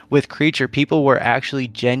that with Creature, people were actually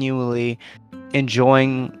genuinely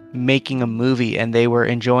enjoying making a movie, and they were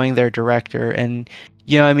enjoying their director. And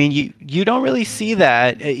I mean, you don't really see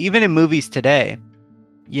that even in movies today.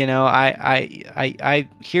 I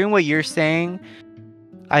hearing what you're saying,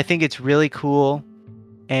 I think it's really cool.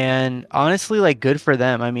 And honestly, good for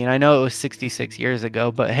them. I mean, I know it was 66 years ago,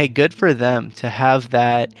 but hey, good for them to have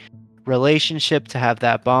that relationship, to have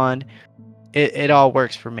that bond. It all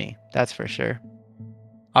works for me, that's for sure.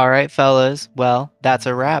 All right, fellas. Well, that's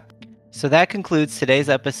a wrap. So that concludes today's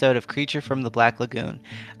episode of Creature from the Black Lagoon.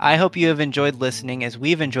 I hope you have enjoyed listening, as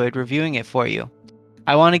we've enjoyed reviewing it for you.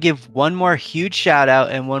 I want to give one more huge shout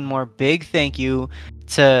out and one more big thank you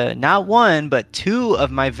to not one, but two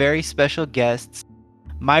of my very special guests,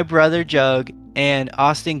 my brother Jug and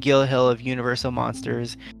Austin Gill of Universal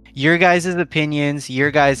Monsters. Your guys' opinions,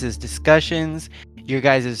 your guys' discussions, your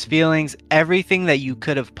guys' feelings, everything that you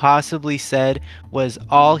could have possibly said was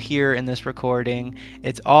all here in this recording.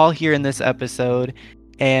 It's all here in this episode.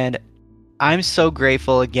 And I'm so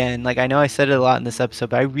grateful again. I know I said it a lot in this episode,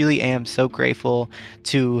 but I really am so grateful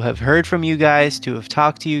to have heard from you guys, to have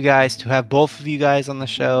talked to you guys, to have both of you guys on the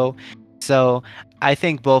show. So I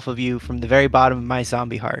thank both of you from the very bottom of my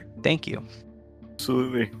zombie heart. Thank you.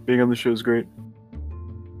 Absolutely. Being on the show is great.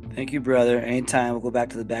 Thank you, brother. Anytime. We'll go back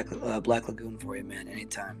to the Black Lagoon for you, man.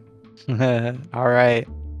 Anytime. All right.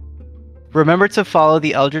 Remember to follow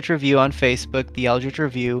the Eldritch Review on Facebook, the Eldritch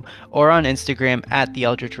Review, or on Instagram at the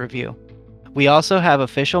Eldritch Review. We also have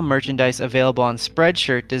official merchandise available on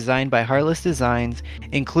Spreadshirt designed by Heartless Designs,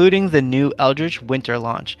 including the new Eldritch Winter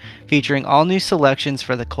launch, featuring all new selections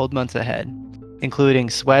for the cold months ahead, including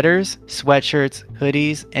sweaters, sweatshirts,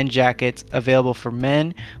 hoodies, and jackets available for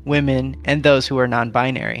men, women, and those who are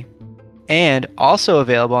non-binary. And also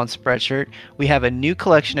available on Spreadshirt, we have a new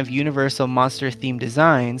collection of Universal Monster-themed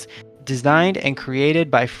designs designed and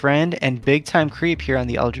created by friend and big-time creep here on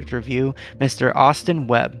the Eldritch Review, Mr. Austin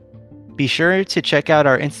Webb. Be sure to check out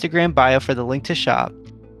our Instagram bio for the link to shop.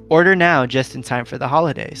 Order now, just in time for the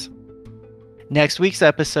holidays. Next week's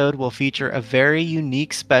episode will feature a very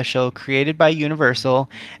unique special created by Universal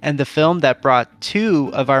and the film that brought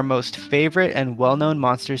two of our most favorite and well-known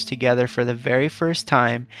monsters together for the very first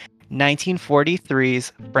time,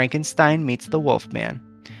 1943's Frankenstein Meets the Wolfman,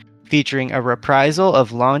 featuring a reprisal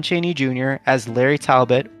of Lon Chaney Jr. as Larry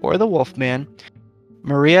Talbot, or the Wolfman,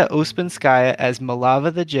 Maria Ouspenskaya as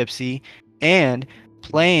Malava the Gypsy, and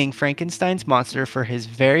playing Frankenstein's monster for his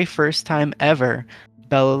very first time ever,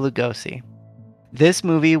 Bela Lugosi. This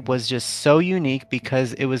movie was just so unique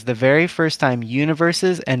because it was the very first time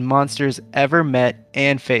universes and monsters ever met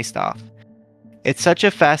and faced off. It's such a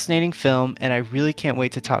fascinating film, and I really can't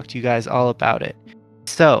wait to talk to you guys all about it.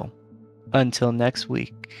 So, until next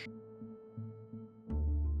week.